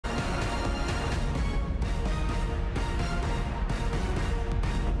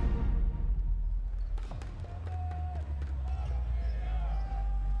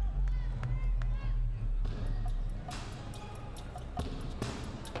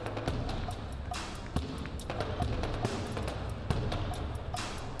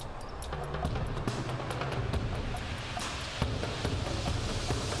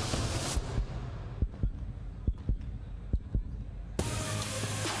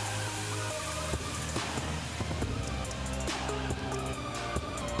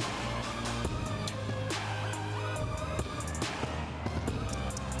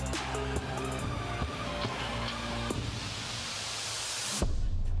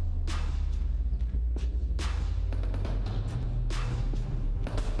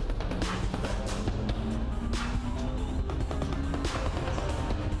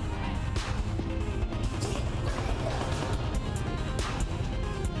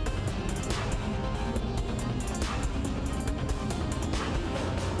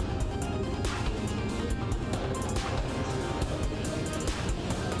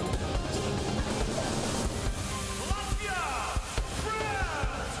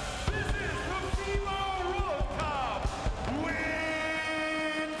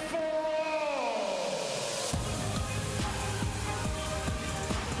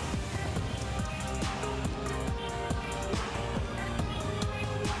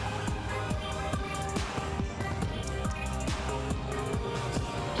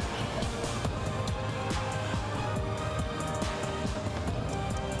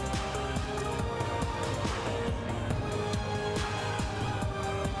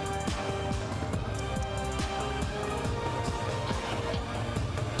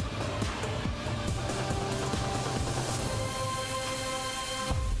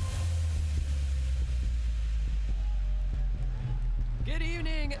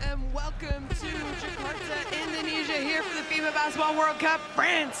and welcome to Jakarta, Indonesia, here for the FIBA Basketball World Cup.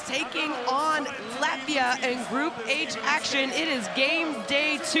 France taking on Latvia in Group H action. It is game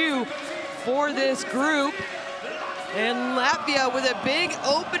day 2 for this group. And Latvia with a big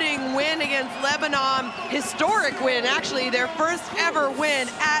opening win against Lebanon. Historic win, actually, their first ever win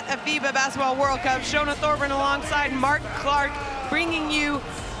at a FIBA Basketball World Cup. Shona Thorburn alongside Mark Clark, bringing you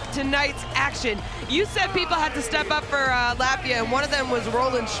tonight's action. You said people had to step up for Latvia, and one of them was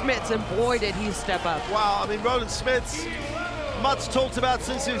Roland Schmitz, and boy, did he step up. Wow, I mean, Roland Schmitz, much talked about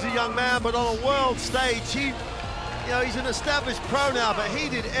since he was a young man, but on a world stage, he's an established pro now, but he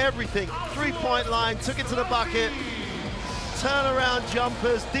did everything. Three-point line, took it to the bucket, turnaround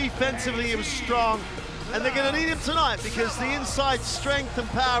jumpers, defensively he was strong, and they're going to need him tonight because the inside strength and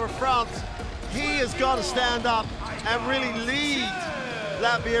power of France, he has got to stand up and really lead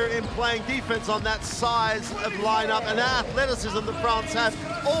Latvia in playing defense on that size of lineup and athleticism that France had,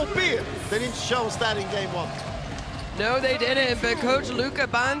 albeit they didn't show us that in game 1. No, they didn't, but Coach Luka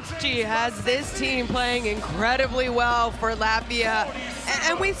Banci has this team playing incredibly well for Latvia.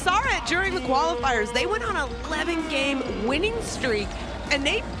 And we saw it during the qualifiers. They went on an 11-game winning streak, and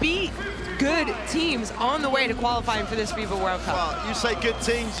they beat good teams on the way to qualifying for this FIBA World Cup. Well, you say good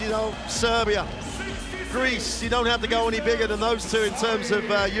teams, Serbia, Greece, you don't have to go any bigger than those two in terms of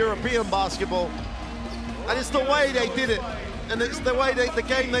European basketball. And it's the way they did it. And it's the way the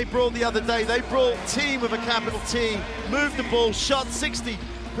game they brought the other day. They brought team with a capital T, moved the ball, shot 60%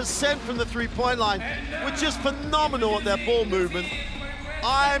 from the three-point line, were just phenomenal at their ball movement.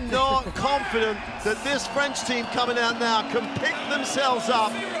 I'm not confident that this French team coming out now can pick themselves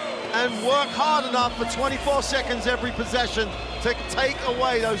up and work hard enough for 24 seconds every possession to take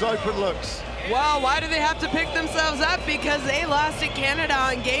away those open looks. Well, why do they have to pick themselves up? Because they lost to Canada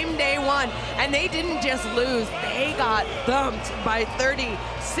on game day 1, and they didn't just lose, they got thumped by 30,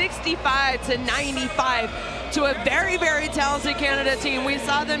 65-95 to a very, very talented Canada team. We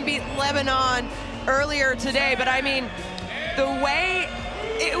saw them beat Lebanon earlier today, but I mean, the way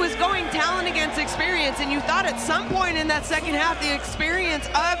it was going talent against experience, and you thought at some point in that second half the experience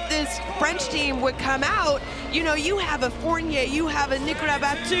of this French team would come out. You have a Fournier, you have a Nicolas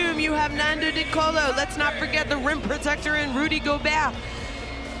Batum, you have Nando De Colo, let's not forget the rim protector in Rudy Gobert.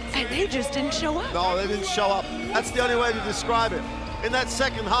 And they just didn't show up. No, they didn't show up. That's the only way to describe it. In that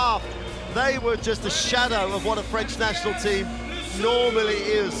second half, they were just a shadow of what a French national team normally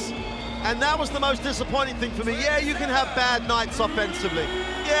is. And that was the most disappointing thing for me. Yeah, you can have bad nights offensively.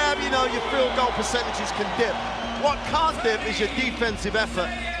 Yeah, but your field goal percentages can dip. What can't dip is your defensive effort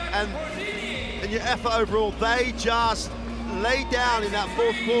and your effort overall. They just laid down in that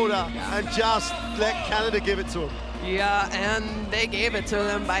fourth quarter and just let Canada give it to them. Yeah, and they gave it to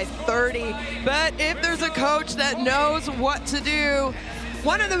them by 30. But if there's a coach that knows what to do,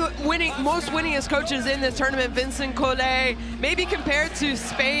 one of the most winningest coaches in this tournament, Vincent Collet, maybe compared to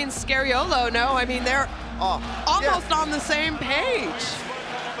Spain's Scariolo, no? I mean, they're almost on the same page.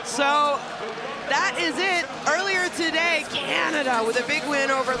 So that is it. Earlier today, Canada with a big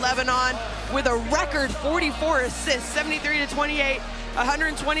win over Lebanon with a record 44 assists, 73-28,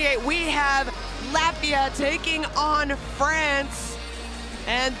 128. We have Latvia taking on France.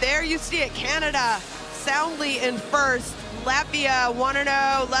 And there you see it, Canada soundly in first. Latvia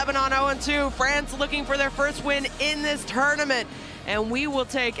 1-0, Lebanon 0-2. France looking for their first win in this tournament. And we will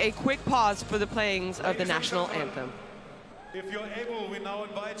take a quick pause for the playings of the national anthem. If you're able, we now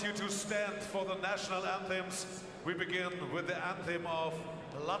invite you to stand for the national anthems. We begin with the anthem of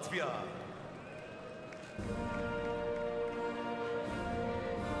Latvia.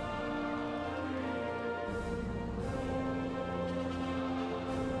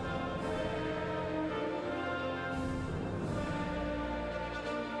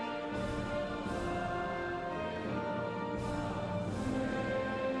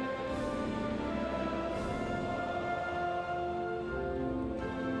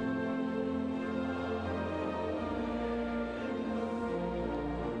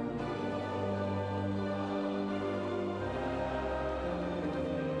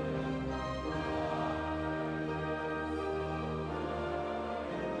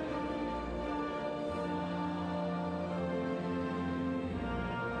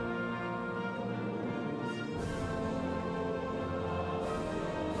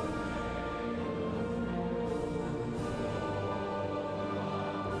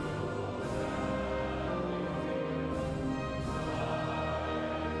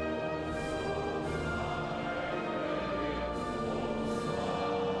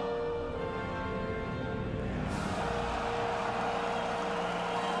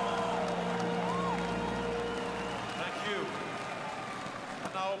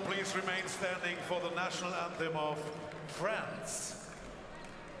 please remain standing for the national anthem of France.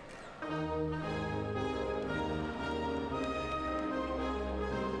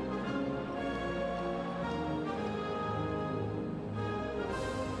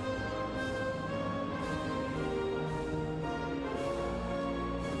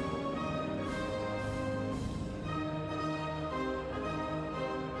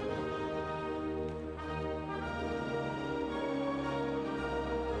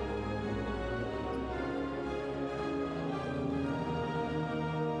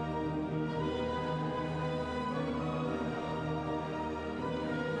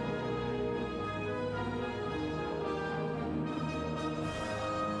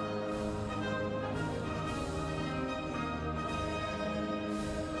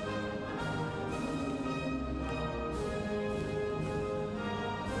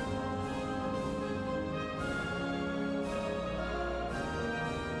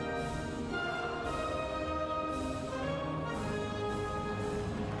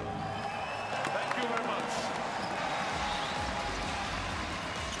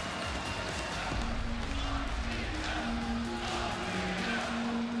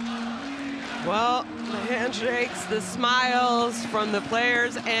 Well, the handshakes, the smiles from the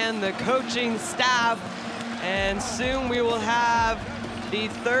players and the coaching staff. And soon we will have the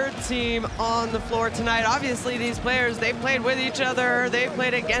third team on the floor tonight. Obviously, these players, they played with each other, they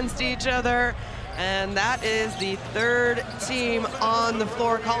played against each other. And that is the third team on the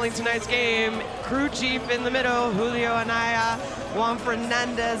floor calling tonight's game. Crew chief in the middle, Julio Anaya, Juan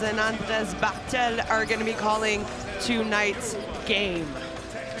Fernandez, and Andres Bartel are going to be calling tonight's game.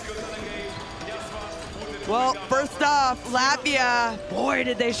 Well, first off, Latvia, boy,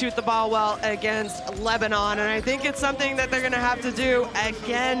 did they shoot the ball well against Lebanon. And I think it's something that they're going to have to do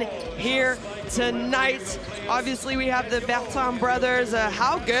again here tonight. Obviously, we have the Bertrand brothers.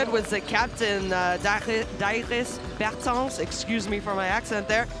 How good was the captain, Dairis Bertans? Excuse me for my accent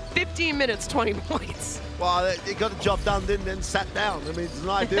there. 15 minutes, 20 points. Well, they got the job done, didn't they, and sat down. I mean, it's an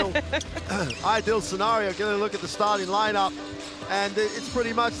ideal, ideal scenario. Going to look at the starting lineup, and it's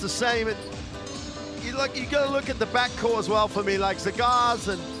pretty much the same. You got to look at the backcourt as well for me, like Zagars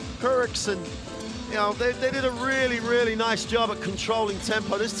and Hurricks, and you know they did a really, really nice job at controlling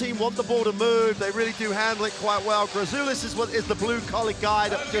tempo. This team want the ball to move. They really do handle it quite well. Grazulis is the blue-collar guy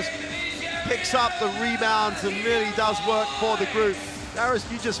that just picks up the rebounds and really does work for the group.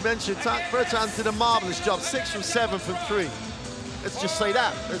 Darius, you just mentioned, Bertrand did a marvelous job, 6 from 7 from 3. Let's just say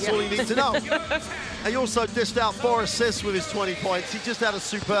that. That's all you need to know. And he also dished out 4 assists with his 20 points. He just had a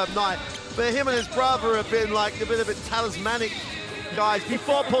superb night. But him and his brother have been like a bit of a talismanic guys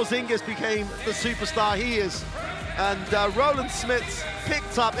before Porzingis became the superstar he is. And Roland Smits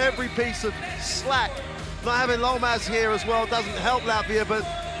picked up every piece of slack. Not having Lomas here as well doesn't help Latvia, but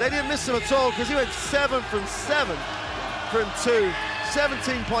they didn't miss him at all because he went 7 from 7 from 2.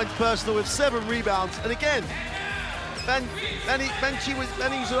 17 points personal with 7 rebounds. And again, Benji was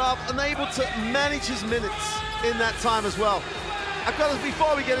unable to manage his minutes in that time as well. I've got to,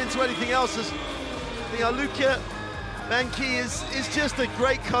 before we get into anything else, is, you know, Luca Banki is just a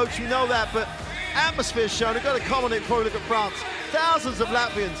great coach, we know that, but atmosphere's shown. I've got to comment before we look at France. Thousands of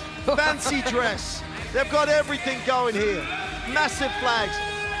Latvians, fancy dress. They've got everything going here. Massive flags.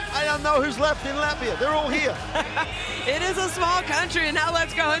 I don't know who's left in Latvia. They're all here. It is a small country, and now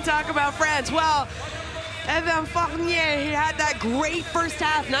let's go and talk about France. Well, Evan Fournier, he had that great first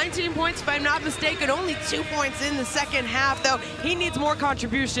half, 19 points if I'm not mistaken, only 2 points in the second half though. He needs more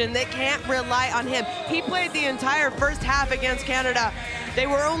contribution. They can't rely on him. He played the entire first half against Canada. They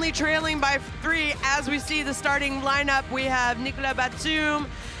were only trailing by 3. As we see the starting lineup, we have Nicolas Batum,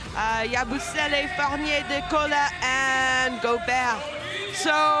 Yabusele, Fournier, Decola, and Gobert.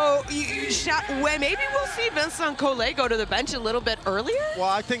 So maybe we'll see Vincent Collet go to the bench a little bit earlier? Well,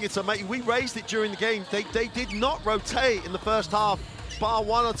 I think it's amazing. We raised it during the game. They did not rotate in the first half, bar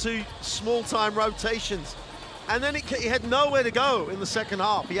 1 or 2 small-time rotations. And then he had nowhere to go in the second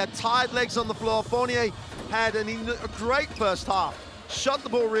half. He had tired legs on the floor. Fournier had a great first half. Shot the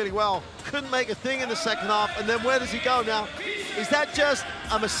ball really well. Couldn't make a thing in the second half. And then where does he go now? Is that just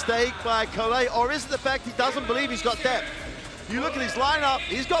a mistake by Collet, or is it the fact he doesn't believe he's got depth? You look at his lineup,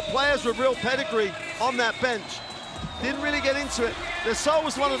 he's got players with real pedigree on that bench. Didn't really get into it. Lesaux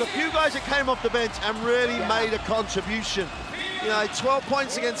was one of the few guys that came off the bench and really made a contribution. You know, 12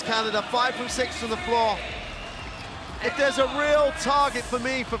 points against Canada, 5 from 6 from the floor. If there's a real target for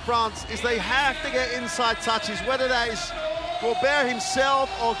me for France, is they have to get inside touches, whether that is Gobert himself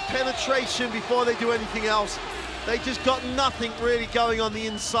or penetration before they do anything else. They just got nothing really going on the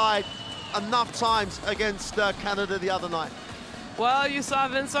inside enough times against Canada the other night. Well, you saw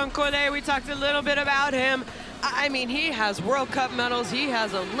Vincent Collet. We talked a little bit about him. I mean, he has World Cup medals. He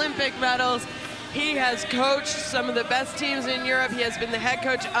has Olympic medals. He has coached some of the best teams in Europe. He has been the head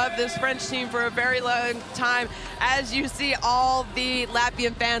coach of this French team for a very long time. As you see all the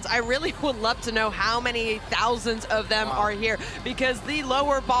Latvian fans, I really would love to know how many thousands of them are here, because the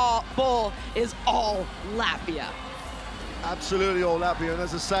lower bowl is all Latvia. Absolutely all Latvia, and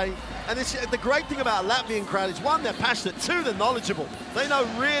as I say, and the great thing about a Latvian crowd is, one, they're passionate, two, they're knowledgeable. They know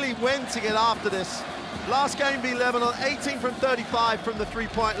really when to get after this. Last game beat Lebanon, 18 from 35 from the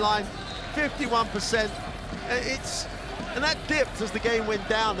three-point line, 51%. And that dipped as the game went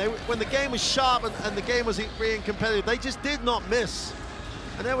down. When the game was sharp and the game was being competitive, they just did not miss.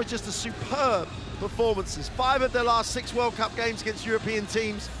 And they were just a superb performances. 5 of their last 6 World Cup games against European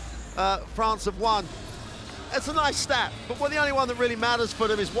teams, France have won. It's a nice stat, but the only one that really matters for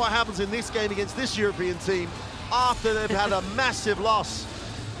them is what happens in this game against this European team after they've had a massive loss.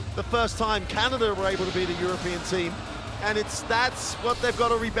 The first time Canada were able to beat a European team, and that's what they've got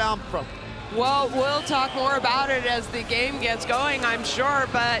to rebound from. Well, we'll talk more about it as the game gets going, I'm sure,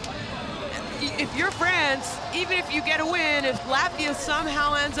 but if you're France, even if you get a win, if Latvia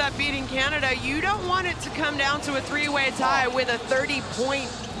somehow ends up beating Canada, you don't want it to come down to a 3-way tie with a 30-point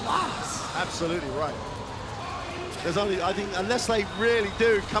loss. Absolutely right. There's only, I think, unless they really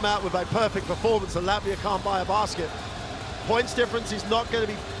do come out with a perfect performance and Latvia can't buy a basket, points difference is not going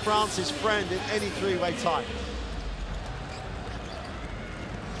to be France's friend in any 3-way tie.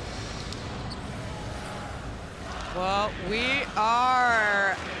 Well, we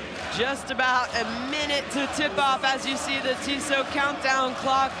are just about a minute to tip off as you see the Tissot countdown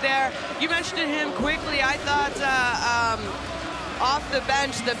clock there. You mentioned him quickly. I thought off the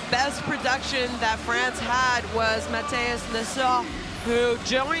bench, the best production that France had was Matthias Nassau, who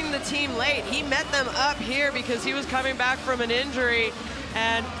joined the team late. He met them up here because he was coming back from an injury,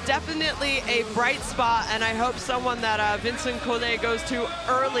 and definitely a bright spot, and I hope someone that Vincent Collet goes to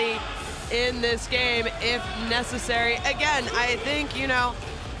early in this game if necessary. Again, I think, you know,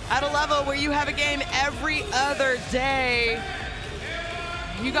 at a level where you have a game every other day,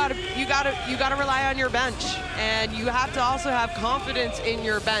 you gotta rely on your bench, and you have to also have confidence in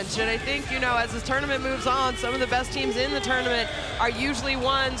your bench. And I think, you know, as this tournament moves on, some of the best teams in the tournament are usually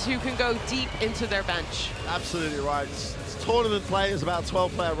ones who can go deep into their bench. Absolutely right. It's tournament play is about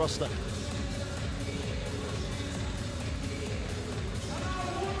 12-player roster.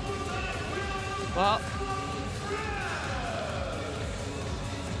 Well,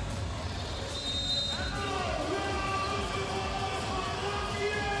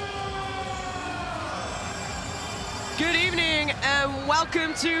 good evening and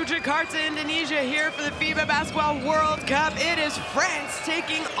welcome to Jakarta, Indonesia, here for the FIBA Basketball World Cup. It is France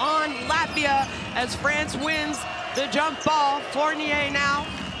taking on Latvia as France wins the jump ball. Fournier now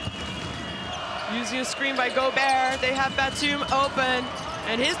using a screen by Gobert. They have Batum open,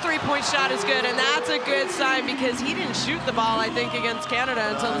 and his three-point shot is good, and that's a good sign because he didn't shoot the ball, I think, against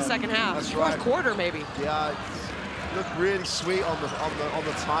Canada until the second half. That's right. Fourth quarter, maybe. Yeah, it looked really sweet on the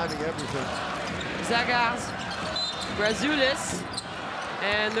timing, everything. Zagas, Brazulis,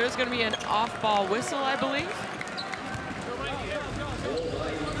 and there's going to be an off-ball whistle, I believe.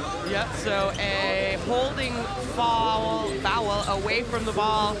 Yep, so a holding foul away from the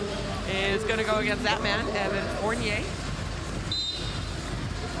ball is going to go against that man, Evan Fournier.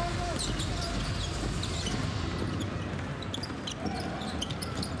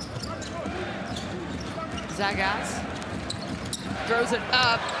 Zagas throws it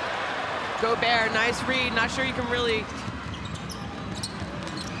up. Gobert, nice read. Not sure you can really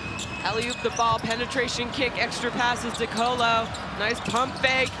alley-oop the ball. Penetration kick, extra passes to Colo. Nice pump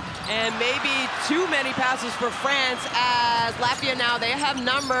fake, and maybe too many passes for France as Latvia now, they have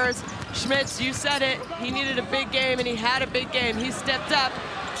numbers. Schmitz, you said it. He needed a big game, and he had a big game. He stepped up,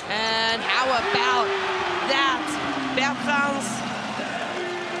 and how about that? Bertans.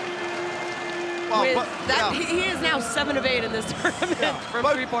 Well, he is now 7 of 8 in this tournament from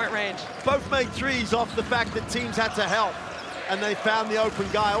three-point range. Both made threes off the fact that teams had to help, and they found the open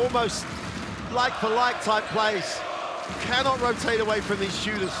guy, almost like-for-like type plays. You cannot rotate away from these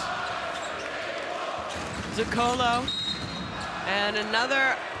shooters. Zacolo, and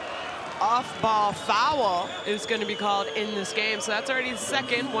another off-ball foul is going to be called in this game, so that's already the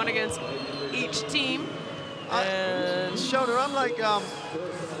second, one against each team. And Shona, I'm like,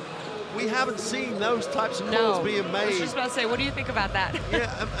 we haven't seen those types of calls being made. I was just about to say, what do you think about that?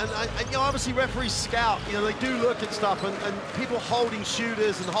 Yeah, and you know, obviously referees scout. You know, they do look at stuff, and people holding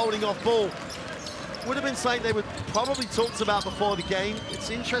shooters and holding off ball would have been something they would probably talked about before the game. It's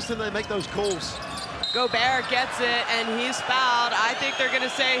interesting they make those calls. Gobert gets it, and he's fouled. I think they're gonna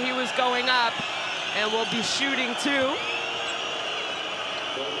say he was going up and will be shooting 2.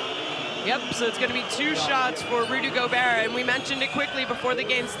 Yep, so it's gonna be 2 shots for Rudy Gobert, and we mentioned it quickly before the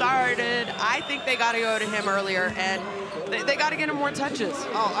game started. I think they gotta go to him earlier, and they gotta get him more touches.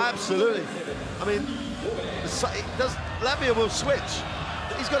 Oh, absolutely. I mean, Latvia will switch.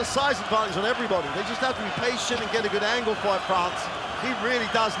 He's got a size advantage on everybody. They just have to be patient and get a good angle for France. He really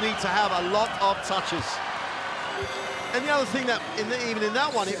does need to have a lot of touches. And the other thing that, even in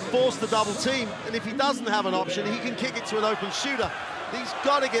that one, it forced the double team. And if he doesn't have an option, he can kick it to an open shooter. He's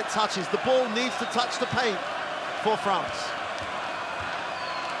got to get touches. The ball needs to touch the paint for France.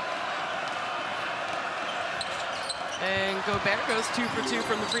 And Gobert goes 2 for 2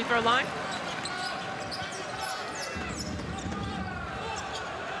 from the free throw line.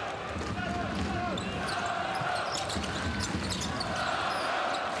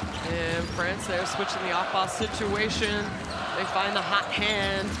 And France, they're switching the off-ball situation. They find the hot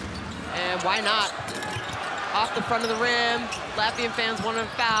hand, and why not? Off the front of the rim, Latvian fans want to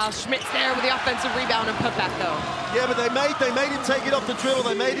foul. Schmidt's there with the offensive rebound and putback, though. Yeah, but they made him take it off the dribble.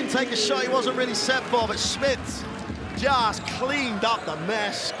 They made him take a shot he wasn't really set for, but Schmidt just cleaned up the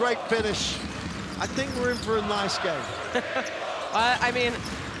mess. Great finish. I think we're in for a nice game. I mean,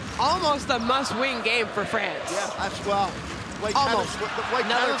 almost a must-win game for France. Yeah, that's well. Almost.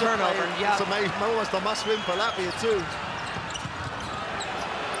 Another turnover. Yeah. It's amazing. Almost a must-win for Latvia too.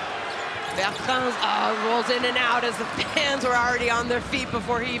 Bertrand rolls in and out as the fans were already on their feet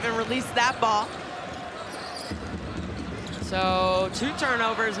before he even released that ball. So 2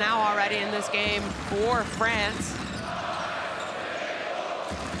 turnovers now already in this game for France.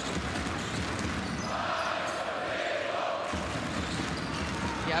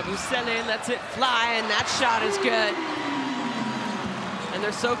 Yabusele lets it fly, and that shot is good. And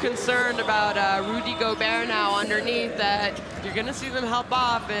they're so concerned about Rudy Gobert now underneath that you're gonna see them help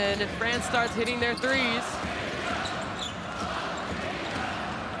off, and if France starts hitting their threes.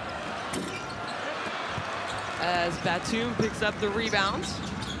 As Batum picks up the rebounds.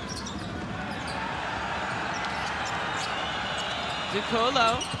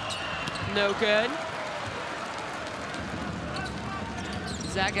 DiColo, no good.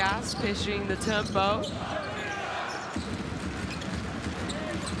 Zagas pushing the tempo.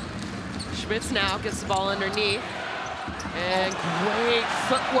 Schmitz now gets the ball underneath. And great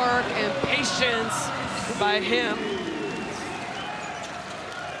footwork and patience by him.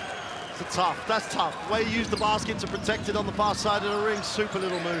 It's tough, that's tough. The way he used the basket to protect it on the far side of the ring, super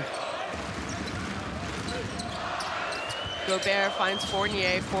little move. Gobert finds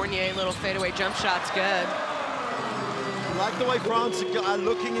Fournier. Fournier, little fadeaway jump shot's good. I like the way France are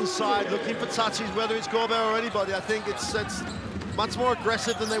looking inside, looking for touches, whether it's Gobert or anybody. I think it's much more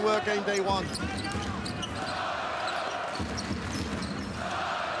aggressive than they were game day 1.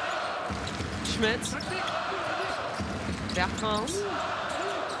 Schmitz. Bertrand.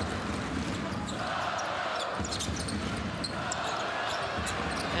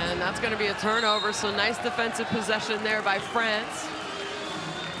 And that's going to be a turnover, so nice defensive possession there by France.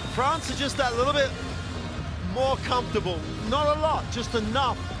 France are just that little bit more comfortable. Not a lot, just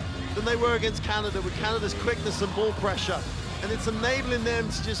enough than they were against Canada with Canada's quickness and ball pressure. And it's enabling them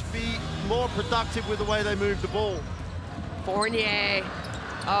to just be more productive with the way they move the ball. Fournier,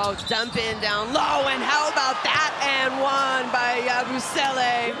 dump in down low, and how about that and one by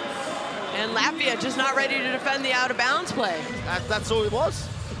Yabusele. And Latvia just not ready to defend the out-of-bounds play. That's all it was.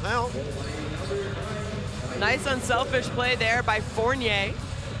 Well, nice unselfish play there by Fournier.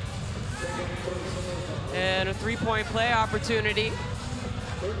 And a 3-point play opportunity.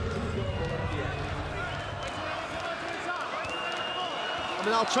 I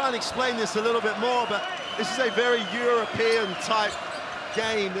mean, I'll try and explain this a little bit more, but this is a very European type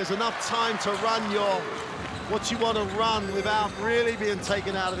game. There's enough time to run what you want to run without really being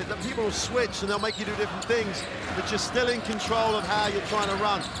taken out of it. People will switch and they'll make you do different things, but you're still in control of how you're trying to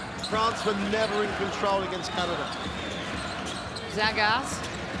run. France were never in control against Canada. Zagas.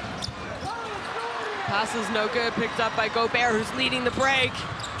 Pass is no good, picked up by Gobert, who's leading the break.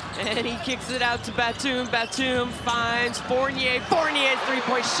 And he kicks it out to Batum. Batum finds Fournier. Fournier's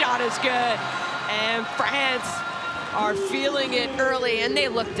 3-point shot is good. And France are feeling it early, and they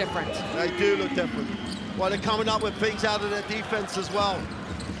look different. They do look different. Well, they're coming up with things out of their defense as well.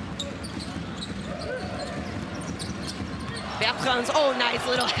 Bertrand's, nice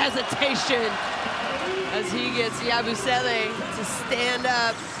little hesitation as he gets Yabusele to stand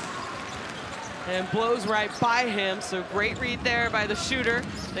up and blows right by him. So great read there by the shooter.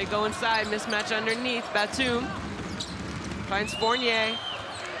 They go inside, mismatch underneath. Batum finds Fournier.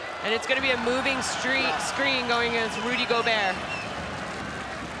 And it's going to be a moving screen going against Rudy Gobert.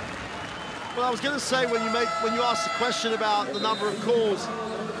 Well, I was going to say when you asked the question about the number of calls,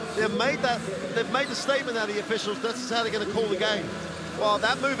 they've made the statement out of the officials. That's how they're going to call the game. Well,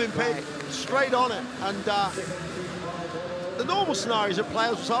 that moving pick straight on it, and the normal scenario is that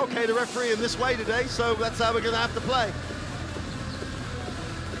players will say, okay, the referee in this way today, so that's how we're going to have to play.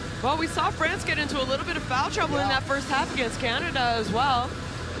 Well, we saw France get into a little bit of foul trouble in that first half against Canada as well.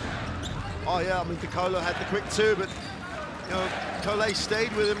 Oh yeah, I mean, DeColo had the quick two, but you know, Collet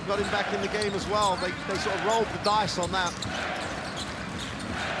stayed with him, got him back in the game as well. They sort of rolled the dice on that.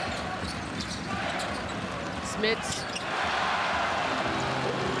 Smits.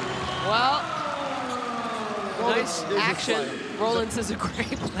 Well, nice action. Rollins is a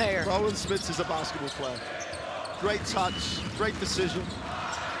great player. Roland Smits is a basketball player. Great touch, great decision.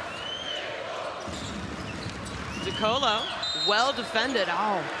 DeColo, well defended.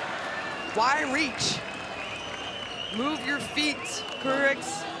 Oh, why reach? Move your feet,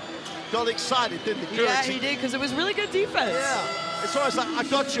 Kurix. Got excited, didn't he? Yeah, he did, because it was really good defense. Yeah, it's always like, I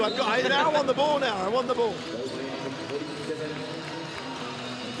got you, now I won the ball now, I won the ball.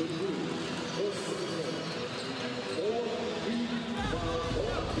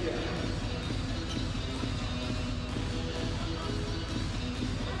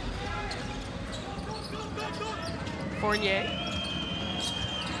 Fournier.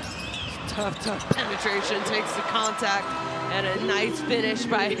 Tough penetration, takes the contact, and a nice finish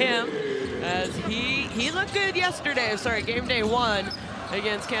by him as he looked good yesterday, sorry, game day 1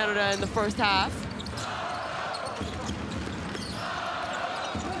 against Canada in the first half.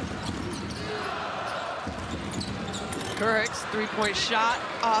 Kurix, three-point shot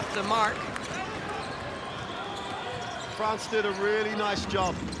off the mark. France did a really nice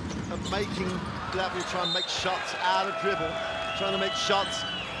job of making Latvia try and make shots out of dribble, trying to make shots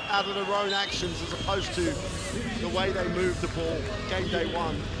out of their own actions as opposed to the way they moved the ball game day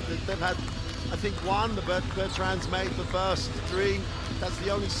 1. They've had, I think, one, the Bertrand's made the first 3. That's the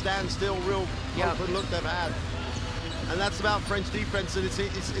only standstill, real open look they've had. And that's about French defense, and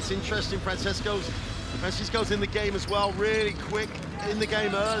it's interesting. Francisco's in the game as well, really quick in the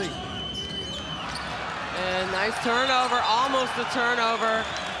game early. And nice turnover, almost a turnover.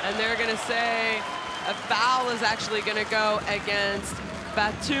 And they're going to say a foul is actually going to go against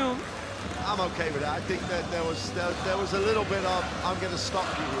Batum. I'm okay with that. I think that there was a little bit of, I'm going to stop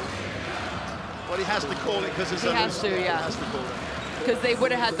you here. Well, he has to call it because it's he has to, yeah. He has to call it. Because they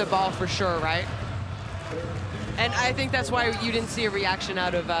would have had the ball for sure, right? And I think that's why you didn't see a reaction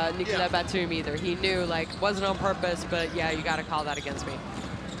out of Nicolas Batum either. He knew, like, wasn't on purpose, but yeah, you got to call that against me.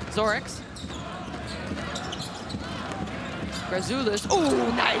 Zorix. Grazoulis, oh,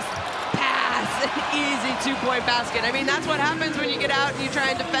 nice pass, an easy two-point basket. I mean, that's what happens when you get out and you try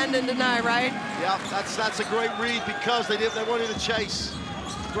and defend and deny, right? Yeah, that's a great read because they wanted to chase.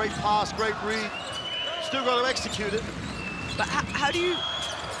 Great pass, great read. Still got to execute it. But how do you,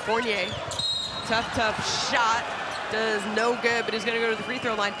 Fournier, tough shot, does no good, but he's going to go to the free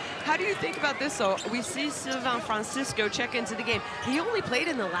throw line. How do you think about this, though? We see Sylvain Francisco check into the game. He only played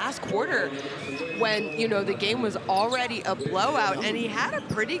in the last quarter when, you know, the game was already a blowout, and he had a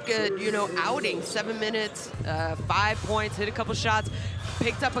pretty good, you know, outing. 7 minutes, 5 points, hit a couple shots,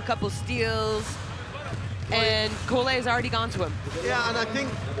 picked up a couple steals, and Collet's already gone to him. Yeah, and I think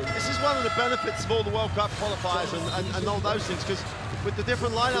this is one of the benefits of all the World Cup qualifiers and all those things, because with the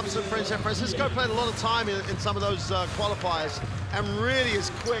different lineups of Francisco played a lot of time in some of those qualifiers and really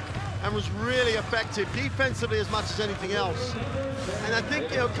is quick and was really effective defensively as much as anything else. And I think,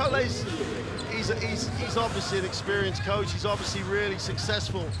 you know, Collet's, he's obviously an experienced coach. He's obviously really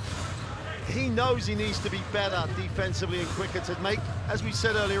successful. He knows he needs to be better defensively and quicker to make, as we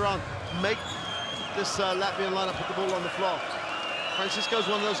said earlier on, make this Latvian lineup put the ball on the floor. Francisco's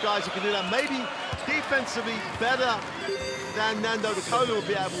one of those guys who can do that. Maybe defensively better than Nando DeColo will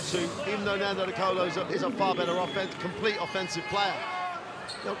be able to, even though Nando DeColo is a far better complete offensive player.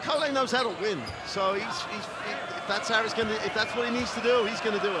 You know, Collet knows how to win, so if that's what he needs to do, he's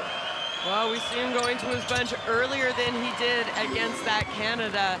going to do it. Well, we see him going to his bench earlier than he did against that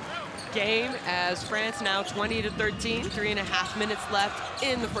Canada game, as France now 20-13, 3.5 minutes left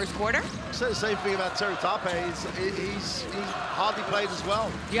in the first quarter. I said the same thing about Terry Tape. He's hardly played as well.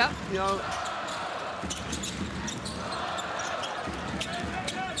 Yep. You know.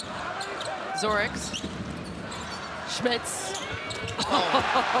 Zorix. Schmitz.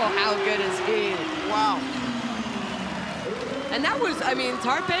 Oh, how good is he? Wow. And that was, I mean,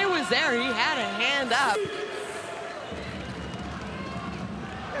 Tarpe was there. He had a hand up.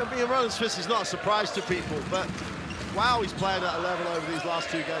 Yeah, being Roland Smith is not a surprise to people, but Wow, he's playing at a level over these last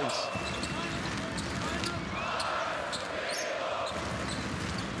 2 games.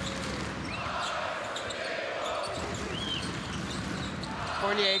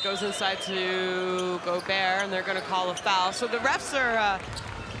 Fournier goes inside to Gobert, and they're going to call a foul. So the refs are,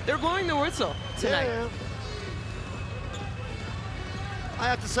 they're blowing the whistle tonight. Yeah. I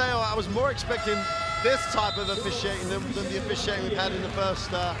have to say, I was more expecting this type of officiating than the officiating we've had in the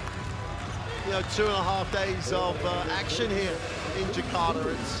first, 2.5 days of action here in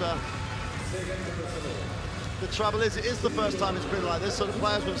Jakarta. It's the trouble is, it is the first time it's been like this, so the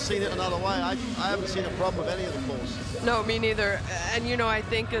players have seen it another way. I haven't seen a problem with any of the calls. No, me neither. And I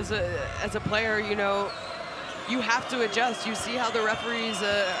think as a player, you have to adjust. You see how the referees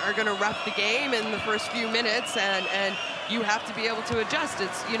are going to ref the game in the first few minutes, and you have to be able to adjust.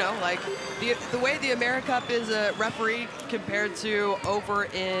 It's, like the way the AmeriCup is a referee compared to over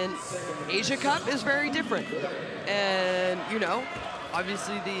in Asia Cup is very different. And,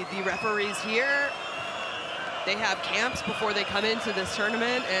 obviously the referees here, they have camps before they come into this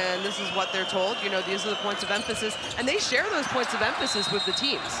tournament, and this is what they're told. These are the points of emphasis, and they share those points of emphasis with the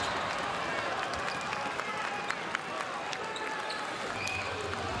teams.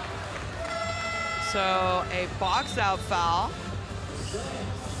 So a box out foul.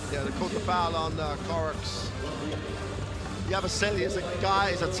 Yeah, they called the foul on Koraks. Yabusele is a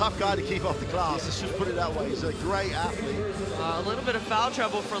guy, he's a tough guy to keep off the glass. Let's just put it that way. He's a great athlete. A little bit of foul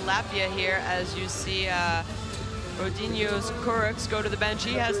trouble for Latvia here, as you see Rodinho's Koraks go to the bench.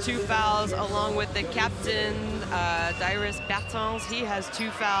 He has 2 fouls, along with the captain, Dairis Bertens. He has 2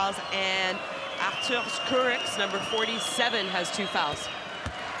 fouls, and Arthur Koraks, number 47, has 2 fouls.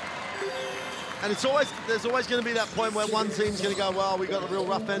 And there's always going to be that point where one team's going to go, well, we got the real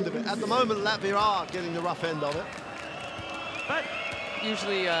rough end of it. At the moment, Latvia are getting the rough end of it. But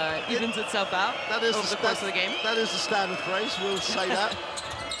usually evens itself out over the course of the game. That is the standard phrase, we'll say that.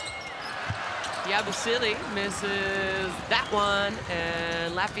 Yabusele misses that one,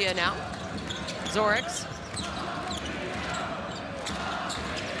 and Latvia now. Zorix.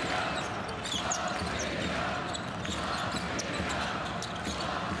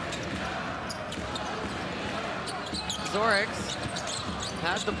 Zorix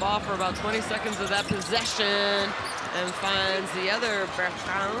has the ball for about 20 seconds of that possession and finds the other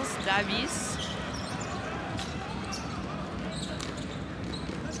Bertrand Davis.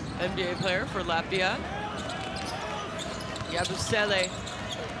 NBA player for Latvia. Yabusele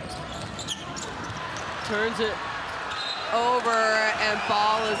turns it over, and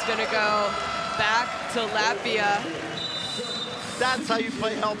ball is going to go back to Latvia. That's how you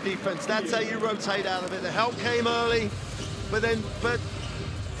play help defense. That's how you rotate out of it. The help came early, but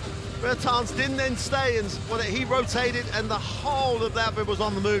Bertans didn't then stay, and he rotated, and the whole of Latvia was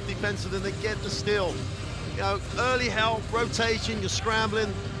on the move defensively, and they get the steal. Early help, rotation, you're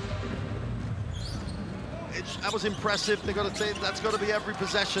scrambling. That was impressive. They got to say that's got to be every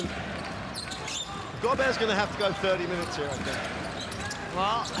possession. Gobert's going to have to go 30 minutes here, I think.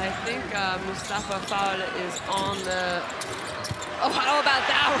 Well, I think Mustafa Fall is on the. Oh, how about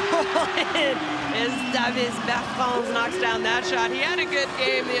that roll-in? As Davis Bertrand knocks down that shot. He had a good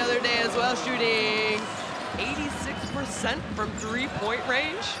game the other day as well, shooting 86% from 3-point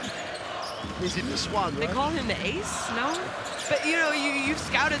range. Is he this one, They right? call him the ace, no? But you've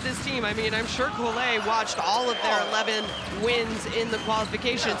scouted this team. I mean, I'm sure Collet watched all of their 11 wins in the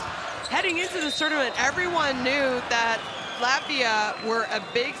qualifications. Heading into this tournament, everyone knew that Latvia were a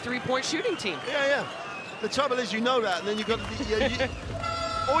big 3-point shooting team. Yeah. The trouble is, you know that, and then you've got you're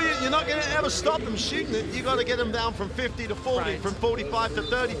not going to ever stop them shooting it. You've got to get them down from 50 to 40, right, from 45 to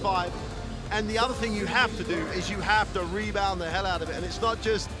 35. And the other thing you have to do is you have to rebound the hell out of it. And it's not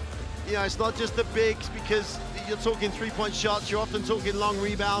just, it's not just the bigs, because you're talking 3-point shots. You're often talking long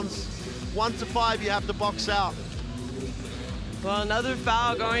rebounds. 1 to 5, you have to box out. Well, another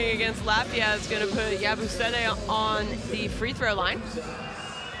foul going against Latvia is going to put Yabusele on the free throw line.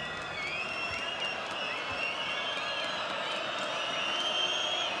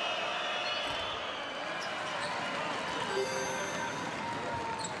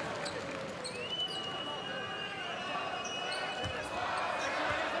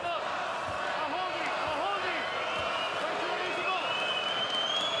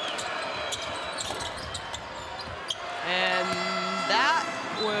 And that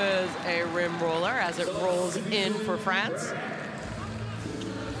was a rim roller as it rolls in for France.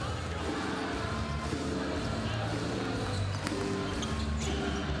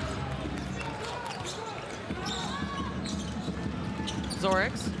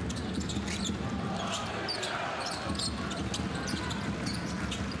 Zorix.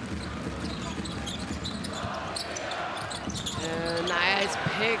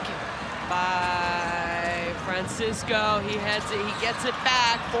 pick by Francisco. He heads it, he gets it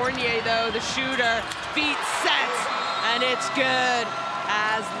back. Fournier, though, the shooter, feet sets, and it's good.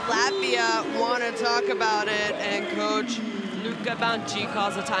 As Latvia want to talk about it, and Coach Luca Banci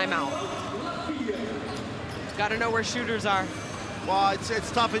calls a timeout. Got to know where shooters are. Well,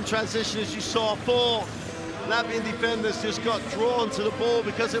 it's tough in transition, as you saw. 4 Latvian defenders just got drawn to the ball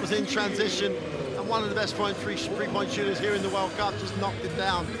because it was in transition. And one of the best three-point shooters here in the World Cup just knocked it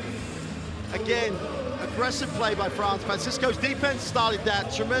down. Again, aggressive play by France. Francisco's defense started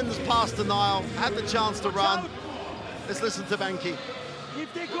that. Tremendous pass denial, had the chance to run. Let's listen to Banci.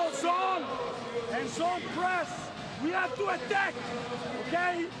 If they go zone and zone press, we have to attack,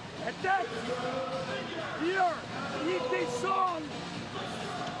 okay? Attack. Here, if they zone,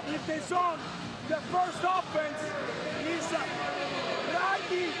 the first offense is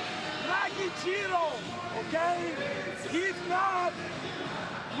Raggi Giro, okay? If not,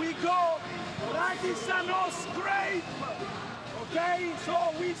 we go Raggi Sano scrape, okay? So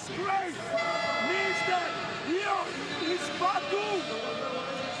we scrape, means that here is Batu.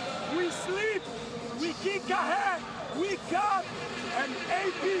 We sleep, we kick ahead, we cut, and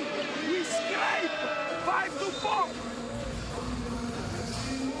AP, we scrape 5 to 4.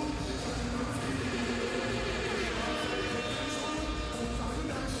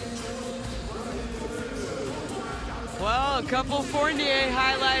 Well, a couple Fournier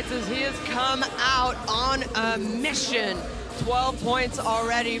highlights as he has come out on a mission. 12 points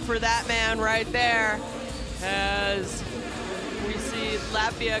already for that man right there. As we see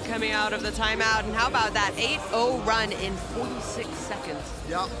Latvia coming out of the timeout. And how about that 8-0 run in 46 seconds?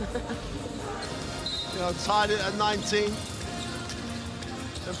 Yeah. Tied it at 19.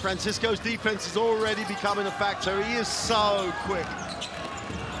 And Francisco's defense is already becoming a factor. He is so quick.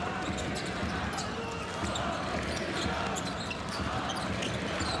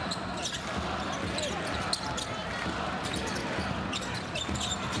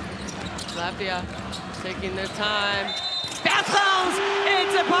 Latvia taking their time. Bertrands!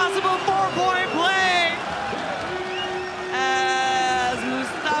 It's a possible 4-point play! As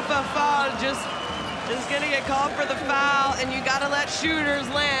Mustafa Fall just gonna get called for the foul, and you gotta let shooters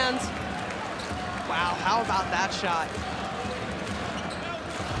land. Wow, how about that shot?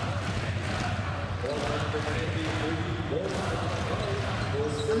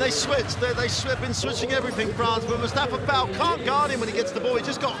 And they switched. They've been switching everything, France, but Mustafa Fall can't guard him when he gets the ball. He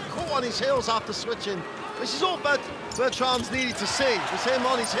just got caught on his heels after switching, which is all Bertrand's needed to see. It was him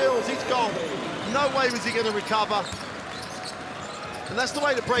on his heels, he's gone. No way was he going to recover. And that's the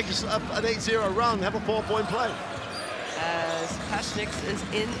way to break an 8-0 run, have a 4-point play. As Pashniks is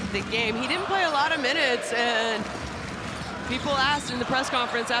in the game. He didn't play a lot of minutes, and people asked in the press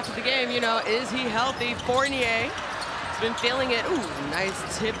conference after the game, is he healthy? Fournier been feeling it. Ooh,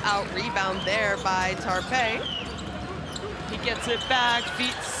 nice tip out rebound there by Tarpe. He gets it back,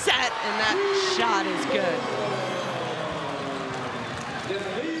 feet set, and that shot is good.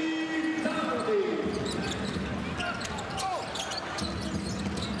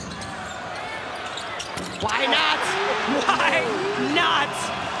 Why not? Why not?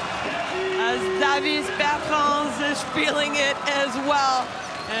 As Davis Bertrands is feeling it as well.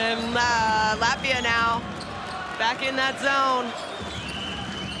 And Latvia now back in that zone.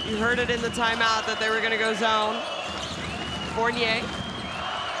 You heard it in the timeout that they were gonna go zone. Fournier,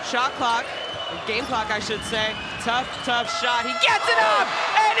 shot clock, or game clock I should say. Tough shot, he gets it up,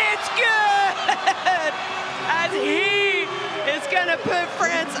 and it's good! As he is gonna put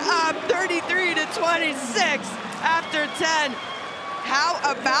France up 33-26 after 10. How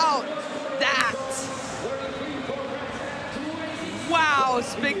about that? Wow,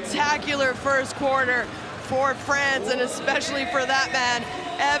 spectacular first quarter for France, and especially for that man,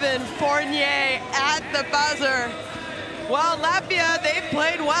 Evan Fournier at the buzzer. Well, Latvia, they've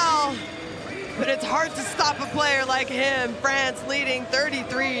played well, but it's hard to stop a player like him. France leading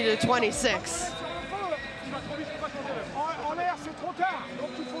 33-26. En l'air, c'est trop tard,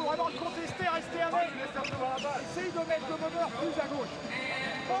 donc il faut vraiment le contester, rester avec. Essaye de mettre le meneur plus à gauche.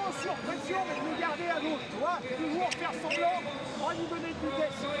 Pas sur pression, mais de le garder à gauche. Tu vois, toujours faire semblant en lui donner de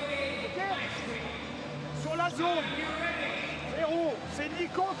vitesse. Ok? Sur la zone, Héros, c'est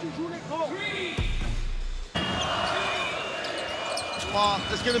Nico qui joue l'écran. Well,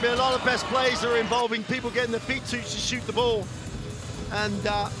 there's going to be a lot of best plays that are involving people getting their feet to shoot the ball. And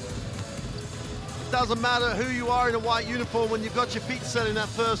it doesn't matter who you are in a white uniform, when you've got your feet set in that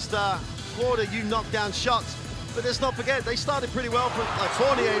first quarter, you knock down shots. But let's not forget, they started pretty well, like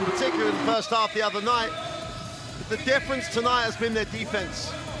Fournier in particular in the first half the other night. But the difference tonight has been their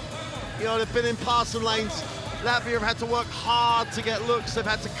defense. They've been in passing lanes, Latvia have had to work hard to get looks. They've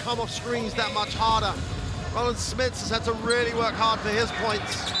had to come off screens that much harder. Roland Smits has had to really work hard for his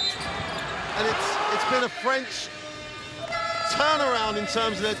points. And it's been a French turnaround in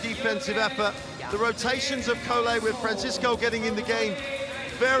terms of their defensive effort. The rotations of Collet with Francisco getting in the game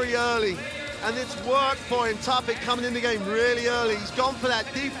very early. And it's worked for him. Tarpik coming in the game really early. He's gone for that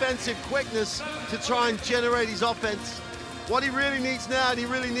defensive quickness to try and generate his offense. What he really needs now, and he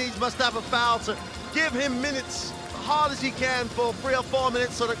really needs Mustafa Fall to give him minutes, hard as he can, for 3 or 4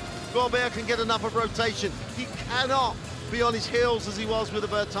 minutes so that Gobert can get enough of rotation. He cannot be on his heels as he was with the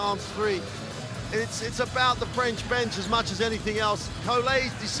Bertans 3. It's about the French bench as much as anything else.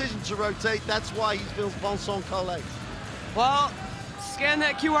 Collet's decision to rotate, that's why he feels Vincent Collet. Well, scan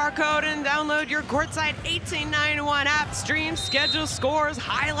that QR code and download your Courtside 1891 app. Stream, schedule, scores,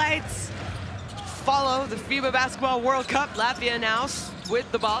 highlights. Follow the FIBA Basketball World Cup. Latvia now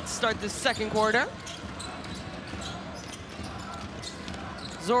with the ball to start the second quarter.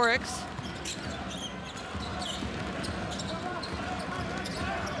 Zorix.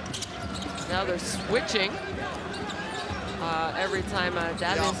 Now they're switching. Every time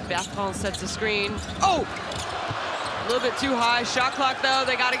Davis Bertrand sets a screen. Oh! A little bit too high. Shot clock, though.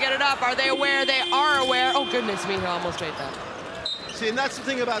 They got to get it up. Are they aware? They are aware. Oh, goodness me. He almost made that. See, and that's the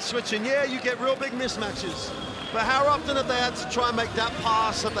thing about switching. Yeah, you get real big mismatches. But how often have they had to try and make that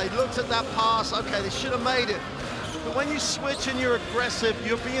pass? Have they looked at that pass? Okay, they should have made it. But when you switch and you're aggressive,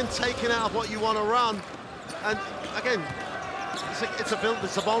 you're being taken out of what you want to run. And again, it's a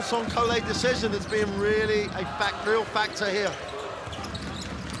Vincent Collet decision that's being really a real factor here.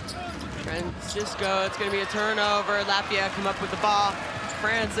 Francisco, it's going to be a turnover. Latvia come up with the ball.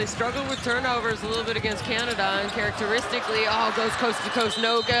 France, they struggled with turnovers a little bit against Canada, and characteristically, oh, goes coast to coast,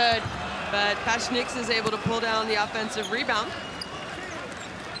 no good. But Pashniks is able to pull down the offensive rebound.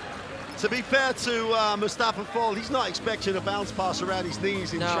 To be fair to Mustafa Fall, he's not expecting a bounce pass around his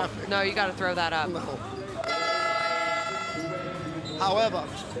knees in traffic. No, you got to throw that up. No. However,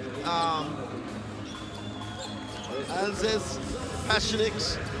 as is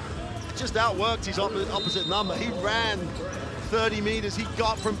Pashniks, just outworked his opposite number. He ran 30 meters. He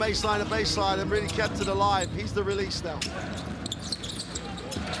got from baseline to baseline and really kept it alive. He's the release now.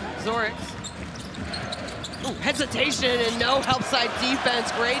 Zorix. Ooh, hesitation and no help side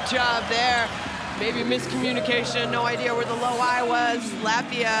defense. Great job there. Maybe miscommunication. No idea where the low eye was.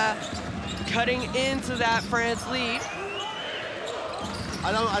 Latvia cutting into that France lead.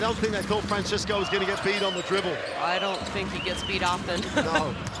 I don't think they thought Francisco was going to get beat on the dribble. I don't think he gets beat often.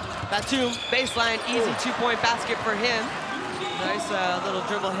 No. Batum, baseline, easy two-point basket for him. Nice little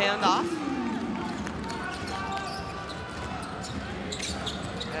dribble handoff.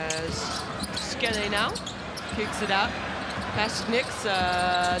 As Skene now kicks it out. Pashniks,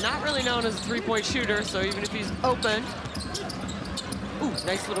 not really known as a three-point shooter, so even if he's open. Ooh,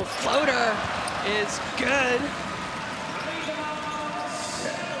 nice little floater is good.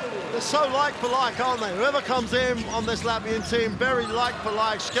 They're so like for like, aren't they? Whoever comes in on this Latvian team, very like for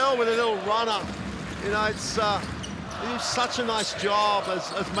like. Skell with a little runner. You know, it's they do such a nice job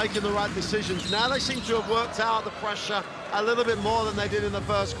as making the right decisions. Now they seem to have worked out the pressure a little bit more than they did in the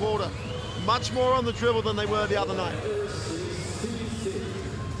first quarter. Much more on the dribble than they were the other night.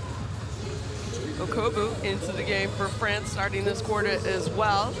 Okobu into the game for France, starting this quarter as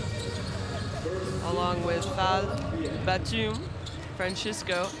well, along with Fall, Batum,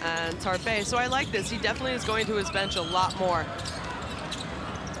 Francisco, and Tarpe. So I like this. He definitely is going to his bench a lot more.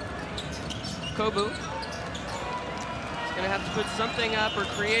 Kobu is going to have to put something up or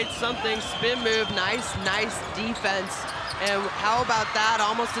create something. Spin move, nice defense. And how about that?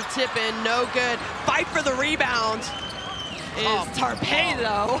 Almost a tip in, no good. Fight for the rebound is Tarpe,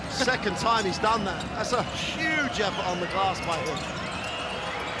 though. Second time he's done that. That's a huge effort on the glass by him.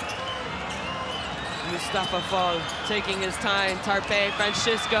 Mustafa Fall taking his time. Tarpe,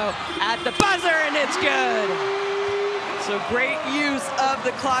 Francisco at the buzzer, and it's good. So great use of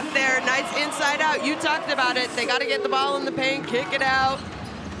the clock there. Nice inside out. You talked about it. They got to get the ball in the paint, kick it out.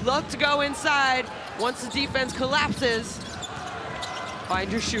 Look to go inside. Once the defense collapses,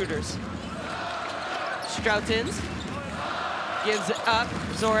 find your shooters. Stroutins gives it up.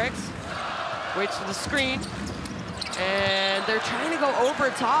 Zorix waits for the screen. And they're trying to go over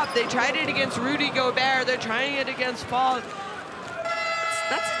top. They tried it against Rudy Gobert. They're trying it against Fall.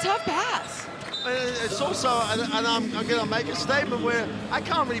 That's a tough pass. It's also, and I'm going to make a statement where I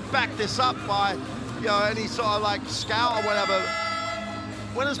can't really back this up by, you know, any sort of like scout or whatever.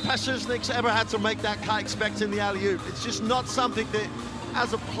 When has Pashniks ever had to make that cut expecting the alley-oop? It's just not something that,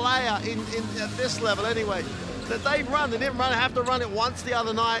 as a player at this level anyway, that they run. They didn't have to run it once the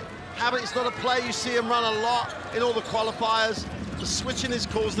other night. It's not a play you see him run a lot in all the qualifiers. The switching is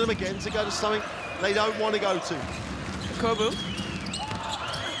causing them again to go to something they don't want to go to. Kobu.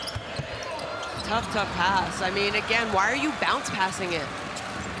 Tough pass. I mean, again, why are you bounce passing it?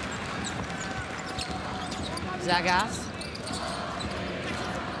 Zagas.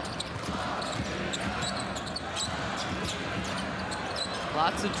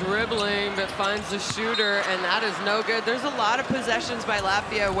 Lots of dribbling, but finds the shooter, and that is no good. There's a lot of possessions by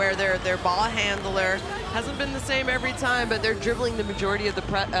Latvia where their ball handler hasn't been the same every time, but they're dribbling the majority of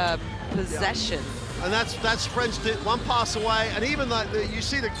the possession. Yeah. And that's French did one pass away, and even like you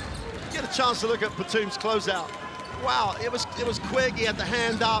get a chance to look at Batum's closeout. Wow, it was quick. He had the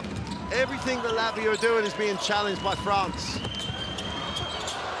hand up. Everything that Latvia are doing is being challenged by France.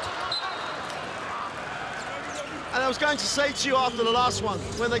 And I was going to say to you after the last one,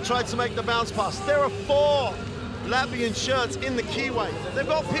 when they tried to make the bounce pass, there are 4 Latvian shirts in the keyway. They've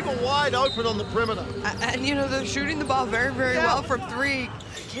got people wide open on the perimeter. And you know, they're shooting the ball very well from 3.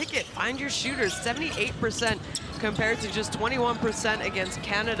 Kick it, find your shooters. 78% compared to just 21% against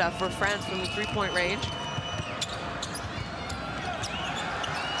Canada for France from the 3-point range.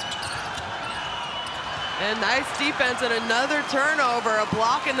 And nice defense and another turnover, a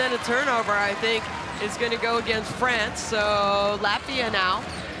block and then a turnover, I think, is going to go against France. So Latvia now,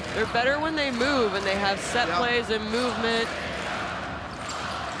 they're better when they move and they have set plays and movement.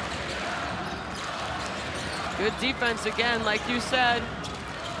 Good defense again, like you said.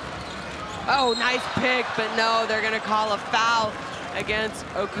 Oh, nice pick, but no, they're going to call a foul against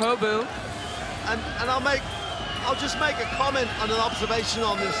Okobu. And I'll just make a comment on an observation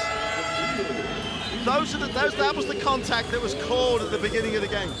on this. That was the contact that was called at the beginning of the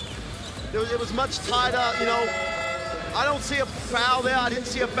game. It was much tighter, you know. I don't see a foul there. I didn't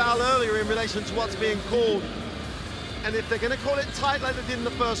see a foul earlier in relation to what's being called. And if they're going to call it tight like they did in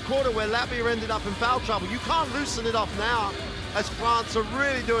the first quarter where Latvia ended up in foul trouble, you can't loosen it off now as France are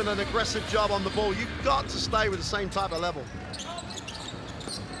really doing an aggressive job on the ball. You've got to stay with the same type of level.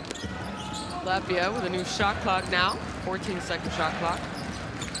 Latvia with a new shot clock now, 14-second shot clock.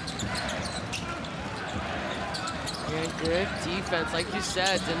 And good defense, like you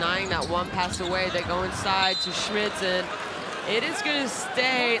said, denying that one pass away. They go inside to Schmitz, and it is going to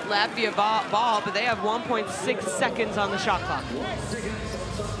stay Latvia ball, but they have 1.6 seconds on the shot clock.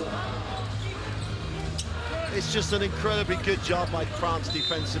 It's just an incredibly good job by France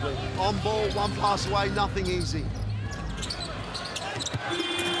defensively. On ball, one pass away, nothing easy.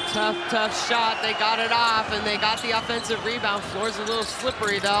 Tough shot. They got it off, and they got the offensive rebound. Floor's a little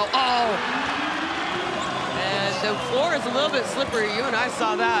slippery, though. Oh! And the floor is a little bit slippery. You and I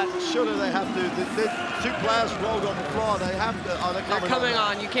saw that. Surely they have to. The 2 players rolled on the floor. They have to. Oh, they're coming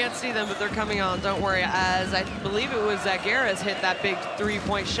on. You can't see them, but they're coming on. Don't worry. As I believe it was Zagiris hit that big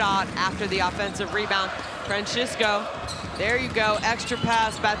 3-point shot after the offensive rebound. Francisco, there you go. Extra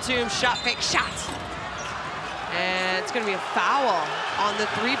pass. Batum, shot, fake shot. And it's going to be a foul on the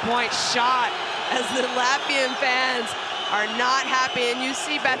 3-point shot as the Latvian fans are not happy. And you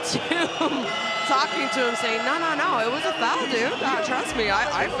see Batum talking to him saying, no, it was a foul, dude. Trust me,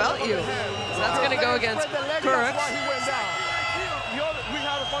 I felt you. So that's going to go against Kurux.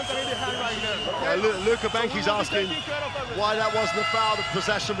 Luka Benke's asking why that wasn't a foul, the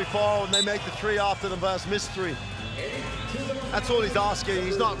possession before, and they made the 3 after the verse missed 3. That's all he's asking.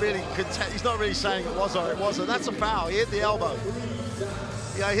 He's not really saying it was or it wasn't. That's a foul. He hit the elbow.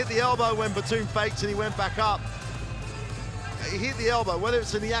 Yeah, he hit the elbow when Batum faked and he went back up. He hit the elbow, whether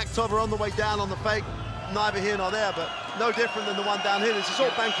it's in the act of or on the way down on the fake, neither here nor there, but no different than the one down here. This is all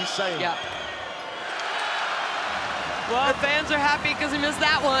Benke's saying. Yeah. Well, fans are happy because he missed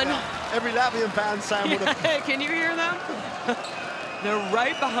that one. Yeah. Every Latvian fan saying would have... Can you hear them? They're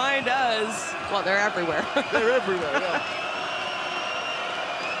right behind us. Well, they're everywhere. They're everywhere, yeah.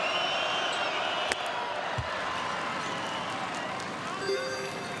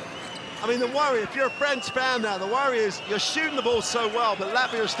 I mean, the worry, if you're a French fan now, the worry is you're shooting the ball so well, but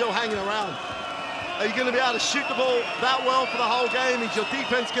Latvia is still hanging around. Are you going to be able to shoot the ball that well for the whole game? Is your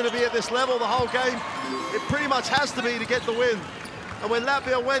defense going to be at this level the whole game? It pretty much has to be to get the win. And when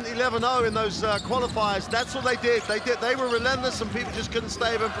Latvia went 11-0 in those qualifiers, that's what they did. They were relentless, and people just couldn't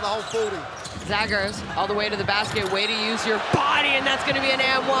stay with them for the whole 40. Zaggers all the way to the basket, way to use your body, and that's going to be an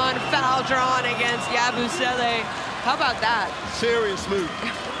and 1 foul drawn against Yabusele. How about that? Serious move.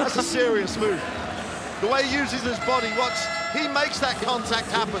 That's a serious move. The way he uses his body, he makes that contact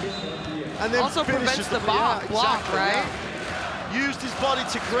happen. And then also prevents the block, exactly, right? Yeah. Used his body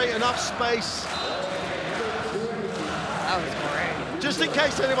to create enough space. That was great. Just in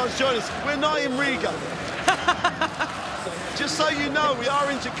case anyone's joined us, we're not in Riga. Just so you know, we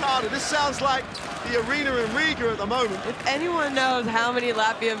are in Jakarta. This sounds like the arena in Riga at the moment. If anyone knows how many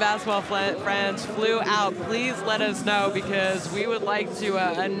Latvian basketball fans flew out, please let us know, because we would like to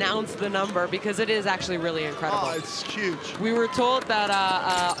announce the number, because it is actually really incredible. Oh, it's huge. We were told that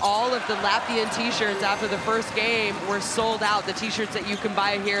all of the Latvian T-shirts after the first game were sold out. The T-shirts that you can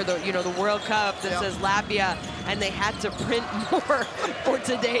buy here, the World Cup that says Latvia, and they had to print more for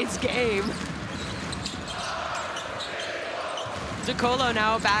today's game. Decolo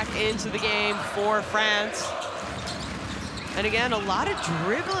now back into the game for France. And again, a lot of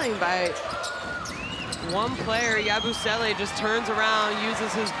dribbling by one player. Yabusele just turns around,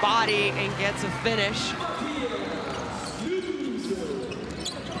 uses his body, and gets a finish.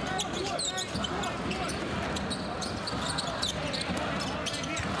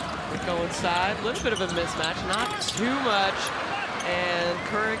 We go inside, a little bit of a mismatch, not too much. And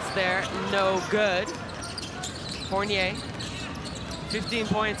Kurik's there, no good. Fournier. 15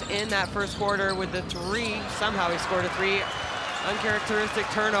 points in that first quarter with the 3. Somehow he scored a 3. Uncharacteristic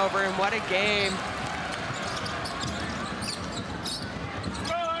turnover, and what a game.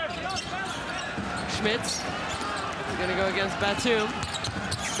 Schmitz is gonna go against Batum.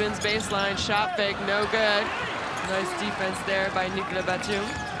 Spins baseline, shot fake, no good. Nice defense there by Nicolas Batum.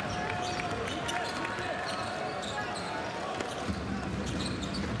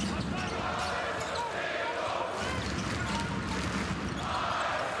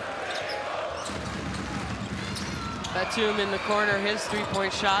 Batum in the corner, his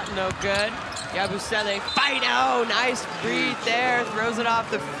three-point shot, no good. Yabusele, Fido, nice read there, throws it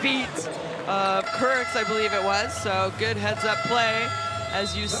off the feet of Kurix, I believe it was. So good heads-up play.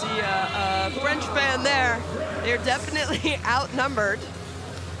 As you see a French fan there, they're definitely outnumbered.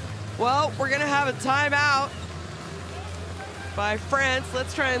 Well, we're gonna have a timeout by France.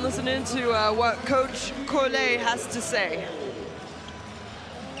 Let's try and listen into what Coach Collet has to say.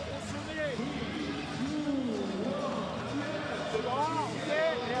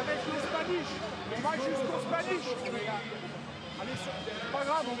 Allez, c'est pas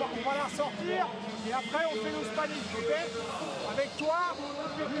grave, on va la ressortir et après on fait le Spanish, ok? Avec toi,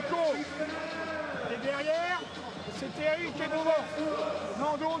 Nico, et derrière, c'est Eric qui est devant.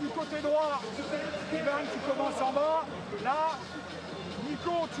 Nando du côté droit, Ivan qui commence en bas. Là,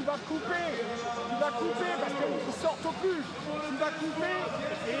 Nico, tu vas couper parce qu'ils sortent au plus. Tu vas couper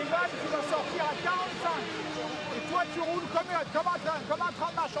et Ivan, tu vas sortir à 45. Et toi, tu roules comme un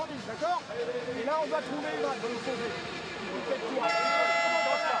train de marchandise, d'accord? Et là, on va trouver Ivan de l'opposé.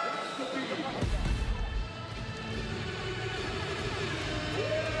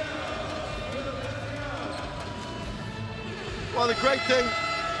 Well, the great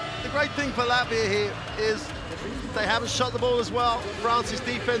thing for Latvia here is they haven't shot the ball as well. France's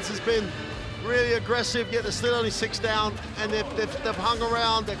defense has been really aggressive, yet they're still only 6 down, and they've hung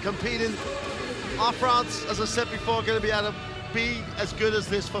around, they're competing. Our France, as I said before, going to be able to be as good as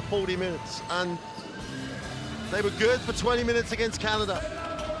this for 40 minutes. And they were good for 20 minutes against Canada.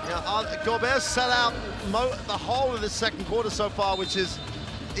 Gobert sat out the whole of the second quarter so far, which is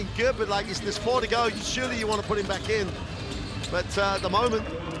good, but like there's 4 to go. Surely you want to put him back in. But at the moment,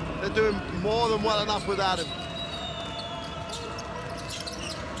 they're doing more than well enough without him.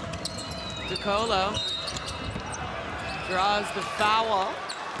 Decolo draws the foul.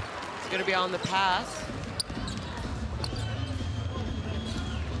 It's going to be on the pass.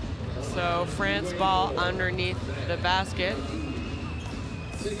 So France ball underneath the basket.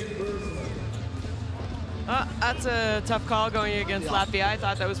 That's a tough call going against Latvia. I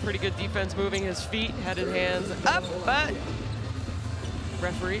thought that was pretty good defense, moving his feet, had his hands up, but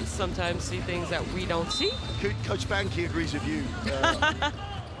referees sometimes see things that we don't see. Coach Banky agrees with you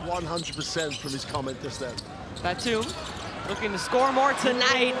 100% from his comment just then. Batum looking to score more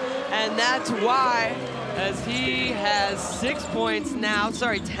tonight, and that's why, as he has 6 points now,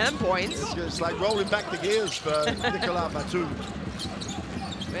 10 points. It's like rolling back the gears for Nicolas Batum.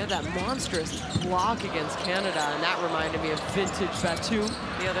 We had that monstrous block against Canada, and that reminded me of vintage Batum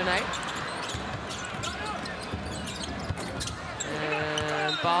the other night.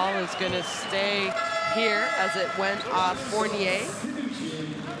 And ball is going to stay here as it went off Fournier.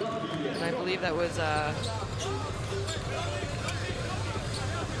 And I believe that was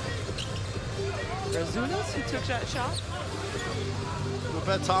Razunas who took that shot.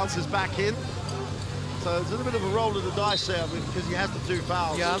 Bertans is back in. So it's a little bit of a roll of the dice there because he has the 2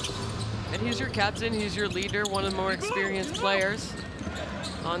 fouls. Yep. And he's your captain, he's your leader, one of the more experienced players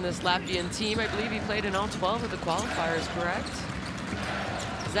on this Latvian team. I believe he played in all 12 of the qualifiers, correct?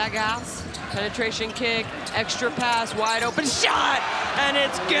 Zagas, penetration kick, extra pass, wide open shot! And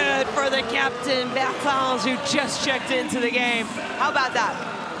it's good for the captain, Bertens, who just checked into the game. How about that?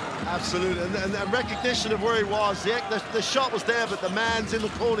 Absolutely, and recognition of where he was. The shot was there, but the man's in the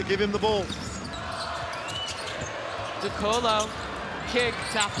corner, give him the ball. De Colo, kick,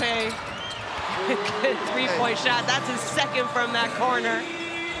 Tapé. Good three-point shot. That's his second from that corner.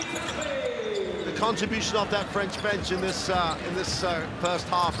 The contribution of that French bench in this first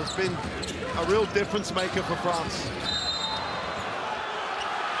half has been a real difference maker for France.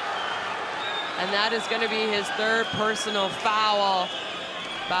 And that is going to be his third personal foul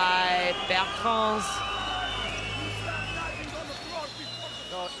by Bertens.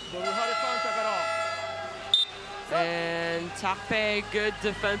 And Tapé, good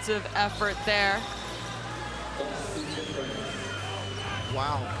defensive effort there.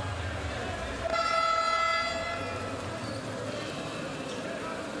 Wow.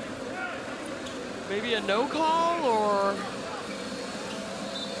 Maybe a no call, or?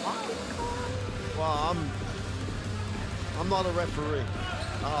 Well, I'm not a referee.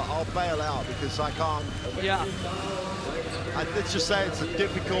 I'll bail out because I can't. Yeah. Let's just say it's a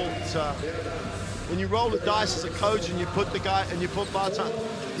difficult. When you roll the dice as a coach and you put the guy and you put Bertens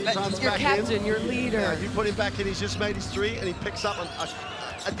back your captain, in, your leader. Yeah, you put him back in. He's just made his three and he picks up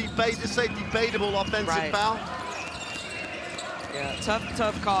a debatable offensive foul. Yeah,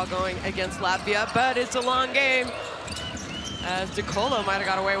 tough call going against Latvia, but it's a long game. As De Colo might have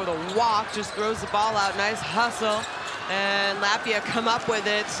got away with a walk, just throws the ball out, nice hustle. And Latvia come up with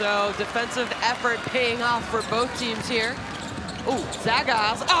it, so defensive effort paying off for both teams here. Ooh,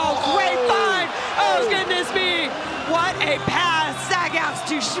 Zagas, oh, great find! Oh, goodness me! What a pass, Zagas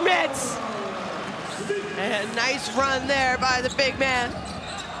to Schmitz! And nice run there by the big man.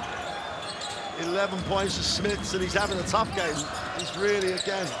 11 points to Schmitz, and he's having a tough game. He's really,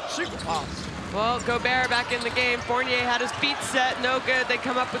 again, super pass. Well, Gobert back in the game. Fournier had his feet set, no good. They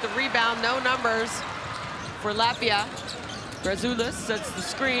come up with a rebound, no numbers for Latvia. Brazulis sets the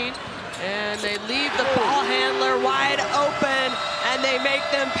screen, and they leave the ball handler wide open, and they make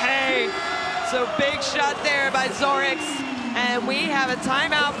them pay. So big shot there by Zorix, and we have a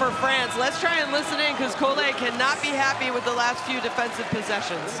timeout for France. Let's try and listen in, because Collet cannot be happy with the last few defensive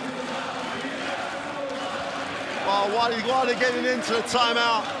possessions. Well, while they're getting into the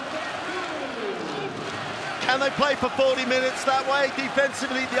timeout, can they play for 40 minutes that way?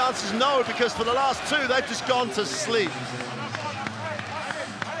 Defensively, the answer is no, because for the last two, they've just gone to sleep.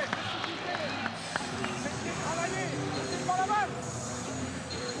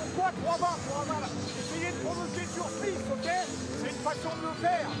 Essayez de provoquer sur 6, ok? C'est une façon de le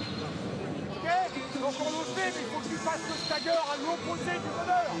faire. Ok? Donc on le fait, mais il faut que tu fasses le stagger à l'opposé du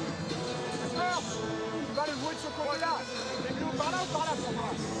meneur. D'accord? Tu vas le jouer de ce côté-là. C'est mieux par là ou par là,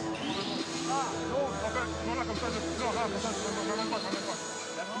 François? Ah, non. Voilà, comme ça, non, là, comme ça, je ramène pas. Donc,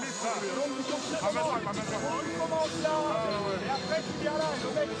 tu commences là, et après, tu viens là, et le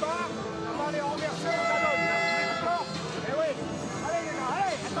mec part, on va aller renverser la donne. D'accord? Eh oui. Allez, les gars,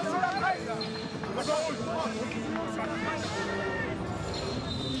 allez, attention la presse, là.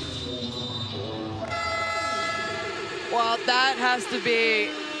 Well, that has to be,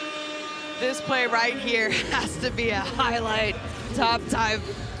 this play right here has to be a highlight, top 5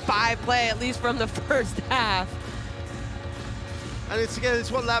 play, at least from the first half. And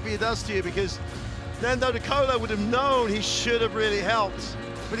it's what Latvia does to you, because Nando De Colo would have known he should have really helped,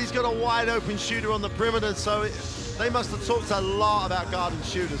 but he's got a wide open shooter on the perimeter, so they must have talked a lot about guarding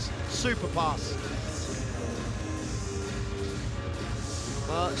shooters. Super pass.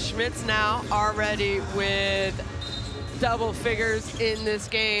 Well, Schmitz now already with double figures in this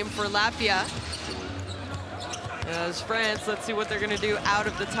game for Latvia. As France, let's see what they're going to do out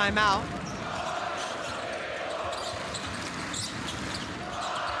of the timeout.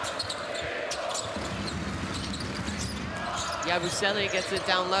 Yabusele gets it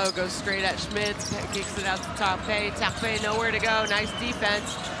down low, goes straight at Schmitz, kicks it out to Tapé. Tapé nowhere to go, nice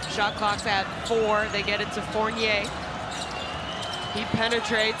defense. Shot clock's at 4, they get it to Fournier. He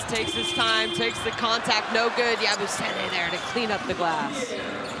penetrates, takes his time, takes the contact, no good. Yabusele there to clean up the glass.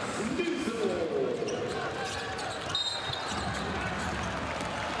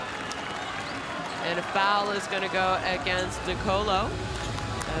 And a foul is going to go against De Colo.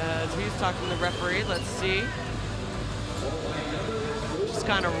 As he's talking to the referee, let's see. Just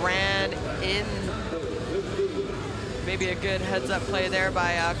kind of ran in. Maybe a good heads-up play there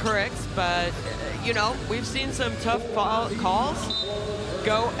by Kurix, but you know, we've seen some tough calls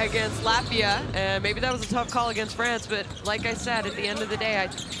go against Latvia, and maybe that was a tough call against France, but like I said, at the end of the day, I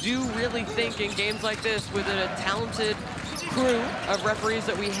do really think in games like this, with a talented crew of referees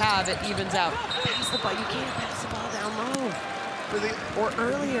that we have, it evens out. Pass the ball, you can't pass the ball down low. or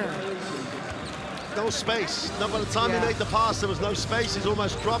earlier. No space. No, by the time he made the pass, there was no space. He's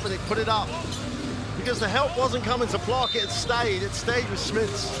almost dropping it, put it up. Because the help wasn't coming to block, it stayed. It stayed with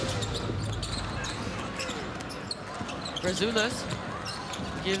Smits. Brazulas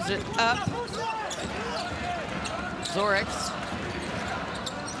gives it up. Zorix.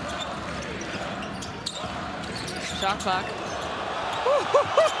 Shot clock.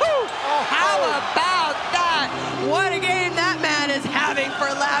 How about that? What a game that man is having for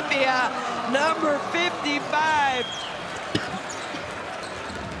Latvia. Number 55.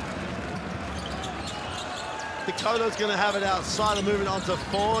 Dakota's going to have it outside and moving on to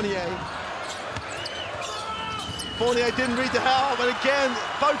Fournier. Fournier didn't read the help, but again,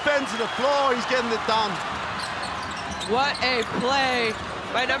 both ends of the floor, he's getting it done. What a play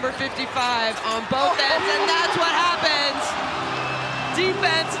by number 55 on both ends, and that's what happens.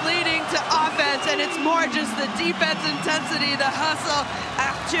 Defense leading to offense, and it's more just the defense intensity, the hustle.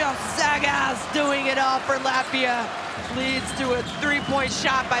 Artur Sagas doing it all for Latvia. Leads to a three-point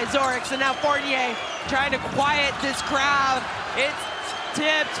shot by Zorix, and now Fournier trying to quiet this crowd. It's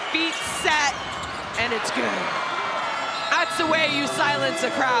tipped, feet set, and it's good. That's the way you silence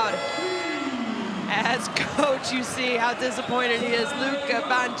a crowd. As coach, you see how disappointed he is. Luca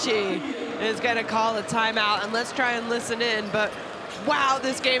Banchi is gonna call a timeout, and let's try and listen in, but wow,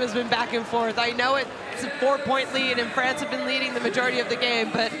 this game has been back and forth. I know it's a 4-point lead, and France have been leading the majority of the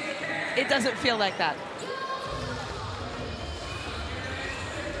game, but it doesn't feel like that.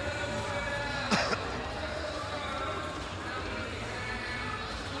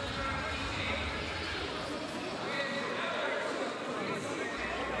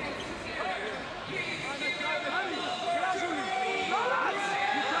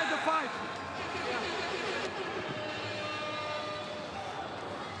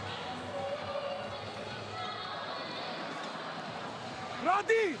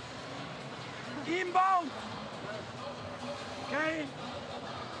 Ready? Inbound. Okay?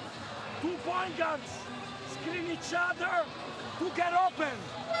 2-point guards. Screen each other to get open.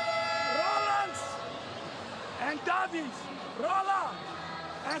 Rollins and Davies. Rolla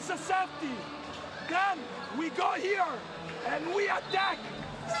as a safety. Then we go here and we attack.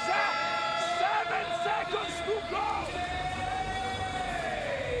 7 seconds to go.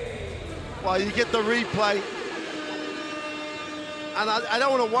 Well, you get the replay. And I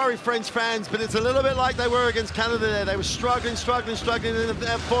don't want to worry French fans, but it's a little bit like they were against Canada there. They were struggling,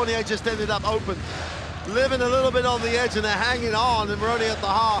 and Fournier just ended up open. Living a little bit on the edge, and they're hanging on, and we're only at the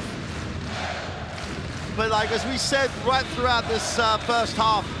half. But like, as we said right throughout this first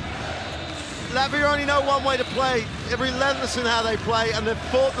half, Latvia only know one way to play. They're relentless in how they play, and they've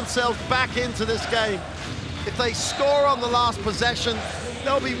fought themselves back into this game. If they score on the last possession,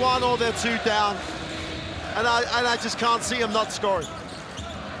 they'll be 1 or they're 2 down. And I just can't see them not scoring.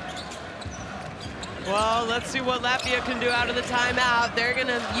 Well, let's see what Latvia can do out of the timeout. They're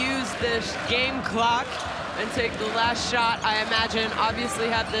gonna use this game clock and take the last shot, I imagine. Obviously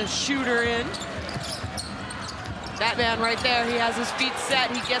have the shooter in. That man right there, he has his feet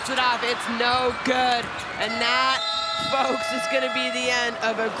set, he gets it off, it's no good. And that, folks, is gonna be the end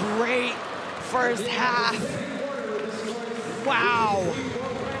of a great first half. Wow,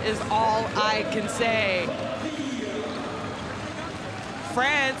 is all I can say.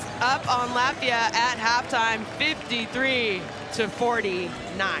 France up on Latvia at halftime,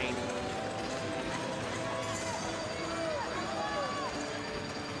 53-49.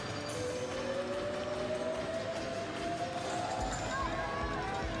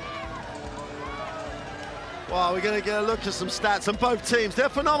 Well, we're going to get a look at some stats on both teams. They're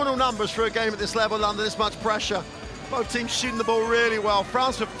phenomenal numbers for a game at this level under this much pressure. Both teams shooting the ball really well.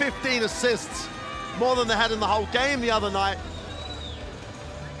 France with 15 assists, more than they had in the whole game the other night.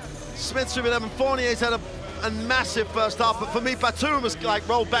 Smits with 11. Fournier's had a massive first half, but for me, Batum has like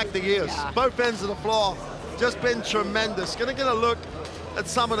rolled back the years. Yeah. Both ends of the floor, just been tremendous. Going to get a look at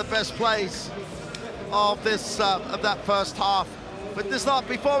some of the best plays of this of that first half. But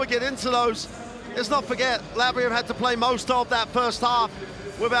before we get into those, let's not forget, Latvia have had to play most of that first half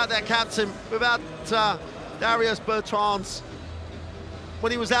without their captain, without Darius Bertrands.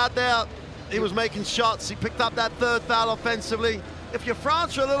 When he was out there, he was making shots. He picked up that third foul offensively. If you're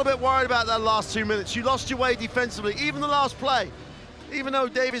France, you're a little bit worried about that last 2 minutes. You lost your way defensively, even the last play. Even though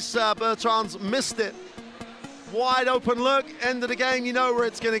Davis Bertrands missed it. Wide open look, end of the game, you know where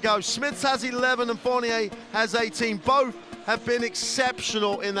it's going to go. Smits has 11 and Fournier has 18. Both have been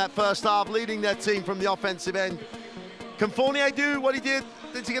exceptional in that first half, leading their team from the offensive end. Can Fournier do what he did?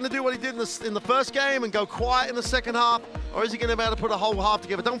 Is he going to do what he did in the first game and go quiet in the second half? Or is he going to be able to put a whole half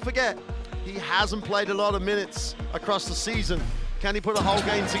together? Don't forget, he hasn't played a lot of minutes across the season. Can he put a whole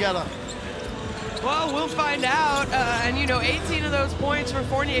game together? Well, we'll find out. And, you know, 18 of those points for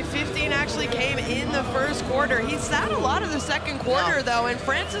Fournier, 15 actually came in the first quarter. He sat a lot of the second quarter, though, and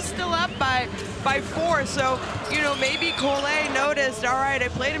France is still up by 4. So, you know, maybe Collet noticed, all right, I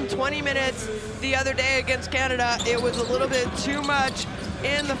played him 20 minutes the other day against Canada. It was a little bit too much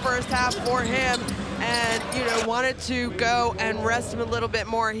in the first half for him, and, you know, wanted to go and rest him a little bit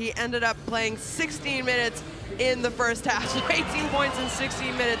more. He ended up playing 16 minutes in the first half. So 18 points in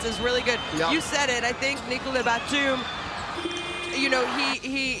 16 minutes is really good. Yep. You said it. I think Nicolas Batum, you know,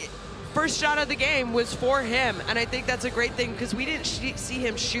 he first shot of the game was for him, and I think that's a great thing because we didn't see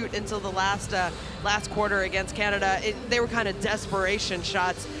him shoot until the last quarter against Canada. They were kind of desperation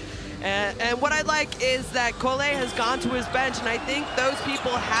shots. And what I like is that Collet has gone to his bench, and I think those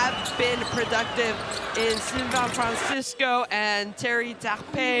people have been productive in Sylvain Francisco and Thierry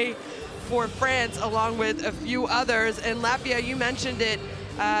Tarpey for France, along with a few others. And Latvia, you mentioned it,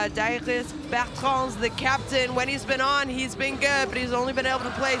 Dairis Bertrand's the captain. When he's been on, he's been good, but he's only been able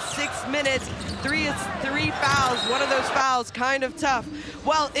to play 6 minutes, three fouls. One of those fouls, kind of tough.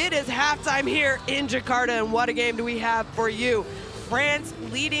 Well, it is halftime here in Jakarta, and what a game do we have for you. France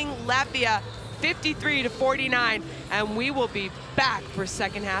leading Latvia 53-49, and we will be back for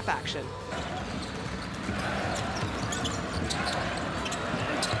second half action.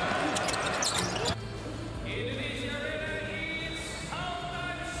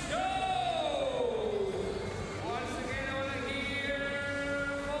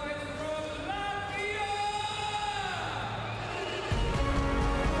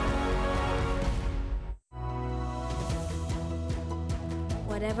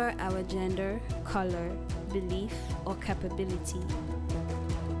 Whatever our gender, color, belief, or capability,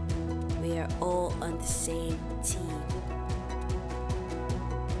 we are all on the same team.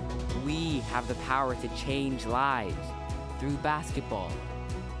 We have the power to change lives through basketball.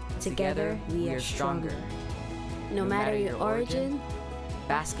 Together, we are stronger. No matter your origin,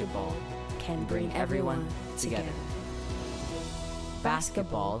 basketball can bring everyone together.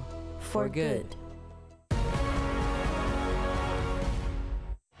 Basketball for good.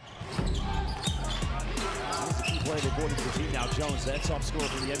 According to the team now, Jones, that top scorer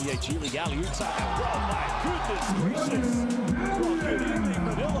from the NBA G League alley-oop. Oh my goodness gracious! Well, good evening,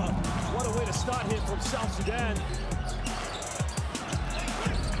 Manila. What a way to start here from South Sudan.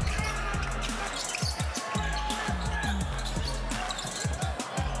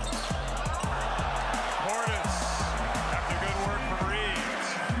 Portis, after good work from Reeves.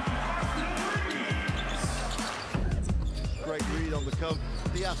 Great read on the cover.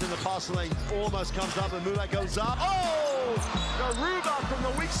 Diaz in the passing lane, almost comes up, and Mula goes up. Oh! Garuba from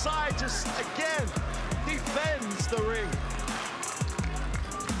the weak side just, again, defends the ring.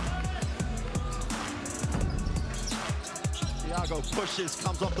 Thiago pushes,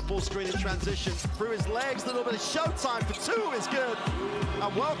 comes off the ball screen in transition. Through his legs, a little bit of showtime for 2 is good.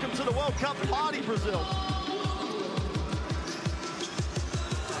 And welcome to the World Cup party, Brazil.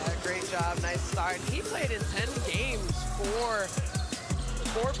 Great job, nice start. He played in 10 games for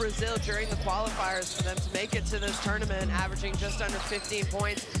Brazil during the qualifiers for them to make it to this tournament, averaging just under 15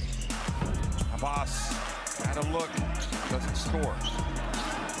 points. Abbas, had a look, doesn't score.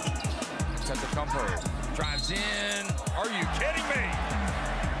 Antetokounmpo drives in. Are you kidding me?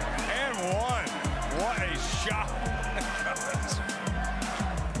 And one. What a shot.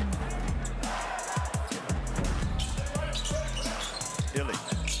 Illy.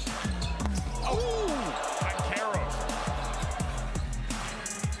 Oh, Caro.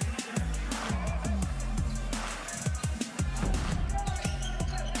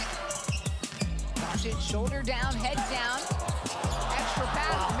 Shoulder down, head down. Extra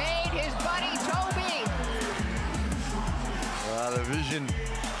pass made, his buddy Toby. The vision,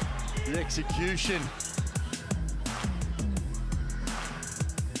 the execution.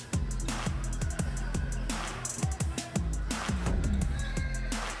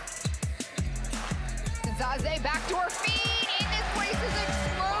 Zaze back to her feet, and this place is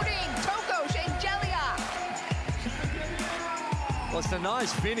exploding. Tokos and Jelia. Well, it's a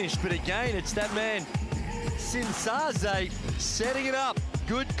nice finish, but again, it's that man, Sinsaze, setting it up.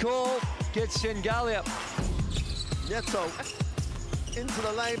 Good call, gets Shengalia. Neto into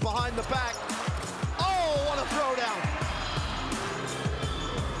the lane behind the back. Oh, what a throwdown.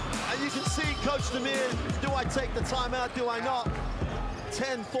 And you can see Coach Demir, do I take the timeout, do I not?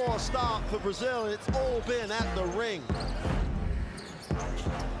 10-4 start for Brazil, and it's all been at the ring.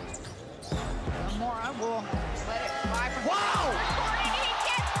 One more, I will let it fly from Wow! And he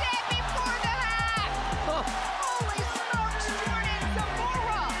gets it before the half! Holy smokes, Jordan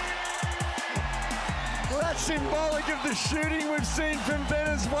Zamora! Well, that's symbolic of the shooting we've seen from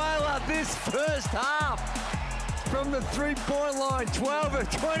Venezuela this first half. From the three-point line, 12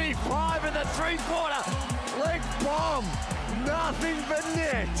 of 25 in the three-pointer. Leg bomb, nothing but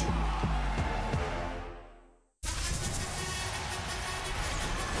net.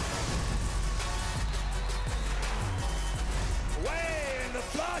 Way in the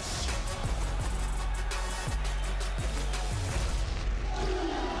flush.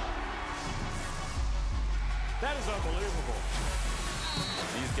 That is unbelievable.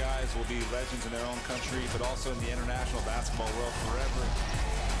 These guys will be legends in their own country, but also in the international basketball world forever.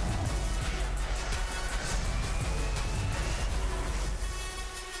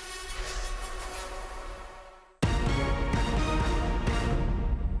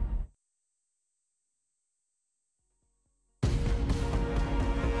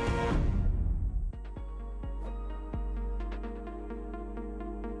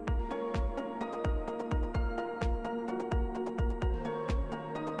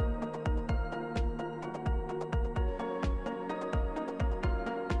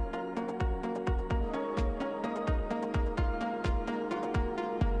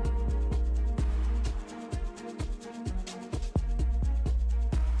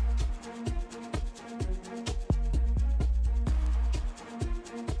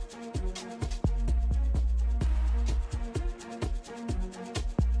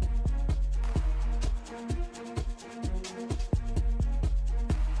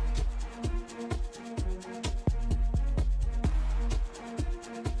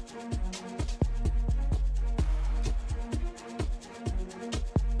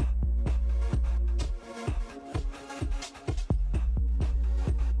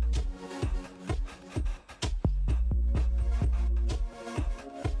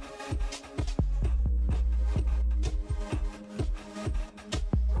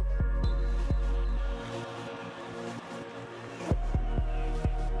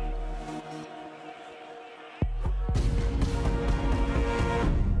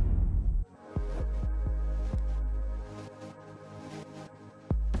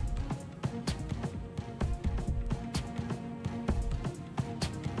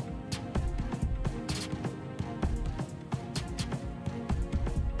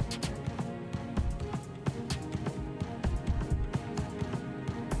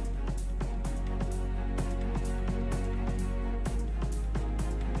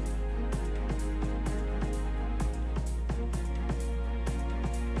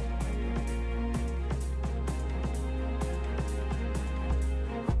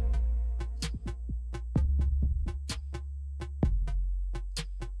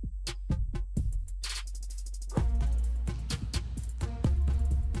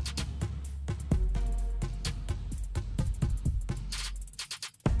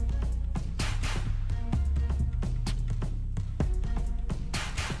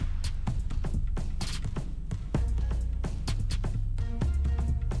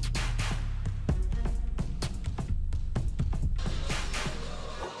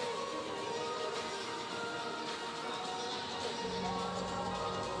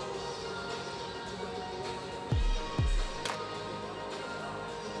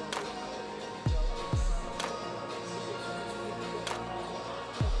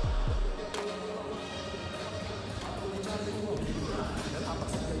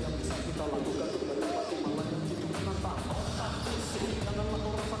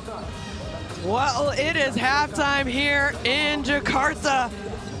 Well, it is halftime here in Jakarta,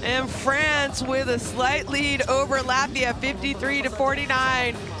 and France with a slight lead over Latvia,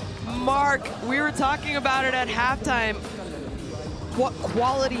 53-49. Mark, we were talking about it at halftime. What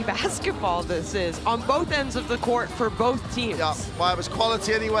quality basketball this is on both ends of the court for both teams. Yeah, well, it was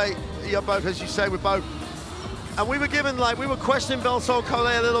quality anyway. Yeah, both, as you say, with both. And we were given, we were questioning Vincent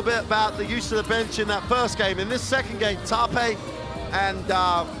Collet a little bit about the use of the bench in that first game. In this second game, Tape and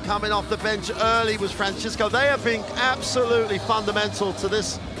coming off the bench early was Francisco. They have been absolutely fundamental to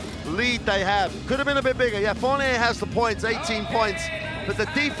this lead they have. Could have been a bit bigger. Yeah, Fournier has the points, 18 points, but the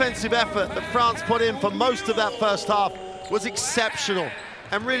defensive effort that France put in for most of that first half was exceptional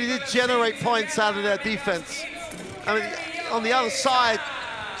and really did generate points out of their defense. I mean, on the other side,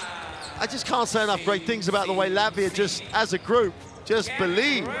 I just can't say enough great things about the way Latvia just, as a group, just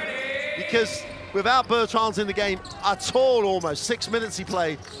believed. Because without Bertrand's in the game at all, almost 6 minutes he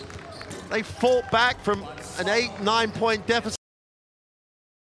played, they fought back from an 8-9 point deficit.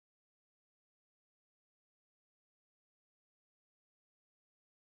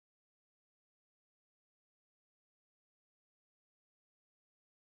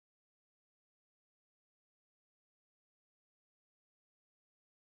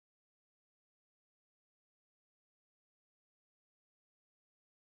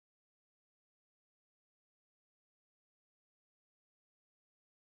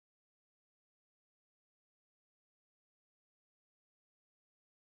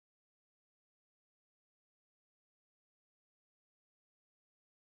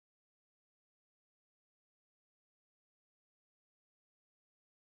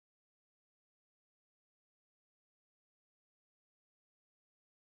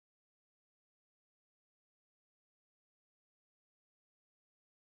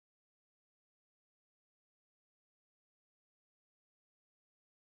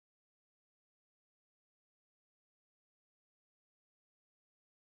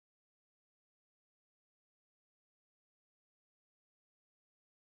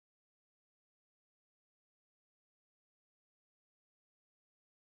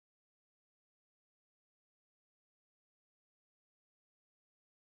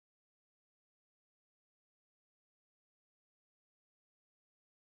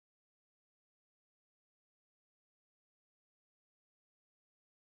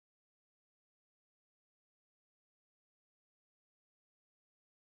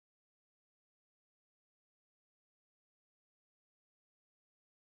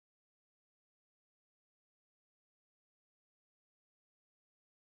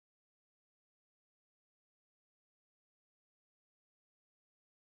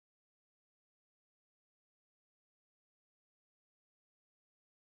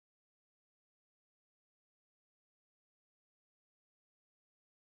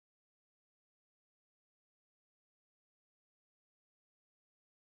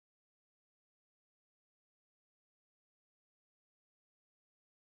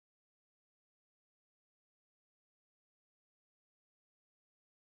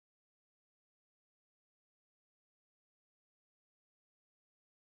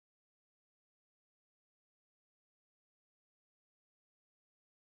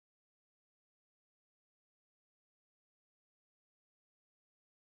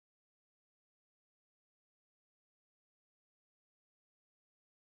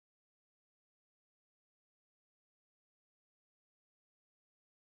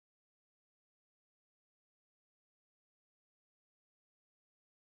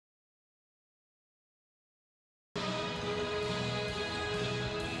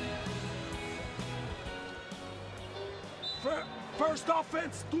 first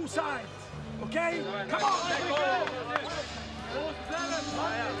offense, two sides. Okay? Come on!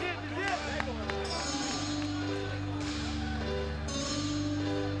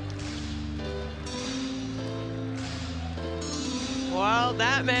 Well,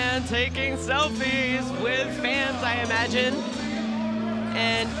 that man taking selfies with fans, I imagine.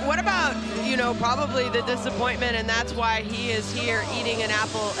 And what about, you know, probably the disappointment, and that's why he is here eating an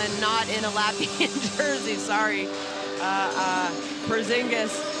apple and not in a Latvian jersey. Sorry,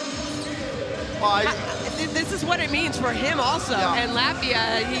 Porzingis. This is what it means for him also. Yeah. And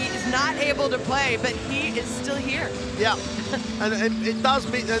Latvia, he's not able to play, but he is still here. Yeah, and it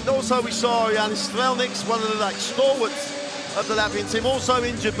does mean, and also we saw Janis Strelniks, one of the stalwarts of the Latvian team, also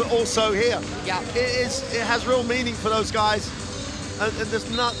injured, but also here. Yeah, it has real meaning for those guys. And there's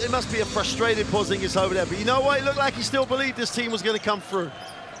not, it must be a frustrated Porzingis over there. But you know what? It looked like he still believed this team was going to come through.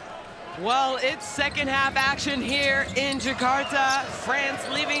 Well, it's second half action here in Jakarta. France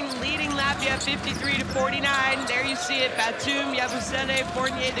leading Latvia 53-49. There you see it. Batum, Yabusele,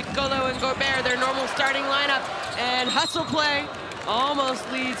 Fournier, De Colo, and Gobert, their normal starting lineup. And hustle play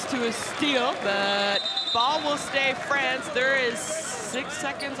almost leads to a steal, but ball will stay France. There is 6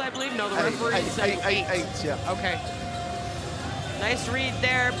 seconds, I believe. No, the referee said eight. Yeah. Okay. Nice read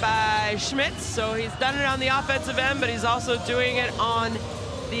there by Schmitz. So he's done it on the offensive end, but he's also doing it on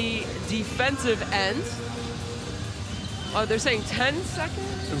the defensive end. Oh, they're saying 10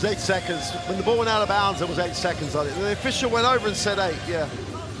 seconds? It was 8 seconds. When the ball went out of bounds, it was 8 seconds on it. And the official went over and said 8, yeah.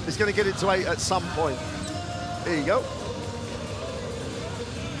 He's going to get it to 8 at some point. There you go.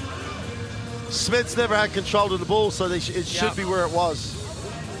 Smith's never had control of the ball, so it should be where it was.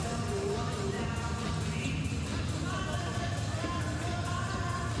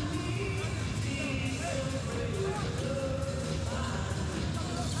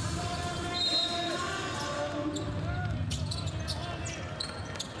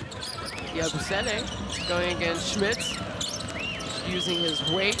 Yabusele going against Schmitz, using his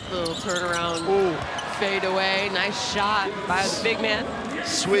weight, little turnaround, fade away. Nice shot by the big man.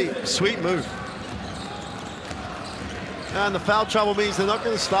 Sweet move. And the foul trouble means they're not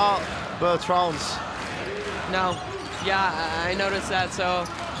going to start Bertrands. No, yeah, I noticed that. So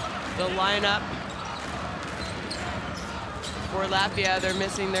the lineup for Latvia, they're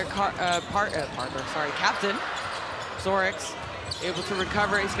missing their captain, Zorix. Able to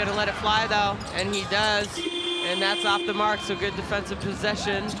recover. He's going to let it fly, though, and he does. And that's off the mark, so good defensive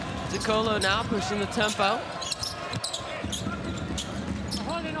possession. De Colo now pushing the tempo.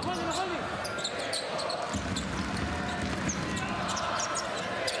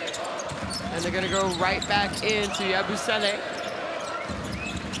 And they're going to go right back into Yabusele.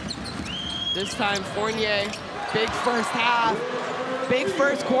 This time, Fournier, big first half. Big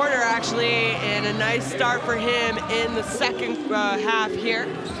first quarter, actually, and a nice start for him in the second half here.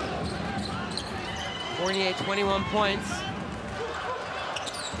 Fournier, 21 points.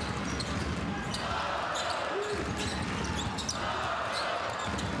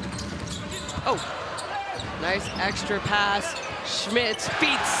 Oh, nice extra pass. Schmitz,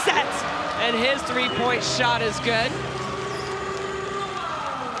 feet set, and his three-point shot is good.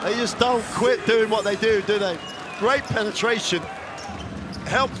 They just don't quit doing what they do they? Great penetration.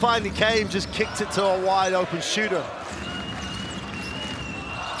 Help finally came, just kicked it to a wide open shooter.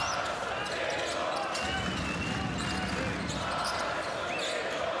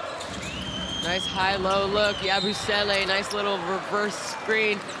 Nice high-low look, Yabusele, nice little reverse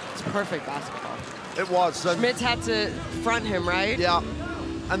screen. It's perfect basketball. It was. Schmitz had to front him, right? Yeah,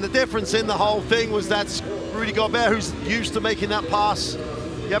 and the difference in the whole thing was that's Rudy Gobert, who's used to making that pass.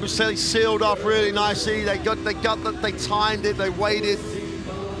 Yabusele sealed off really nicely. They timed it, they waited.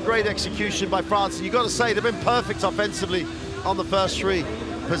 Great execution by France. And you've got to say, they've been perfect offensively on the first 3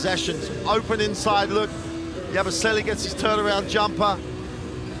 possessions. Open inside look. Yabusele gets his turnaround jumper.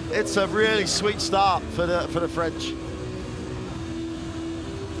 It's a really sweet start for the French.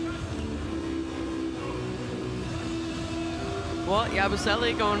 Well,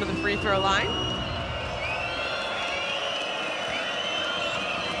 Yabusele going to the free throw line.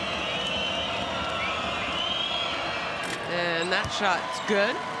 And that shot's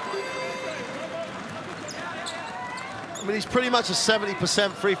good. I mean, he's pretty much a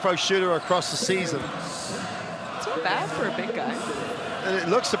 70% free throw shooter across the season. It's not bad for a big guy. And it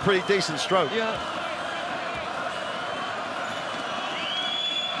looks a pretty decent stroke. Yeah.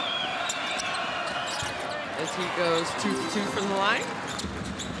 As he goes 2 for 2 from the line.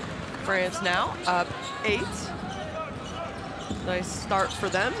 France now up 8. Nice start for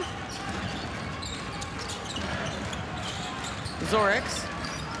them. Zorix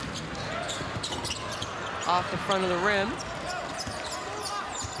off the front of the rim.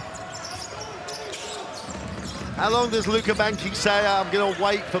 How long does Luka Bankic say, I'm going to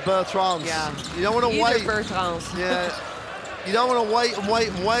wait for Bertrands? Yeah. You don't want to wait. Bertrands. Yeah. You don't want to wait and wait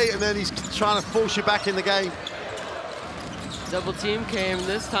and wait, and then he's trying to force you back in the game. Double team came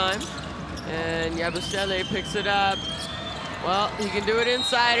this time, and Yabusele picks it up. Well, he can do it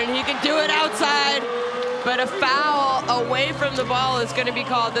inside, and he can do it outside, but a foul away from the ball is going to be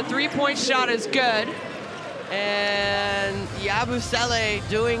called. The three-point shot is good, and Yabusele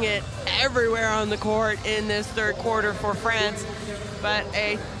doing it everywhere on the court in this third quarter for France, but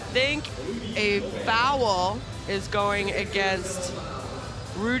I think a foul is going against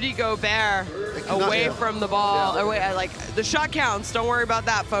Rudy Gobert away from the ball. Yeah. Away, like the shot counts, don't worry about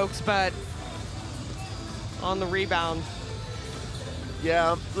that, folks, but on the rebound.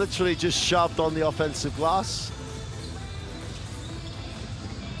 Yeah, literally just shoved on the offensive glass.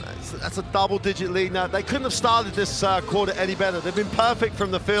 That's a double-digit lead now. They couldn't have started this quarter any better. They've been perfect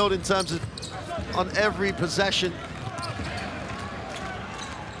from the field in terms of on every possession.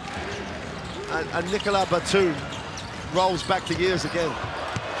 And Nicolas Batum rolls back the years again.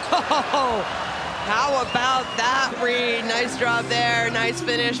 Oh, how about that read? Nice job there. Nice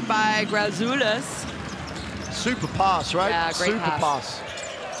finish by Grazoulis. Super pass, right? Yeah, great Super pass.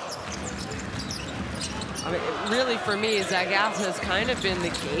 I mean, really, for me, Zagas has kind of been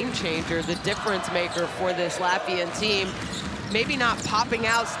the game changer, the difference maker for this Latvian team. Maybe not popping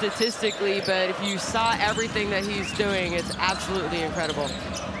out statistically, but if you saw everything that he's doing, it's absolutely incredible.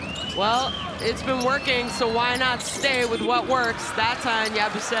 Well, it's been working, so why not stay with what works? That time,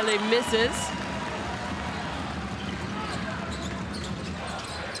 Yabusele misses.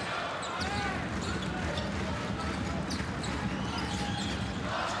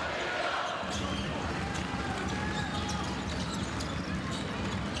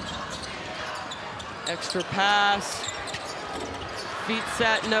 Extra pass. Feet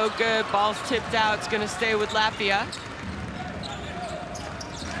set, no good. Ball's tipped out. It's going to stay with Latvia.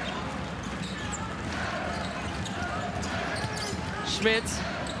 Schmitz,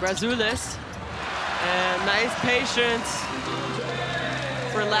 Grazoulis, and nice patience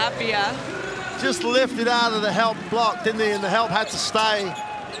for Latvia. Just lifted out of the help block, didn't he? And the help had to stay.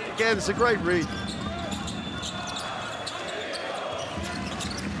 Again, it's a great read.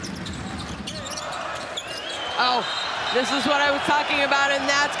 Oh, this is what I was talking about, and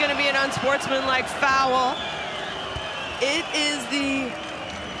that's going to be an unsportsmanlike foul. It is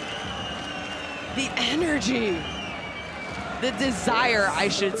the energy, the desire, I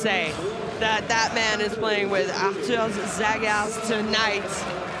should say, that that man is playing with. Arthur Zagas tonight.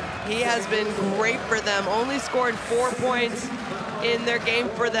 He has been great for them. Only scored 4 points in their game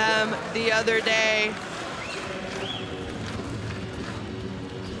for them the other day.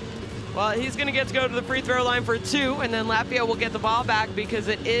 Well, he's going to get to go to the free throw line for 2, and then Latvia will get the ball back because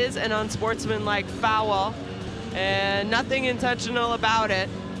it is an unsportsmanlike foul. And nothing intentional about it,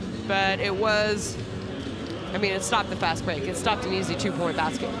 but it was, I mean, it stopped the fast break. It stopped an easy 2-point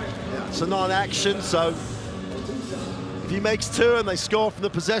basket. Yeah, it's a non-action, so if he makes 2 and they score from the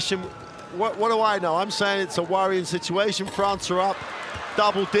possession, what do I know? I'm saying it's a worrying situation. France are up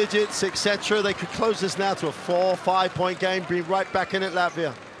double digits, etc. They could close this now to a 4-5 point game, be right back in it,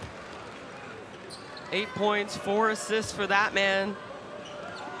 Latvia. 8 points, 4 assists for that man.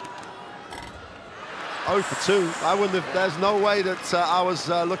 0 for 2. I wouldn't have, there's no way that I was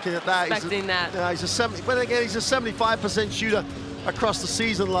looking at that. Expecting that. Yeah, he's a 70, but again, he's a 75% shooter across the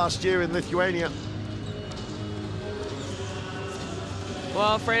season last year in Lithuania.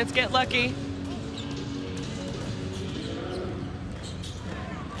 Well, France get lucky.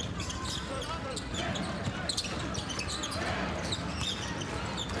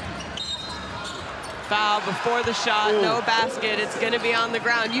 Foul before the shot, Ooh. no basket. It's going to be on the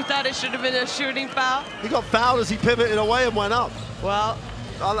ground. You thought it should have been a shooting foul? He got fouled as he pivoted away and went up. Well,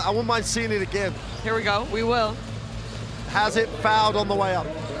 I wouldn't mind seeing it again. Here we go. We will. Has it fouled on the way up?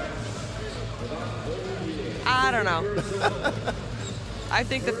 I don't know. I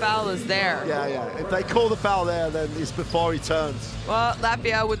think the foul is there. Yeah, yeah. If they call the foul there, then it's before he turns. Well,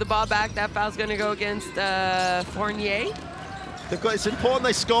 Latvia with the ball back. That foul's going to go against Fournier. It's important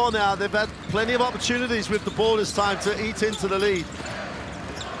they score now. They've had plenty of opportunities with the ball this time to eat into the lead.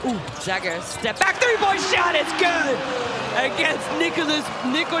 Ooh, Zagas, step back, three-point shot, it's good! Against Nicolas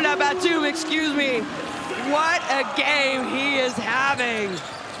Batum, excuse me. What a game he is having.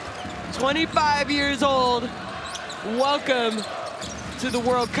 25 years old, welcome to the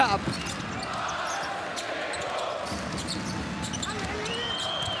World Cup.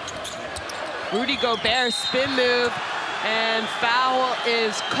 Rudy Gobert spin move, and foul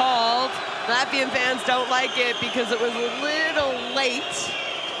is called. Latvian fans don't like it because it was a little late.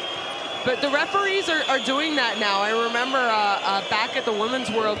 But the referees are doing that now. I remember back at the Women's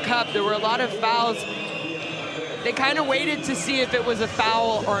World Cup, there were a lot of fouls. They kind of waited to see if it was a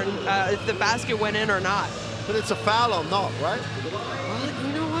foul or if the basket went in or not. But it's a foul or not, right? Well,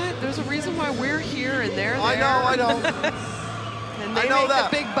 you know what? There's a reason why we're here and they're there. I know. And they make the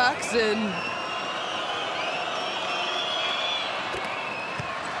big bucks and...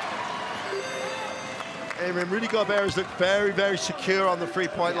 I mean, Rudy Gobert has looked very, very secure on the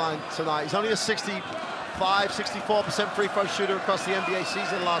three-point line tonight. He's only a 64% free throw shooter across the NBA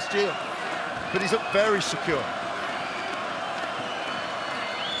season last year, but he's looked very secure.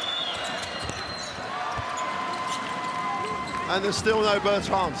 And there's still no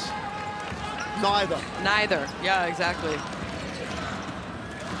Bertrands. Neither, yeah, exactly.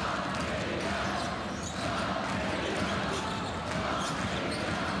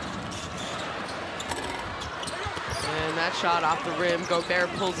 And that shot off the rim, Gobert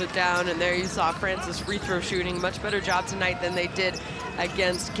pulls it down, and there you saw France's free throw shooting. Much better job tonight than they did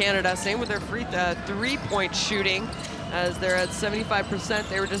against Canada. Same with their three-point shooting, as they're at 75%.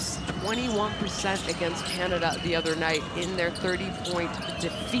 They were just 21% against Canada the other night in their 30-point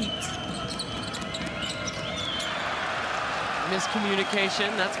defeat.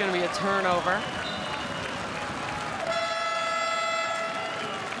 Miscommunication, that's gonna be a turnover.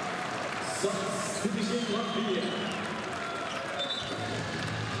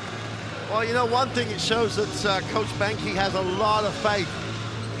 Well, you know, one thing, it shows that Coach Benke has a lot of faith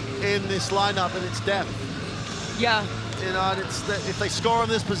in this lineup and its depth. Yeah. You know, and if they score on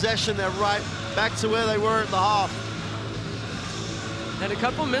this possession, they're right back to where they were at the half. And a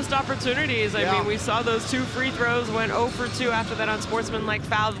couple missed opportunities. I mean, we saw those 2 free throws, went 0 for 2 after that unsportsmanlike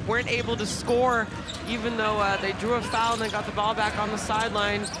foul, weren't able to score, even though they drew a foul and then got the ball back on the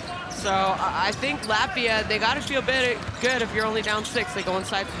sideline. So I think Latvia, they got to feel good if you're only down 6. They go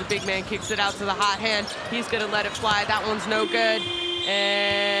inside to the big man, kicks it out to the hot hand. He's going to let it fly. That one's no good.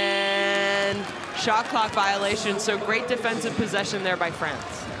 And shot clock violation. So great defensive possession there by France.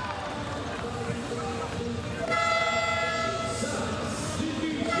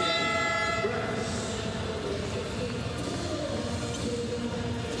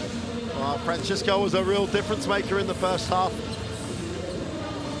 Well, Francisco was a real difference maker in the first half.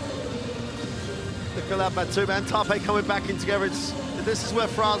 Nicolas Batum and Tape coming back in together. This is where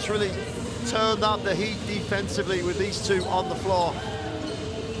France really turned up the heat defensively with these two on the floor.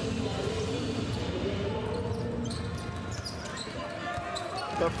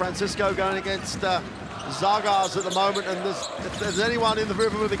 But Francisco going against Zagars at the moment, and if there's anyone in the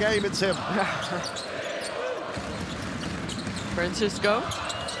rhythm of the game, it's him. Francisco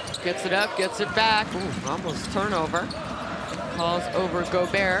gets it up, gets it back. Ooh, almost turnover. Calls over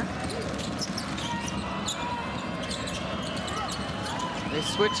Gobert. They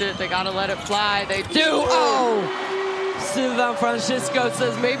switch it, they gotta let it fly. They do, oh! Sylvain Francisco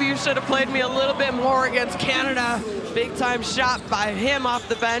says, maybe you should have played me a little bit more against Canada. Big time shot by him off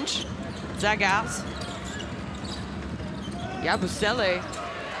the bench. Zagars. Yabusele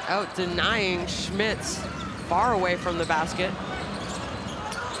out denying Schmitz, far away from the basket.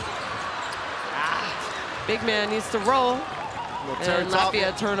 Big man needs to roll. And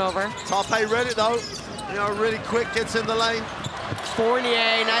Latvia turnover. Tape read it though. You know, really quick, gets in the lane.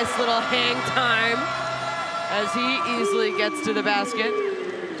 Fournier, nice little hang time as he easily gets to the basket.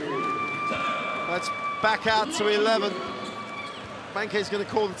 That's back out to 11. Benke's going to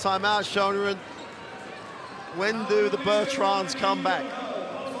call the timeout, Shona, and when do the Bertrands come back?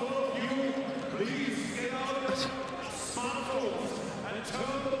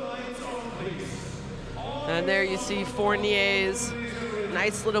 And there you see Fournier's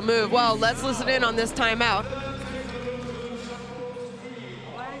nice little move. Well, let's listen in on this timeout.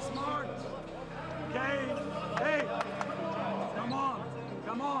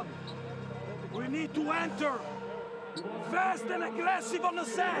 To enter fast and aggressive on the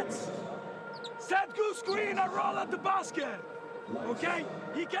sets. Set goose screen and roll at the basket. Okay?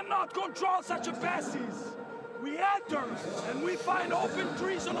 He cannot control such a passes. We enter and we find open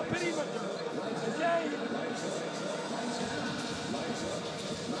trees on the perimeter. Okay?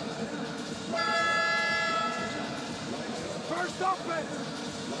 First offense.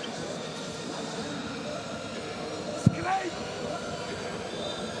 Scrape.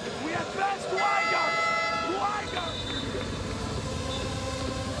 We advance to Iger.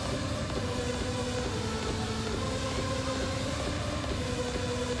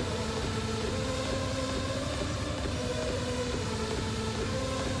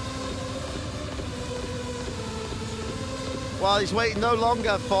 Well, he's waiting no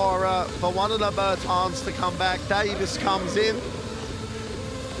longer for one of the Bertrands to come back. Davis comes in.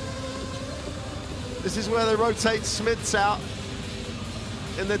 This is where they rotate Smits out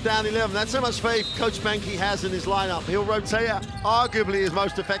in the down 11. That's how much faith Coach Benke has in his lineup. He'll rotate out arguably his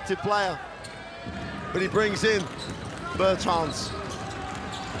most effective player, but he brings in Bertans.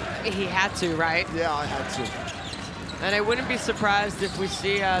 He had to, right? Yeah, I had to. And I wouldn't be surprised if we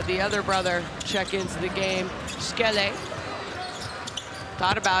see the other brother check into the game. Skele.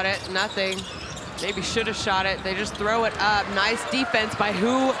 Thought about it, nothing. Maybe should have shot it. They just throw it up. Nice defense by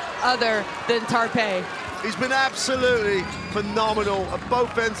who other than Tarpe. He's been absolutely phenomenal at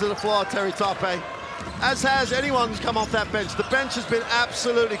both ends of the floor, Terry Tarpe, as has anyone who's come off that bench. The bench has been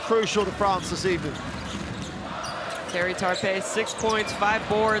absolutely crucial to France this evening. Terry Tarpe, 6 points, 5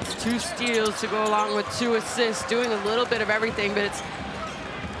 boards, 2 steals to go along with 2 assists, doing a little bit of everything, but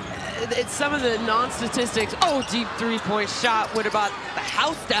it's some of the non-statistics. Oh, deep three-point shot would have brought the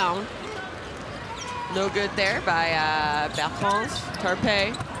house down. No good there by Bertans,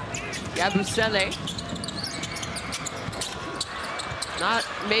 Tarpe, Yabusele. Not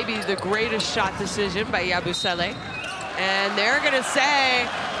maybe the greatest shot decision by Yabusele. And they're gonna say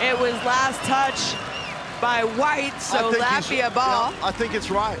it was last touch by White, so Latvia ball. Yeah, I think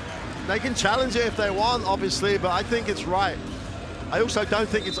it's right. They can challenge it if they want, obviously, but I think it's right. I also don't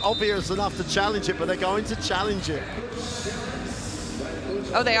think it's obvious enough to challenge it, but they're going to challenge it.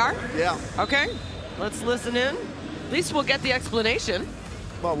 Oh, they are? Yeah. Okay, let's listen in. At least we'll get the explanation.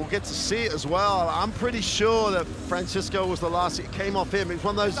 Well, we'll get to see it as well. I'm pretty sure that Francisco was the last, it came off him. It was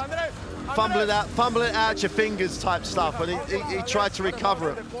one of those fumble it out your fingers type stuff, and he tried to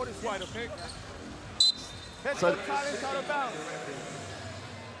recover it. So,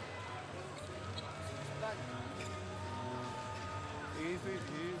 Easy.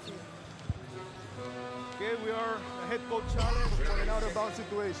 Okay, we are a head coach challenge for an out of bounds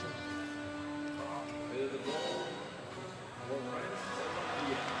situation.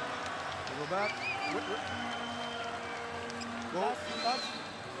 Go back. Go.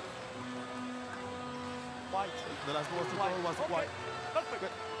 White. The last one was white.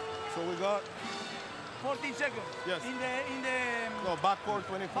 Perfect. So we got 14 seconds. Yes. In the no, backcourt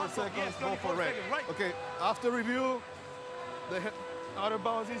 24 seconds. Yes, go for red. Seconds, right. Okay. After review, the out of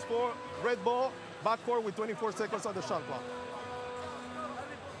bounds is for red ball, backcourt with 24 seconds on the shot clock.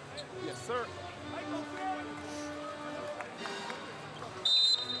 Yes, sir.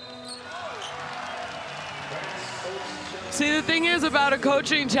 See, the thing is about a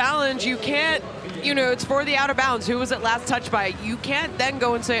coaching challenge, you can't, you know, it's for the out of bounds. Who was it last touched by? You can't then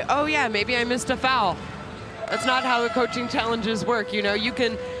go and say, oh yeah, maybe I missed a foul. That's not how the coaching challenges work. You know, you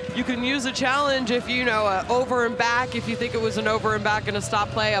can use a challenge if, you know, over and back, if you think it was an over and back and a stop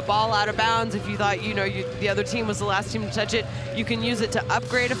play, a ball out of bounds, if you thought, you know, the other team was the last team to touch it. You can use it to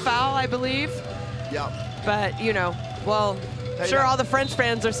upgrade a foul, I believe. Yeah. But, you know, well, sure, all the French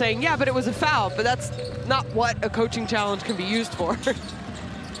fans are saying, yeah, but it was a foul, but that's not what a coaching challenge can be used for.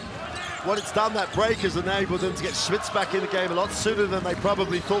 What it's done, that break, has enabled them to get Schmitz back in the game a lot sooner than they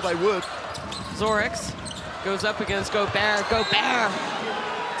probably thought they would. Zorix goes up against Gobert. Gobert,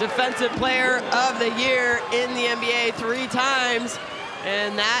 Defensive Player of the Year in the NBA 3 times.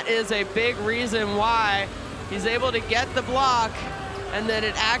 And that is a big reason why he's able to get the block and then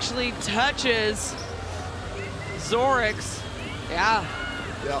it actually touches Zorix. Yeah.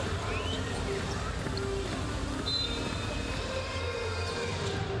 Yep.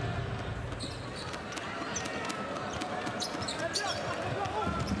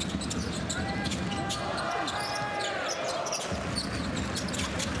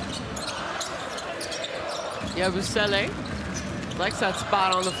 Yabusele likes that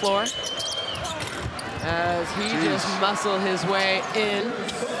spot on the floor as he just muscled his way in.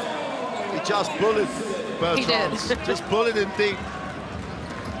 He just bullied Bertans. He did. Just bullied him deep.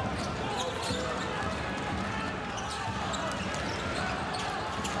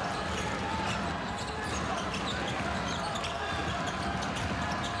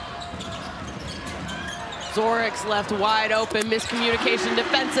 Zorix left wide open, miscommunication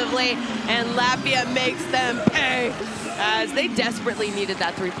defensively, and Latvia makes them pay as they desperately needed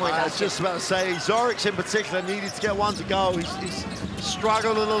that three-point basket. I was just about to say, Zorix in particular needed to get one to go. He's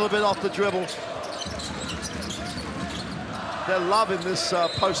struggled a little bit off the dribble. They're loving this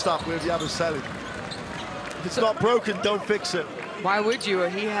post-up with Yabusele. If it's not broken, don't fix it. Why would you?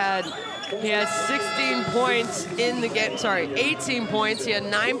 He had 16 points in the game, 18 points. He had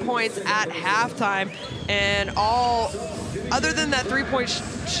 9 points at halftime, and all, other than that three-point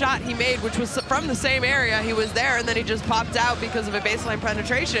shot he made, which was from the same area, he was there, and then he just popped out because of a baseline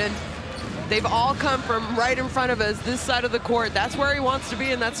penetration. They've all come from right in front of us, this side of the court. That's where he wants to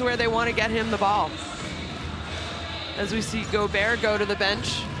be, and that's where they want to get him the ball. As we see Gobert go to the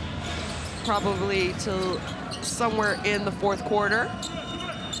bench. probably till somewhere in the fourth quarter.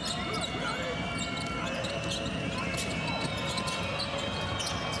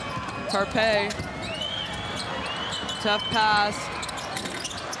 Tarpe, tough pass,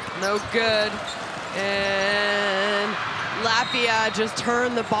 no good. And Latvia just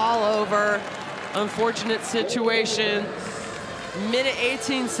turned the ball over. Unfortunate situation. Minute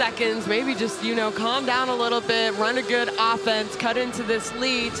 18 seconds, maybe just, you know, calm down a little bit, run a good offense, cut into this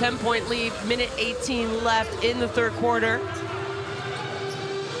lead, 10-point lead, minute 18 left in the third quarter.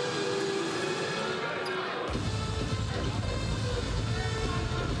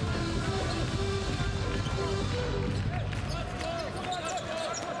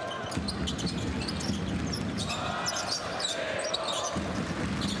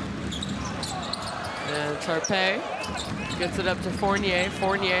 And Tarpe gets it up to Fournier.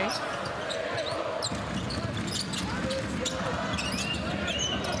 Fournier.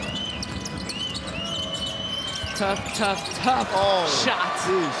 Tough, tough, tough shots.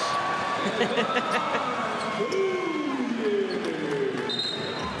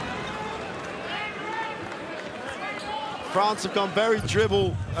 France have gone very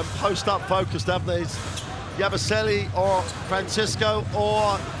dribble and post-up focused, haven't they? Yabusele or Francisco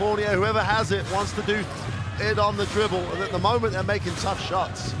or Fournier, whoever has it, wants to do it on the dribble. And at the moment, they're making tough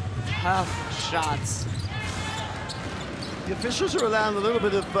shots. Tough shots. The officials are allowing a little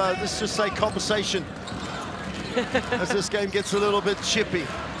bit of, let's just say, conversation as this game gets a little bit chippy.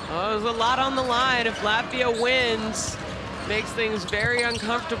 Oh, there's a lot on the line. If Latvia wins, makes things very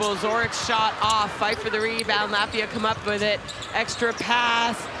uncomfortable. Zoric's shot off, fight for the rebound. Latvia come up with it. Extra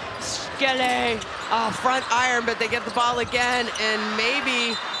pass, Skele, front iron, but they get the ball again, and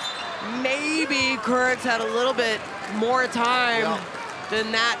maybe Kurix had a little bit more time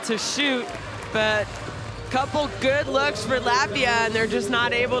than that to shoot, but couple good looks for Latvia, and they're just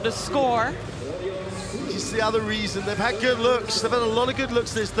not able to score. It's the other reason. They've had good looks. They've had a lot of good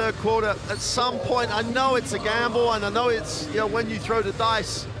looks this third quarter. At some point, I know it's a gamble, and I know it's, you know, when you throw the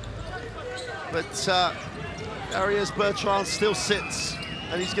dice, but Arias Bertrand still sits,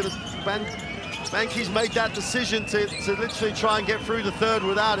 and he's going to, Banky's made that decision to literally try and get through the third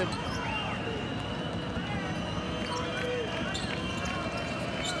without him.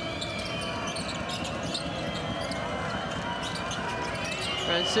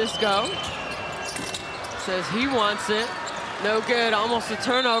 Francisco says he wants it. No good, almost a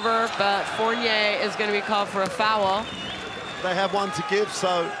turnover, but Fournier is going to be called for a foul. They have one to give,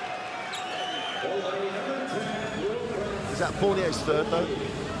 so. Is that Fournier's third, though?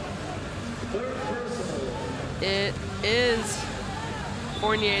 It is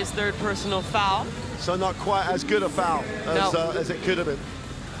Fournier's third personal foul. So not quite as good a foul as it could have been.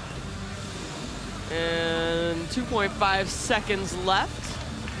 And 2.5 seconds left.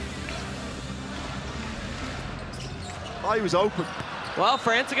 Oh, he was open. Well,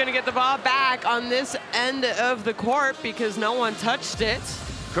 France are going to get the ball back on this end of the court because no one touched it.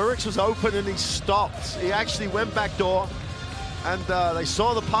 Kurix was open and he stopped. He actually went back door, and they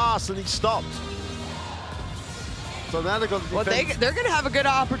saw the pass and he stopped. So now they've got the defense. Well, they're going to have a good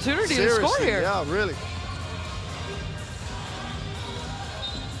opportunity to score here. Yeah, really.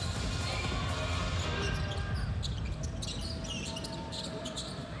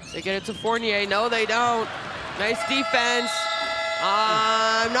 They get it to Fournier. No, they don't. Nice defense.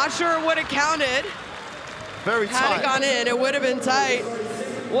 I'm not sure it would have counted. Very tight. Had it gone in, it would have been tight.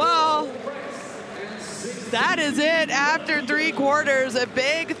 Well, that is it after 3 quarters. A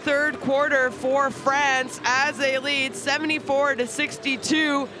big third quarter for France as they lead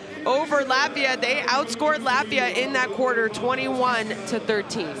 74-62 over Latvia. They outscored Latvia in that quarter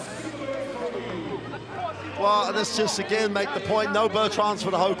 21-13. Well, let's just again make the point, no Bertrands for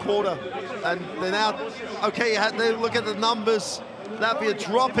the whole quarter. And they're now, okay, they look at the numbers. Latvia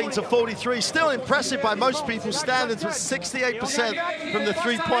dropping to 43, still impressive by most people's standards, with 68% from the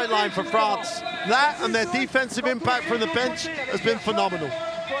three-point line for France. That and their defensive impact from the bench has been phenomenal.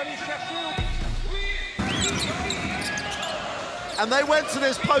 And they went to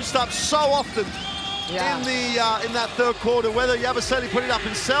this post-up so often in that third quarter, whether Yabusele put it up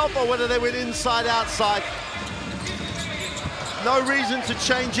himself or whether they went inside, outside. No reason to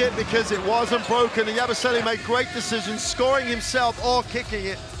change it because it wasn't broken, and Yabusele made great decisions, scoring himself or kicking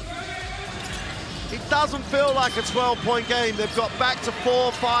it. It doesn't feel like a 12-point game. They've got back to 4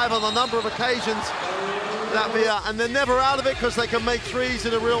 or 5 on a number of occasions, Latvia, and they're never out of it because they can make threes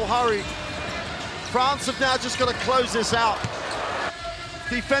in a real hurry. France have now just got to close this out.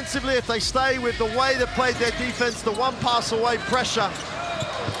 Defensively, if they stay with the way they played their defense, the one pass away pressure,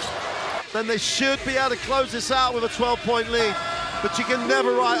 then they should be able to close this out with a 12-point lead. but you can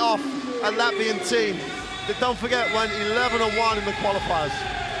never write off a Latvian team that, don't forget, went 11-1 in the qualifiers.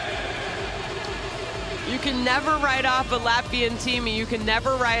 You can never write off a Latvian team, and you can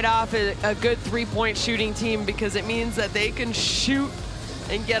never write off a good three-point shooting team, because it means that they can shoot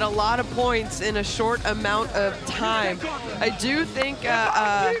and get a lot of points in a short amount of time. I do think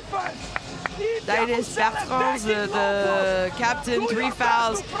Didier Bertrand, the captain, 3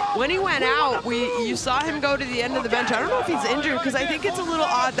 fouls. When he went out, you saw him go to the end of the bench. I don't know if he's injured, because I think it's a little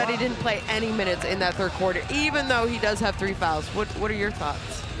odd that he didn't play any minutes in that third quarter, even though he does have 3 fouls. What are your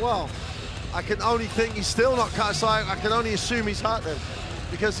thoughts? Well, I can only think he's still not cut, so I can only assume he's hurt then,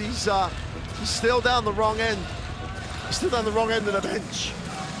 because he's still down the wrong end. He's still down the wrong end of the bench.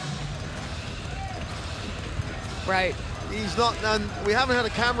 Right. He's not, and we haven't had a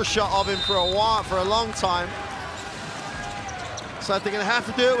camera shot of him for a while, for a long time. So if they're going to have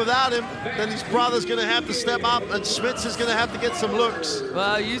to do it without him, then his brother's going to have to step up, and Schmitz is going to have to get some looks.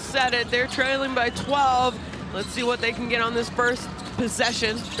 Well, you said it. They're trailing by 12. Let's see what they can get on this first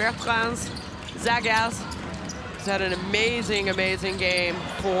possession. Bertrands, Zagas has had an amazing, amazing game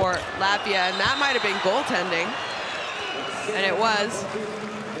for Latvia, and that might have been goaltending, and it was.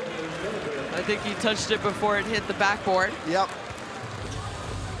 I think he touched it before it hit the backboard. Yep.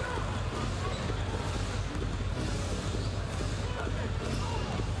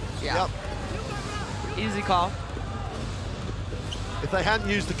 Yeah. Yep. Easy call. If they hadn't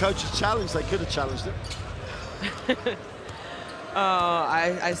used the coach's challenge, they could have challenged it.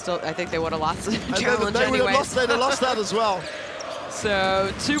 I think they would have lost the challenge anyway. They'd have lost that as well.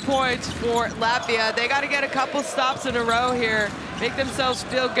 So 2 points for Latvia. They got to get a couple stops in a row here, make themselves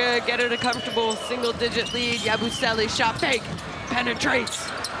feel good, get it a comfortable single-digit lead. Yabusele shot fake, penetrates,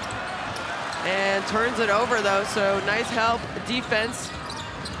 and turns it over though. So nice help, defense.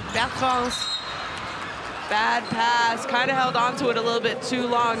 Bertrands, bad pass, kind of held onto it a little bit too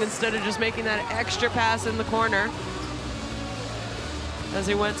long instead of just making that extra pass in the corner as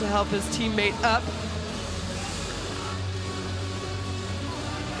he went to help his teammate up.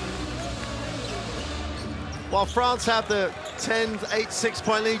 While France have the 10, 8,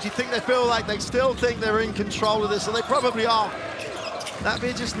 6-point lead, you think they feel like they still think they're in control of this, and they probably are.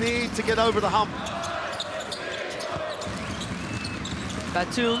 Latvia just need to get over the hump.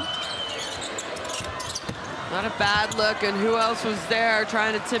 Batum. Not a bad look, and who else was there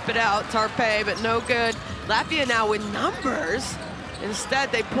trying to tip it out? Tarpe, but no good. Latvia now with numbers.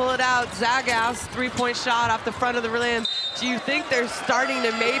 Instead, they pull it out. Zagas, 3-point shot off the front of the rim. Do you think they're starting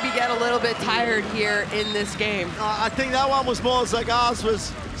to maybe get a little bit tired here in this game? I think that one was more Zagas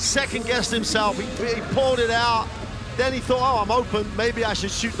was second-guessed himself. He pulled it out. Then he thought, oh, I'm open. Maybe I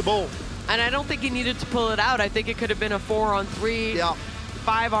should shoot the ball. And I don't think he needed to pull it out. I think it could have been a 4-on-3,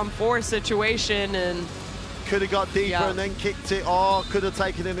 5-on-4 situation. And could have got deeper and then kicked it, or could have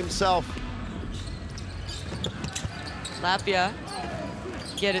taken it himself. Latvia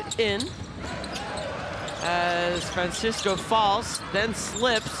get it in as Francisco falls, then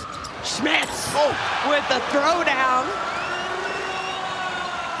slips. Schmitz with the throwdown.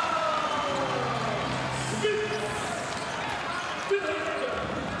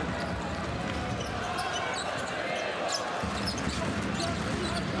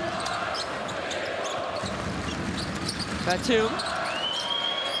 Batum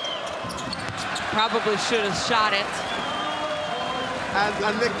probably should have shot it. And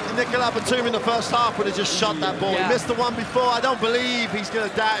Nicolas Batum in the first half would have just shot that ball. He missed the one before. I don't believe he's going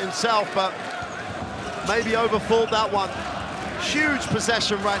to doubt himself, but maybe overthought that one. Huge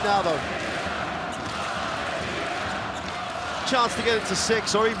possession right now, though. Chance to get it to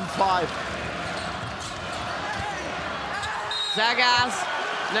 6 or even 5. Zagas,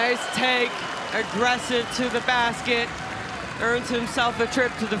 nice take, aggressive to the basket. Earns himself a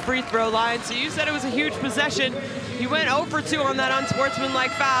trip to the free throw line. So you said it was a huge possession. He went 0 for 2 on that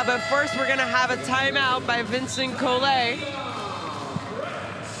unsportsmanlike foul, but first we're gonna have a timeout by Vincent Collet.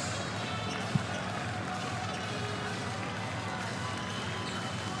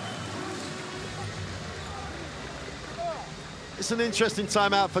 It's an interesting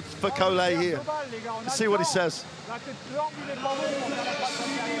timeout for Collet here. Let's see what he says.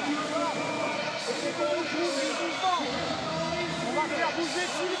 On va faire bouger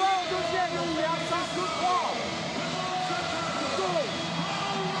Sylvain au deuxième, il est à 5-2-3.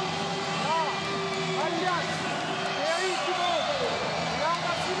 Là, Alias, Eric qui monte. Là, on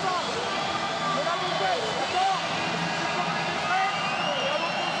a Sylvain. De la montée, d'accord? Et à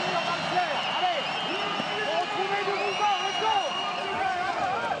l'opposé, on va le faire. Allez, on va retrouver du mouvement, let's go.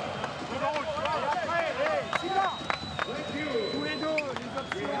 Et après, Sylvain. Tous les deux, les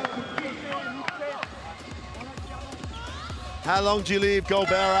options, How long do you leave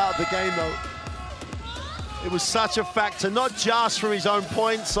Gobert out of the game, though? It was such a factor, not just from his own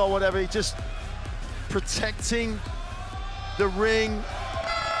points or whatever, he just protecting the ring,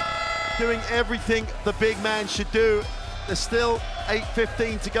 doing everything the big man should do. There's still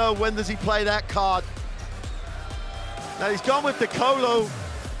 8:15 to go. When does he play that card? Now he's gone with DeColo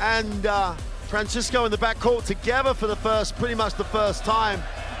and Francisco in the backcourt together for pretty much the first time,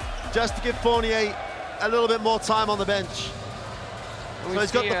 just to give Fournier a little bit more time on the bench. So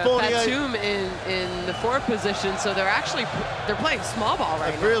he's got the Fournier Batum in the forward position, so they're playing small ball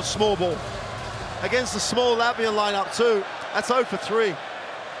right now. Real small ball against the small Latvian lineup too. That's 0 for 3.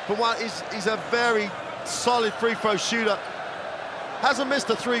 But he's a very solid free throw shooter. Hasn't missed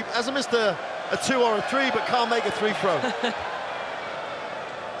a 2 or a 3, but can't make a 3 throw.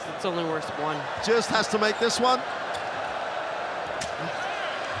 It's only worth 1. Just has to make this one.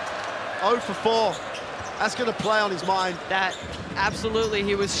 0 for 4. That's going to play on his mind. That, absolutely.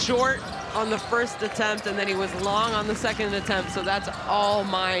 He was short on the first attempt, and then he was long on the second attempt, so that's all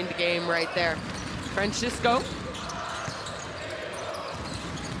mind game right there. Francisco.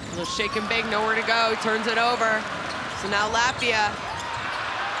 A little shake and bake, nowhere to go. He turns it over. So now Latvia.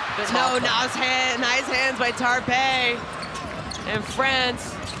 But no, nice hands by Tarpe. And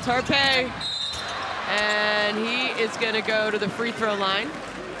France, Tarpe. And he is going to go to the free throw line.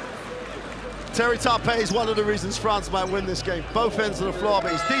 Terry Tarpe is one of the reasons France might win this game. Both ends of the floor,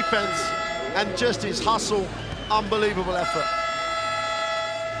 but his defense and just his hustle, unbelievable effort.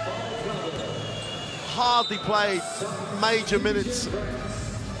 Hardly played major minutes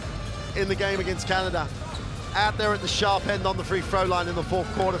in the game against Canada. Out there at the sharp end on the free throw line in the fourth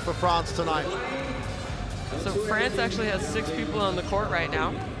quarter for France tonight. So France actually has 6 people on the court right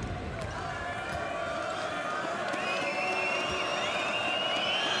now.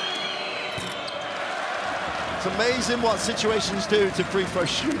 It's amazing what situations do to free throw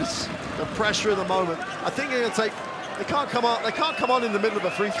shooters. The pressure of the moment. I think they're going to take. They can't come on in the middle of a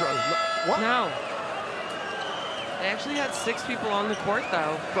free throw. What? No. They actually had 6 people on the court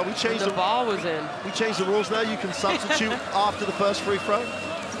though. But we changed the ball was in. We changed the rules now. You can substitute after the first free throw.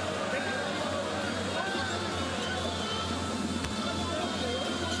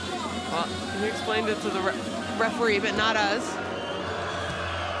 Well, he explained it to the referee, but not us.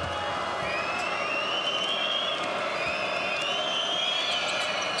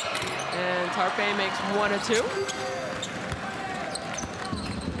 And Tarpe makes 1 of 2.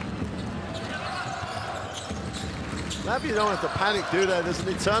 Latvia don't have to panic, do they? There's an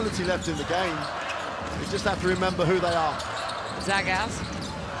eternity left in the game. You just have to remember who they are. Zagas.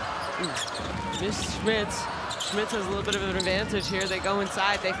 Miss Schmitz. Schmitz has a little bit of an advantage here. They go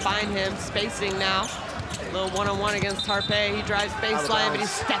inside, they find him, spacing now. A little one-on-one against Tarpe. He drives baseline, but he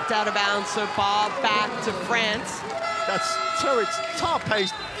stepped out of bounds, so ball back to France. That's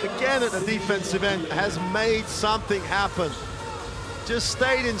Tarpe, again at the defensive end, has made something happen. Just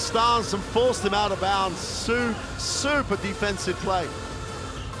stayed in stance and forced him out of bounds. Super defensive play.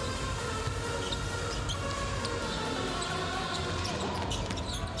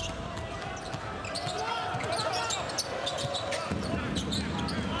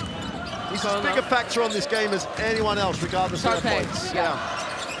 He's as big a factor on this game as anyone else, regardless of their points. Yeah,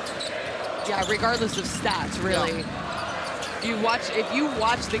 regardless of stats, really. Yeah. If you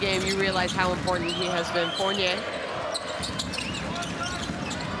watch the game, you realize how important he has been. Fournier.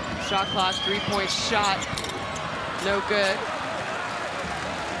 Shot clock, 3-point shot, no good.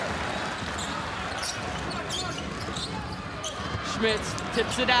 Schmitz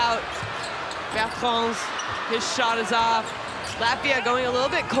tips it out. Bertrand's, his shot is off. Latvia going a little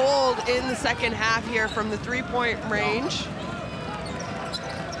bit cold in the second half here from the 3-point range.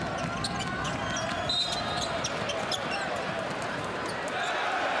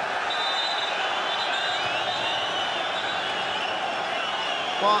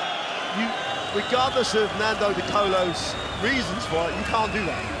 But regardless of Nando DeColo's reasons for it, you can't do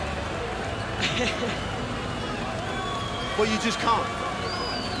that. Well, you just can't.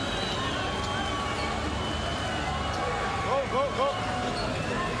 Go.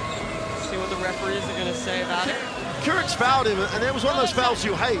 See what the referees are going to say about it. Kuric's fouled him, and it was one of those fouls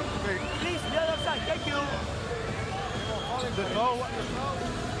you hate. Please, the other side, thank you.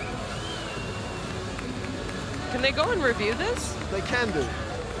 Can they go and review this? They can do.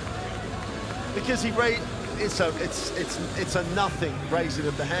 Because it's a nothing raising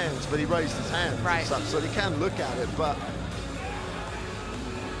of the hands, but he raised his hands. Right. So they can look at it, but.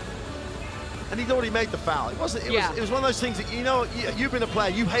 And he'd already made the foul. It was one of those things that, you know, you've been a player,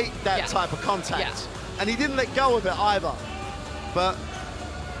 you hate that type of contact. Yeah. And he didn't let go of it either. But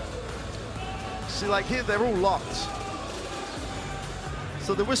see, like here, they're all locked.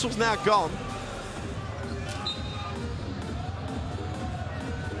 So the whistle's now gone.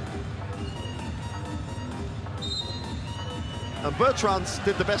 And Bertrand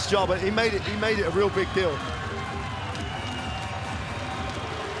did the best job. He made it a real big deal.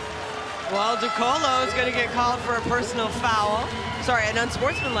 Well, DiColo is going to get called for a personal foul. Sorry, an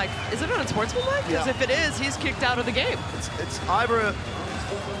unsportsmanlike. Is it an unsportsmanlike? Because if it is, he's kicked out of the game. It's either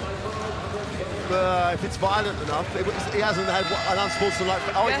if it's violent enough. He hasn't had an unsportsmanlike.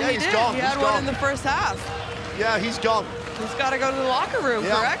 Oh yeah, he's gone. He had one in the first half. Yeah, he's gone. He's got to go to the locker room,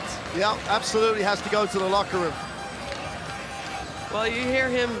 correct? Yeah, absolutely has to go to the locker room. Well, you hear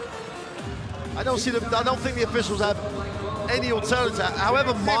him. I don't think the officials have any alternative,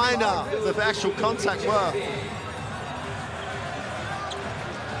 however minor the actual contact were.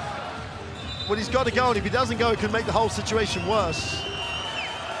 Well, he's got to go, and if he doesn't go, it can make the whole situation worse.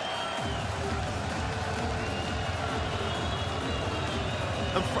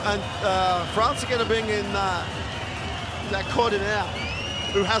 And France are going to bring in that coordinator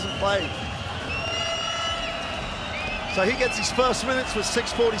who hasn't played. So he gets his first minutes with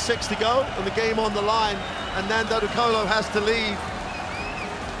 6:46 to go and the game on the line, and Nando DiColo has to leave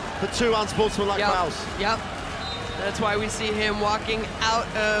for 2 unsportsmanlike fouls. Yep. That's why we see him walking out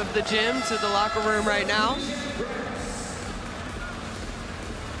of the gym to the locker room right now.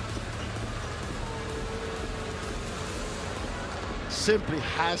 Simply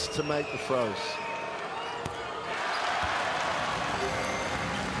has to make the throws.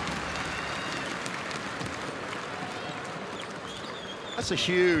 That's a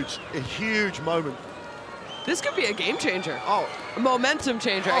huge moment. This could be a game changer. Oh. A momentum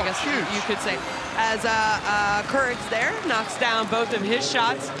changer, I guess you could say. As Kurtz there knocks down both of his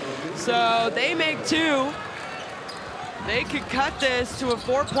shots. So they make 2. They could cut this to a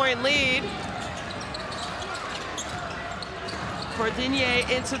 4-point lead. Cordinier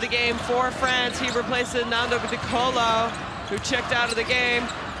into the game for France. He replaces Nando DiColo, who checked out of the game.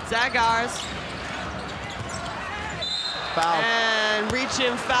 Zagars. Foul. And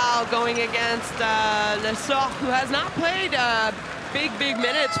reach-in foul going against Lessort, who has not played big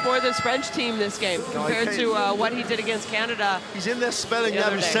minutes for this French team this game compared to what he did against Canada. He's in there spelling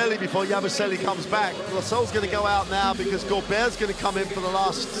Yabusele before Yabusele comes back. Lessort's going to go out now because Gaubert's going to come in for the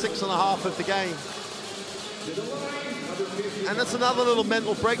last 6.5 of the game. And that's another little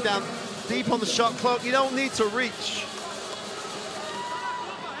mental breakdown. Deep on the shot clock, you don't need to reach.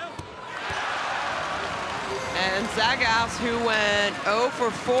 And Zagals, who went 0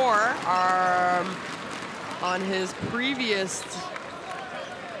 for 4 on his previous...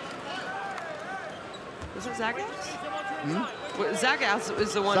 Was it Zagals? Zagals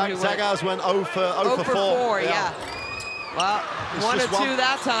is the one who went... Zagals went 0 for 4. Yeah. Well, 1 of 2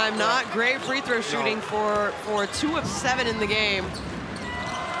 that time. Not great free throw shooting for 2 of 7 in the game.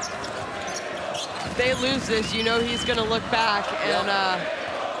 If they lose this, you know he's going to look back and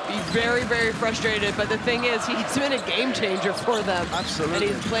be very frustrated. But the thing is, he's been a game changer for them. Absolutely.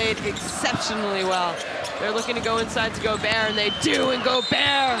 And he's played exceptionally well. They're looking to go inside to Gobert, and they do, and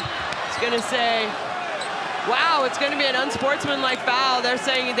Gobert is going to say, wow, it's going to be an unsportsmanlike foul. They're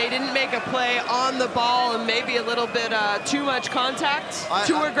saying they didn't make a play on the ball and maybe a little bit too much contact,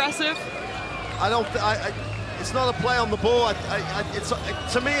 too aggressive. It's not a play on the ball.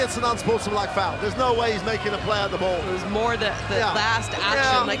 To me, it's an unsportsmanlike foul. There's no way he's making a play on the ball. It was more the last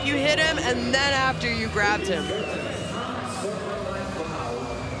action. Like you hit him and then after you grabbed him.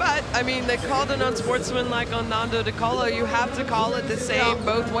 But, I mean, they called an unsportsmanlike on Nando DiColo. You have to call it the same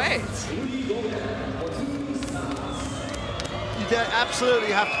both ways. You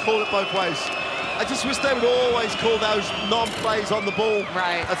absolutely have to call it both ways. I just wish they would always call those non-plays on the ball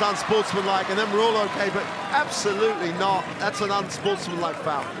as unsportsmanlike, and then we're all okay, but absolutely not. That's an unsportsmanlike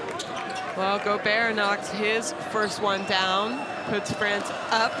foul. Well, Gobert knocks his first one down, puts France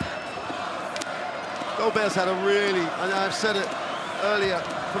up. Gobert's had a really, and I've said it earlier,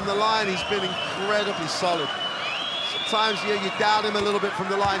 from the line he's been incredibly solid. Sometimes you doubt him a little bit from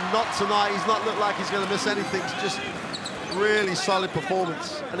the line. Not tonight. He's not looked like he's going to miss anything. It's just really solid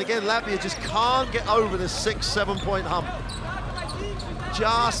performance. And again, Latvia just can't get over this 6-7 point hump.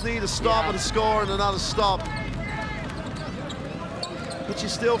 Just need a stop and a score and another stop. But you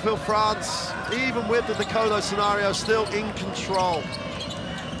still feel France, even with the DiColo scenario, still in control.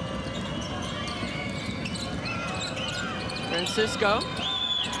 Francisco,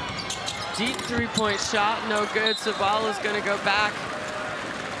 deep three-point shot, no good. Sabala's going to go back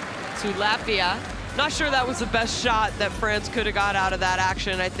to Latvia. Not sure that was the best shot that France could have got out of that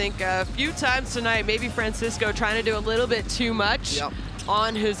action. I think a few times tonight, maybe Francisco trying to do a little bit too much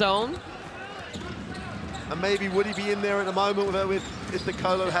on his own. And maybe would he be in there at the moment if the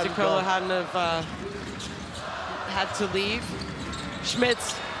Colo hadn't gone? hadn't have had to leave.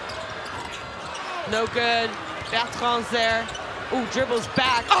 Schmitz, no good. Bertrand's there. Ooh, dribbles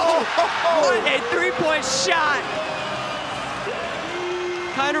back. Oh, what a three-point shot.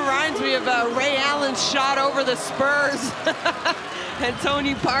 Kind of reminds me of Ray Allen's shot over the Spurs. And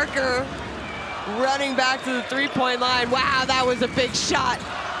Tony Parker running back to the three-point line. Wow, that was a big shot.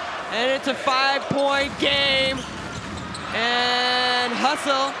 And it's a 5-point game. And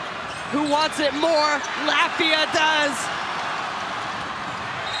Hustle, who wants it more? Latvia does.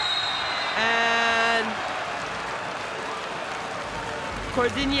 And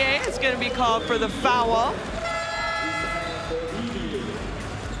Cordinier is going to be called for the foul.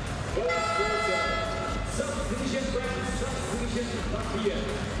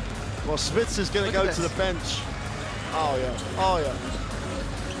 Well, Smits is going to go to the bench. Oh, yeah. Oh, yeah.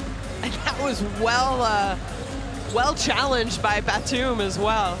 And that was well challenged by Batum as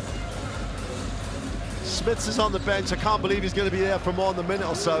well. Smits is on the bench. I can't believe he's going to be there for more than a minute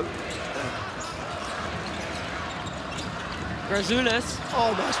or so. Grazunas.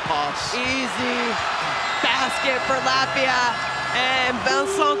 Oh, nice pass. Easy basket for Latvia. And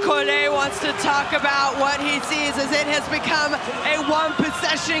Vincent Collet wants to talk about what he sees as it has become a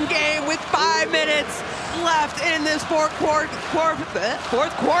one-possession game with 5 minutes left in this fourth quarter.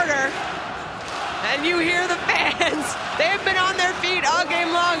 And you hear the fans. They've been on their feet all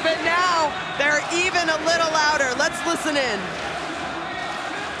game long, but now they're even a little louder. Let's listen in.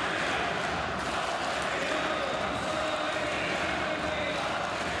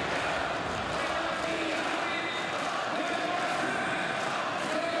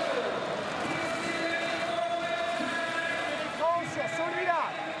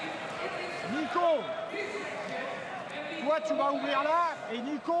 Toi, tu vas ouvrir là, et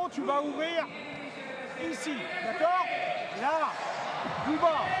Nico, tu vas ouvrir ici, d'accord? Là, plus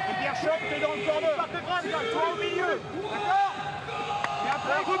bas, et Pierre Choc, t'es dans le corner. Toi au milieu, d'accord? Et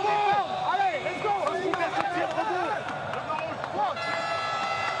après, rebond. Allez, let's go. Rebond.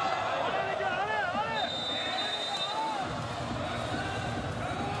 Allez, les gars, allez.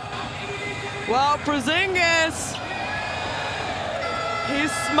 Well, Porzingis,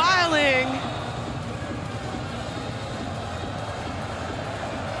 he's smiling.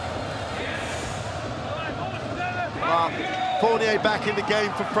 Fournier back in the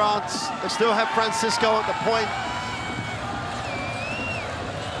game for France. They still have Francisco at the point.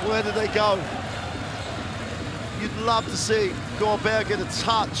 Where do they go? You'd love to see Gobert get a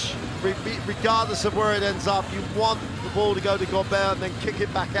touch, regardless of where it ends up. You want the ball to go to Gobert and then kick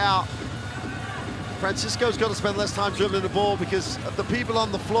it back out. Francisco's got to spend less time dribbling the ball because of the people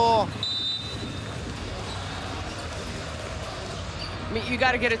on the floor. I mean, you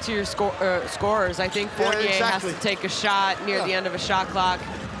got to get it to your scorers. I think Fournier has to take a shot near the end of a shot clock.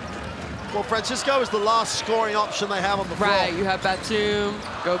 Well, Francisco is the last scoring option they have on the floor. Right, you have Batum,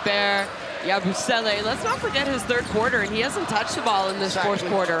 Gobert, Yabusele. Let's not forget his third quarter, and he hasn't touched the ball in this fourth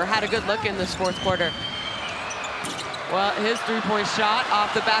quarter, or had a good look in this fourth quarter. Well, his three-point shot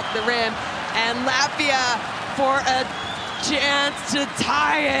off the back of the rim, and Latvia for a chance to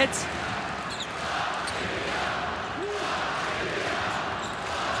tie it.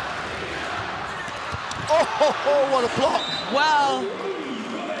 Oh, what a block. Well,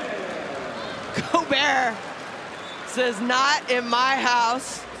 Gobert says, not in my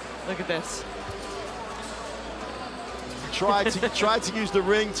house. Look at this. Tried to use the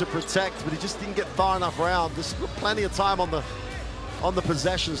ring to protect, but he just didn't get far enough around. There's plenty of time on the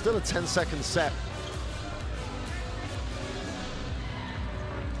possession. Still a 10-second set.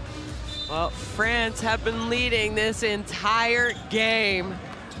 Well, France have been leading this entire game.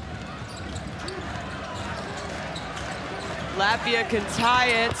 Latvia can tie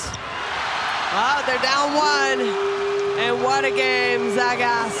it. Oh, they're down one. And what a game,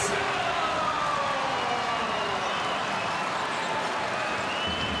 Zagas.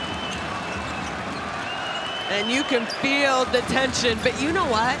 And you can feel the tension, but you know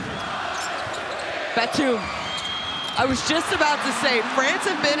what? Batum. I was just about to say, France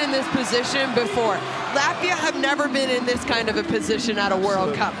have been in this position before. Latvia have never been in this kind of a position at a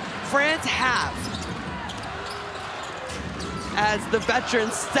World Cup. France have. As the veteran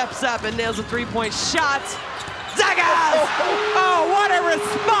steps up and nails a three-point shot. Zagas! Oh, what a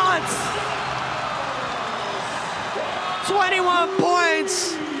response! 21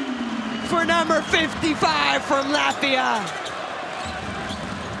 points for number 55 from Latvia.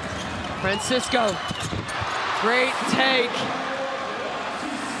 Francisco, great take.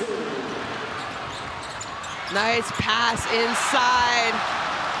 Nice pass inside.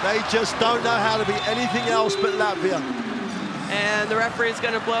 They just don't know how to be anything else but Latvia. And the referee is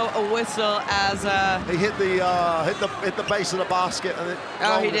going to blow a whistle as he hit the base of the basket and it.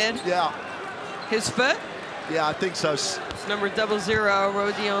 Oh, he did? Yeah. His foot? Yeah, I think so. It's number 00,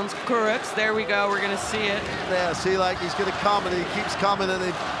 Rodion Kuruks. There we go. We're going to see it. Yeah, see, like he's going to come and he keeps coming and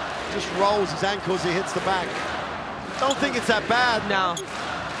he just rolls his ankle as he hits the back. Don't think it's that bad. No.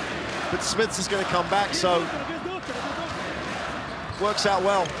 But Smits is going to come back, so works out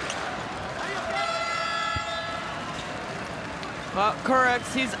well. Well,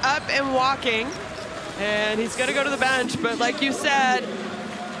 Kuruks, he's up and walking, and he's going to go to the bench. But like you said,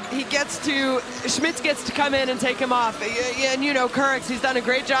 Schmitz gets to come in and take him off. And you know, Kuruks, he's done a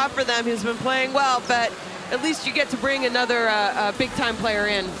great job for them. He's been playing well, but at least you get to bring another big-time player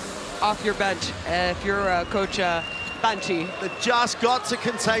in off your bench if you're Coach Banchi. They've just got to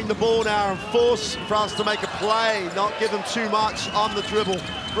contain the ball now and force France to make a play, not give them too much on the dribble.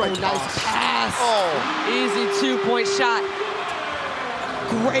 Great nice pass. Oh. Easy two-point shot.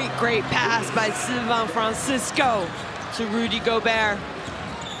 Great pass by Sylvain Francisco to Rudy Gobert.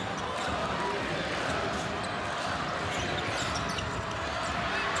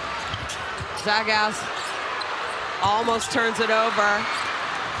 Zagas almost turns it over.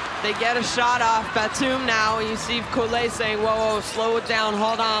 They get a shot off Batum now, and you see Collet saying, whoa, slow it down,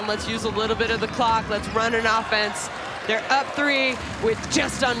 hold on, let's use a little bit of the clock, let's run an offense. They're up 3 with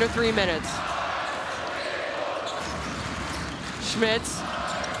just under 3 minutes. Schmitz,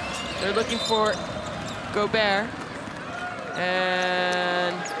 they're looking for Gobert,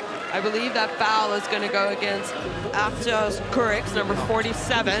 and I believe that foul is going to go against Arthur Kuruks, number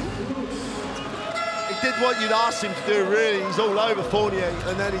 47. He did what you'd asked him to do, really. He's all over Fournier,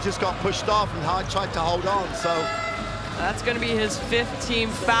 and then he just got pushed off and tried to hold on, so. That's going to be his 5th team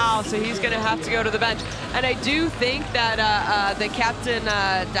foul, so he's going to have to go to the bench. And I do think that the captain,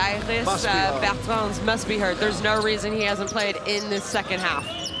 Dairis Bertrands, must be hurt. There's no reason he hasn't played in this second half.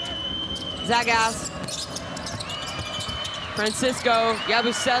 Zagas, Francisco,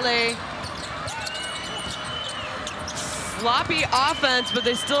 Yabusele. Sloppy offense, but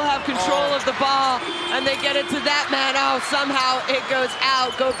they still have control of the ball, and they get it to that man. Oh, somehow it goes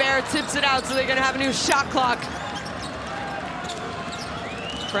out. Gobert tips it out, so they're going to have a new shot clock.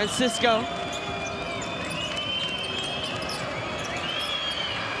 Francisco.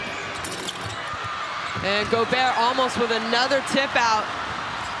 And Gobert almost with another tip out.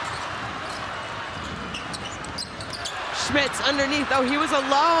 Schmitz underneath. Oh, he was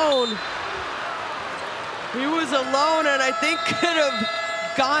alone. He was alone, and I think could have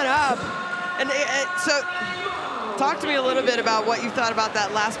gone up. And so, talk to me a little bit about what you thought about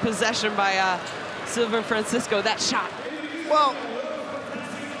that last possession by Sylvain Francisco, that shot. Well,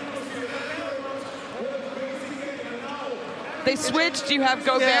 they switched. You have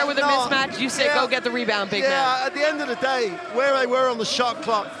Gobert with a mismatch. You say, go get the rebound, big man. Yeah, at the end of the day, where they were on the shot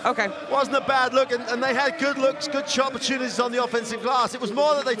clock, wasn't a bad look, and they had good looks, good shot opportunities on the offensive glass. It was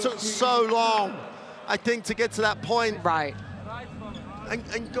more that they took so long, I think, to get to that point. Right.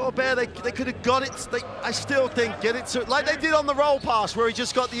 And Gobert, they could have got it. I still think, get it to, like they did on the roll pass, where he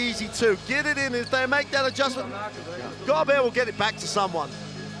just got the easy 2. Get it in. If they make that adjustment, Gobert will get it back to someone.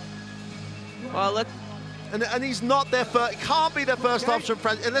 Well, and he's not their first, can't be their first option,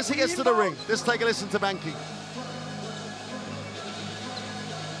 unless he gets to the ring. Let's take a listen to Banchi.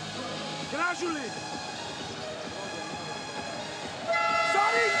 Gradually.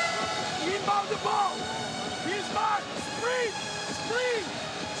 Sorry, inbound the ball. He's marked.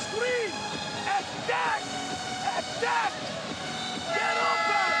 Screen. Attack. Get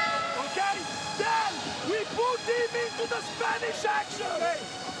open. Okay. Then we put him into the Spanish action.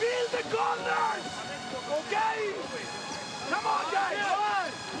 Feel the corners. Okay. Come on, guys.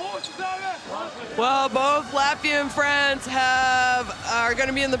 Well, both Latvia and France are going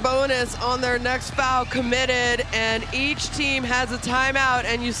to be in the bonus on their next foul committed, and each team has a timeout,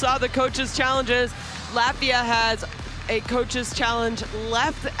 and you saw the coaches' challenges. Latvia has a coach's challenge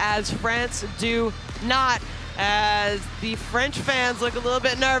left, as France do not. As the French fans look a little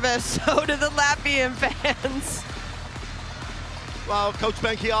bit nervous, so do the Latvian fans. Well, Coach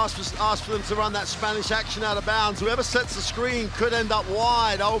Banchi asked for them to run that Spanish action out of bounds. Whoever sets the screen could end up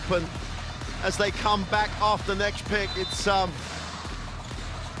wide open as they come back off the next pick. It's and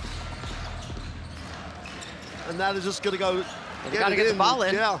that is just going to go. They got to get the ball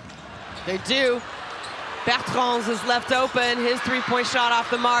in. Yeah, they do. Bertrands is left open. His 3-point shot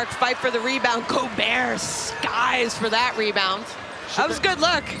off the mark. Fight for the rebound. Gobert skies for that rebound. That was a good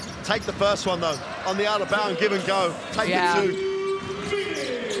look. Take the first one, though. On the out of bound, give and go. Take it too.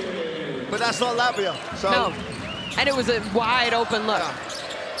 But that's not Latvia. So. No. And it was a wide open look.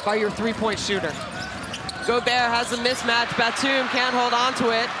 by your three-point shooter. Gobert has a mismatch. Batum can't hold on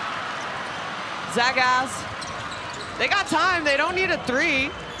to it. Zagas, they got time. They don't need a three.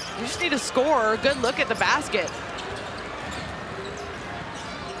 You just need a score. Good look at the basket.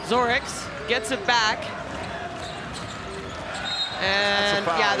 Zorix gets it back. And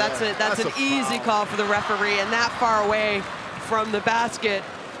foul, yeah, that's an easy call for the referee, and that far away from the basket.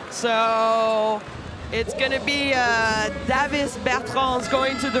 So it's going to be Davis Bertrand's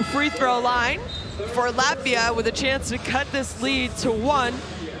going to the free throw line for Latvia with a chance to cut this lead to 1.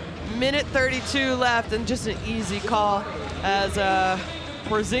 Minute 32 left, and just an easy call as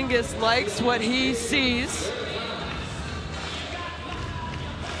Porzingis likes what he sees.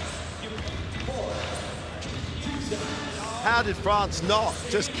 How did France not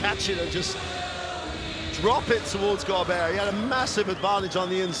just catch it and just drop it towards Gobert? He had a massive advantage on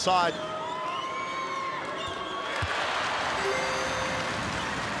the inside.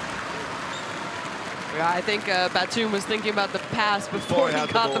 Yeah, I think Batum was thinking about the pass before he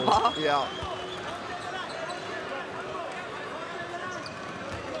caught the ball. Yeah.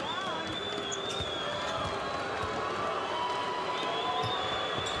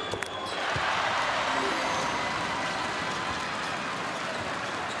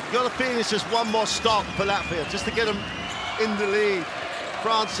 You got a feeling it's just one more stop for Latvia, just to get them in the lead.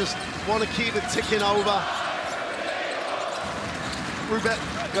 France just want to keep it ticking over.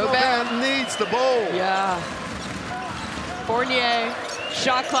 Gobert needs the ball. Yeah. Fournier,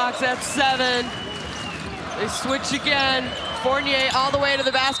 shot clock's at 7. They switch again. Fournier all the way to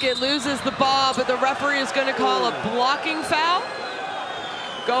the basket, loses the ball, but the referee is going to call a blocking foul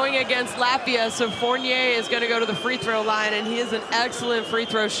going against Latvia. So Fournier is going to go to the free throw line, and he is an excellent free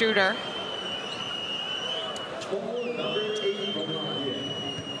throw shooter.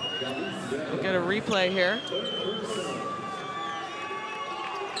 We'll get a replay here.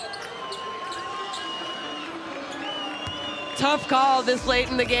 Tough call this late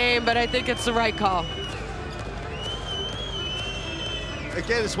in the game, but I think it's the right call.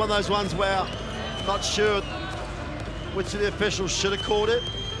 Again, it's one of those ones where I'm not sure which of the officials should have called it,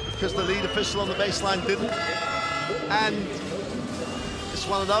 because the lead official on the baseline didn't. And it's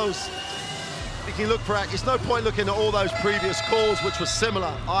one of those, you can look for it. It's no point looking at all those previous calls, which were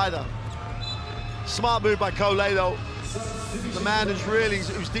similar either. Smart move by Collet, though. The man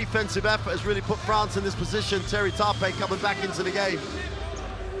whose defensive effort has really put France in this position, Terry Tarpe, coming back into the game.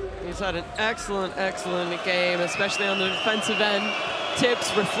 He's had an excellent, excellent game, especially on the defensive end.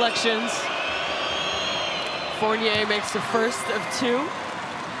 Tips, reflections. Fournier makes the first of 2.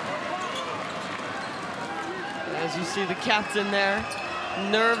 As you see the captain there,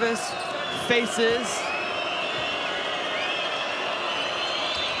 nervous faces.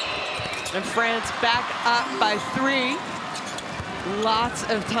 And France back up by 3. Lots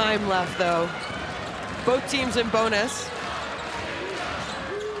of time left, though. Both teams in bonus.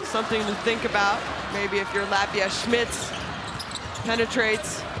 Something to think about. Maybe if you're Latvia. Schmitz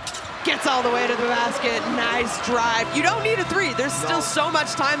penetrates, gets all the way to the basket. Nice drive. You don't need a 3. There's still so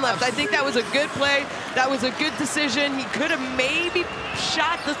much time left. I think that was a good play. That was a good decision. He could have maybe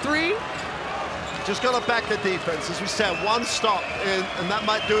shot the 3. Just got to back the defense. As we said, one stop, and that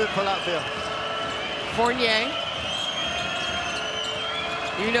might do it for Latvia. Fournier.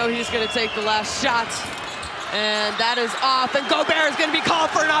 You know he's going to take the last shot. And that is off. And Gobert is going to be called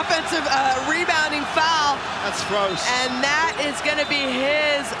for an offensive rebounding foul. That's gross. And that is going to be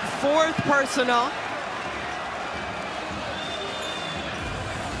his 4th personal.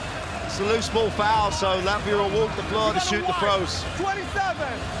 It's a loose ball foul, so Latvia will walk the floor to shoot the throws. 27.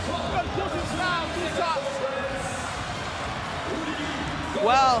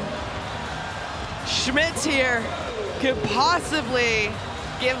 Well, Schmitz here could possibly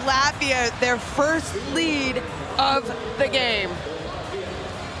give Latvia their first lead of the game.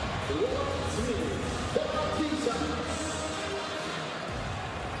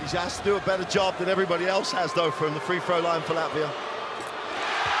 He has to do a better job than everybody else has, though, from the free throw line for Latvia.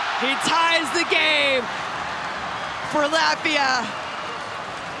 He ties the game for Latvia.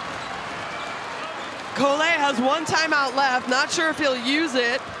 Collet has 1 timeout left. Not sure if he'll use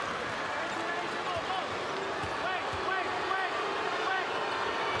it.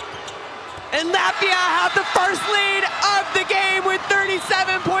 And Latvia have the first lead of the game with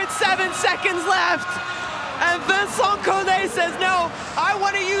 37.7 seconds left. And Vincent Collet says, no, I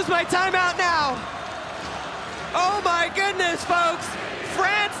want to use my timeout now. Oh my goodness, folks.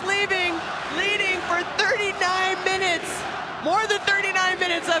 France leading for 39 minutes. More than 39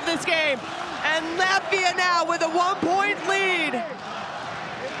 minutes of this game. And Latvia now with a 1-point lead.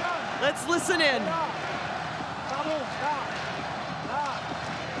 Let's listen in.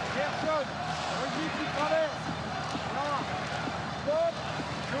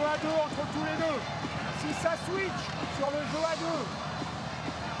 Jeu à 2 entre tous les deux. Si ça switch sur le jeu à 2,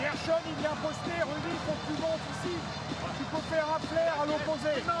 Gershon il vient poster, Rudy il faut que tu montes ici. Tu peux faire un flair à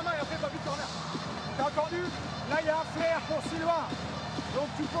l'opposé. Non, il a fait pas but corner. T'as entendu? Là il y a un flair pour Sylvain. Donc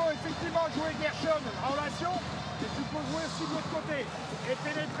tu peux effectivement jouer Gershon en relation, et tu peux jouer aussi de l'autre côté. Et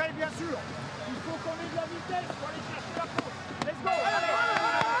pénétrer bien sûr. Il faut qu'on ait de la vitesse pour aller chercher la faute. Let's go!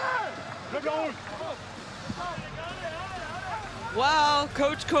 Le blanc rouge! Well,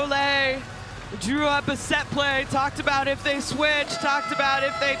 Coach Collet drew up a set play, talked about if they switch, talked about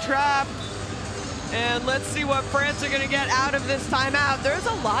if they trap. And let's see what France are going to get out of this timeout. There's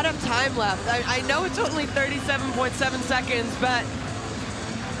a lot of time left. I know it's only 37.7 seconds, but...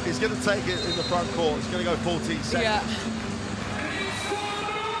 He's going to take it in the front court. He's going to go 14 seconds. Yeah.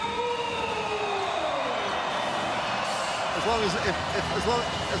 As long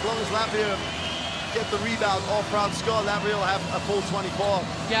as Latvia get the rebound off France score, Latvia will have a full 24.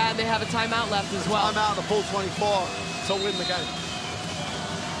 Yeah, and they have a timeout left as well. Timeout and a full 24 to win the game.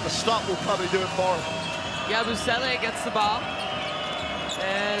 A stop will probably do it for him. Yeah, Busele gets the ball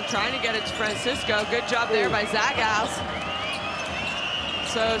and trying to get it to Francisco. Good job there by Zaghaus.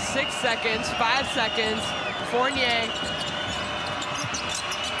 So 6 seconds, 5 seconds. Fournier.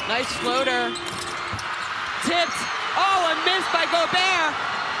 Nice floater. Tipped. Oh, a miss by Gobert.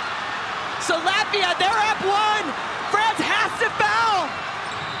 So Latvia, they're up 1. France has to foul.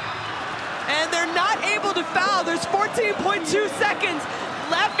 And they're not able to foul. There's 14.2 seconds.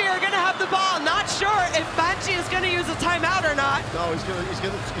 Latvia are going to have the ball. Not sure if Banchi is going to use a timeout or not. No, he's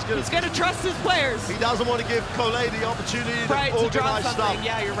going to trust his players. He doesn't want to give Collet the opportunity to organize stuff.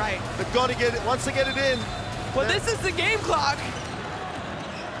 Yeah, you're right. They've got to get it. Once they get it in. Well, this is the game clock.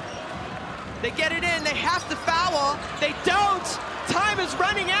 They get it in. They have to foul. They don't. Time is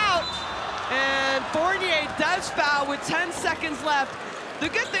running out. And Fournier does foul with 10 seconds left. The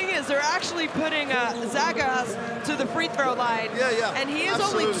good thing is they're actually putting Zaghaus to the free throw line. Yeah. And he is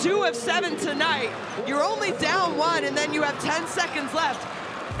only 2 of 7 tonight. You're only down 1, and then you have 10 seconds left.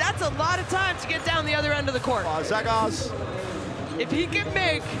 That's a lot of time to get down the other end of the court. Zaghaus. If he can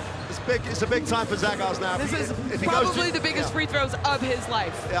make... It's a big time for Zaghaus now. This is probably the biggest free throws of his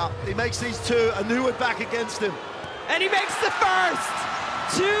life. Yeah, he makes these 2, and Newwood back against him. And he makes the first.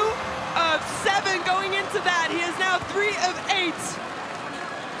 2 of 7 going into that. He is now 3 of 8.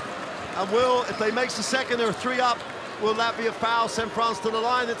 And if they makes the second, they're 3 up. Will that be a foul? Send France to the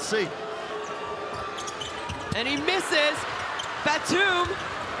line. Let's see. And he misses. Batum.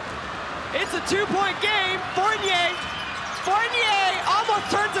 It's a 2-point game. Fournier almost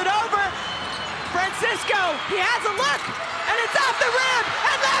turns it over. Francisco, he has a look, and it's off the rim,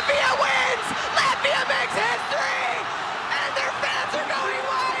 and Latvia wins! Latvia makes history! And their fans are going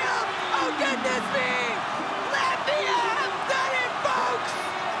wild! Oh, goodness me! Latvia have done it, folks!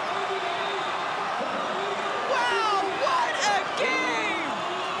 Wow, what a game!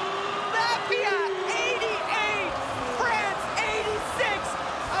 Latvia 88, France 86.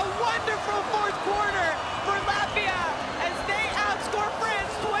 A wonderful fourth quarter for Latvia as they outscore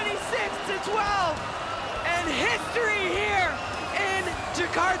France 26-12. And history here in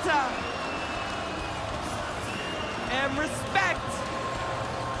Jakarta. And respect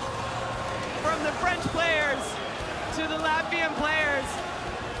from the French players to the Latvian players.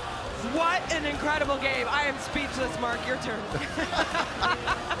 What an incredible game. I am speechless, Mark. Your turn.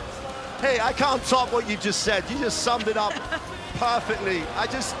 Hey, I can't top what you just said. You just summed it up perfectly.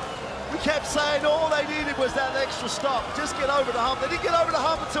 We kept saying all they needed was that extra stop. Just get over the hump. They didn't get over the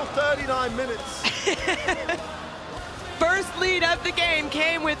hump until 39 minutes. First lead of the game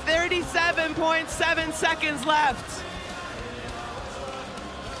came with 37.7 seconds left.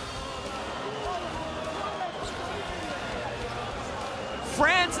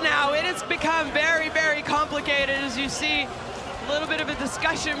 France now, it has become very, very complicated as you see a little bit of a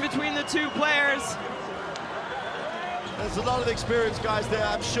discussion between the 2 players. There's a lot of experienced guys there.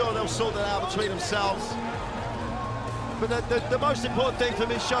 I'm sure they'll sort that out between themselves. But the most important thing for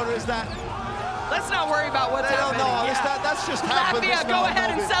me, Shona, is that... Let's not worry about what's happening. That's just happened. Latvia, go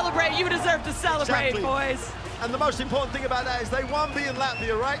ahead and celebrate. You deserve to celebrate, boys. And the most important thing about that is they won being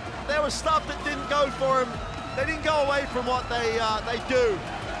Latvia, right? There was stuff that didn't go for them. They didn't go away from what they do.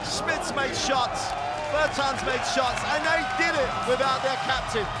 Smits made shots. Bertans made shots. And they did it without their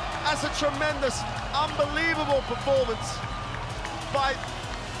captain. That's a tremendous, unbelievable performance by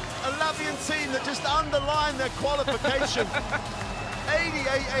a Latvian team that just underlined their qualification.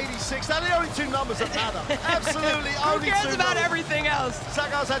 88-86, they're the only 2 numbers that matter. Absolutely only 2 numbers. Who cares about everything else?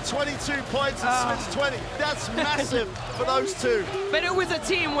 Zaghaus had 22 points and Smith's 20. That's massive for those 2. But it was a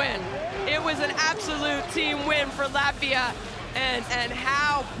team win. It was an absolute team win for Latvia. and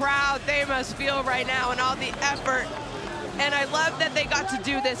how proud they must feel right now and all the effort. And I love that they got to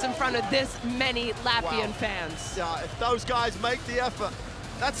do this in front of this many Latvian fans. Yeah, if those guys make the effort,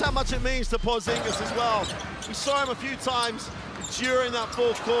 that's how much it means to Porzingis as well. We saw him a few times during that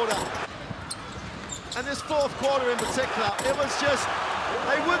fourth quarter. And this fourth quarter in particular, it was just,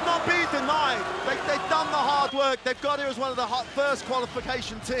 they would not be denied. They've done the hard work. They've got here as one of the first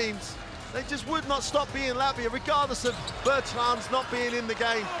qualification teams. They just would not stop being Latvia, regardless of Bertrand's not being in the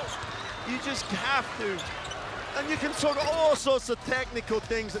game. You just have to. And you can talk all sorts of technical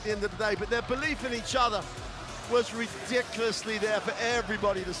things at the end of the day, but their belief in each other was ridiculously there for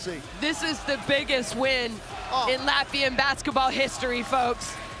everybody to see. This is the biggest win in Latvian basketball history,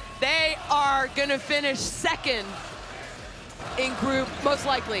 folks. They are gonna finish second in group, most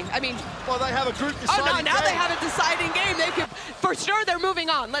likely. I mean, well, they have a group deciding game. They have a deciding game. They could, for sure, they're moving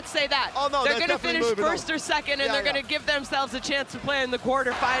on. Let's say that. Oh no, they're gonna finish first or second, and they're gonna give themselves a chance to play in the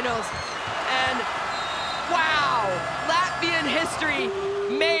quarterfinals. And wow, Latvian history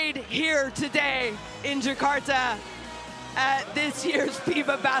made here today in Jakarta at this year's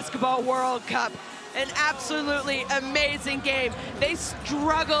FIBA Basketball World Cup. An absolutely amazing game. They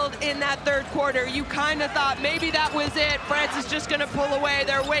struggled in that third quarter. You kind of thought maybe that was it. France is just gonna pull away.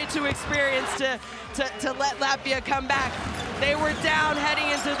 They're way too experienced to let Latvia come back. They were down heading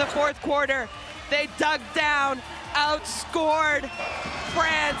into the fourth quarter. They dug down, outscored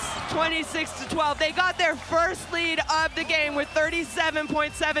France 26-12. They got their first lead of the game with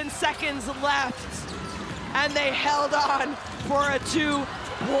 37.7 seconds left, and they held on for a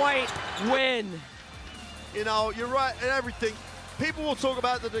 2-point win. You know, you're right in everything. People will talk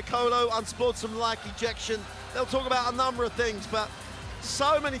about the Decolo unsportsmanlike ejection. They'll talk about a number of things, but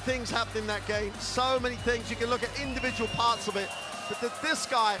so many things happened in that game. So many things. You can look at individual parts of it, but this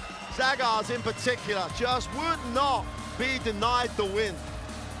guy, Zagars in particular, just would not be denied the win.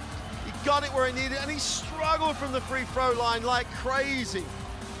 He got it where he needed it, and he struggled from the free throw line like crazy.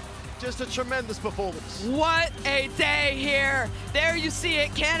 Just a tremendous performance. What a day here. There you see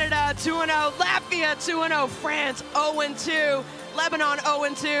it, Canada 2-0, Latvia 2-0, France 0-2, Lebanon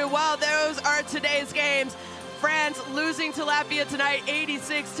 0-2. Well, those are today's games. France losing to Latvia tonight,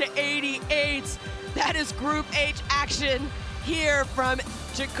 86-88. That is Group H action here from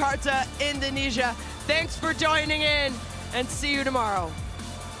Jakarta, Indonesia. Thanks for joining in, and see you tomorrow.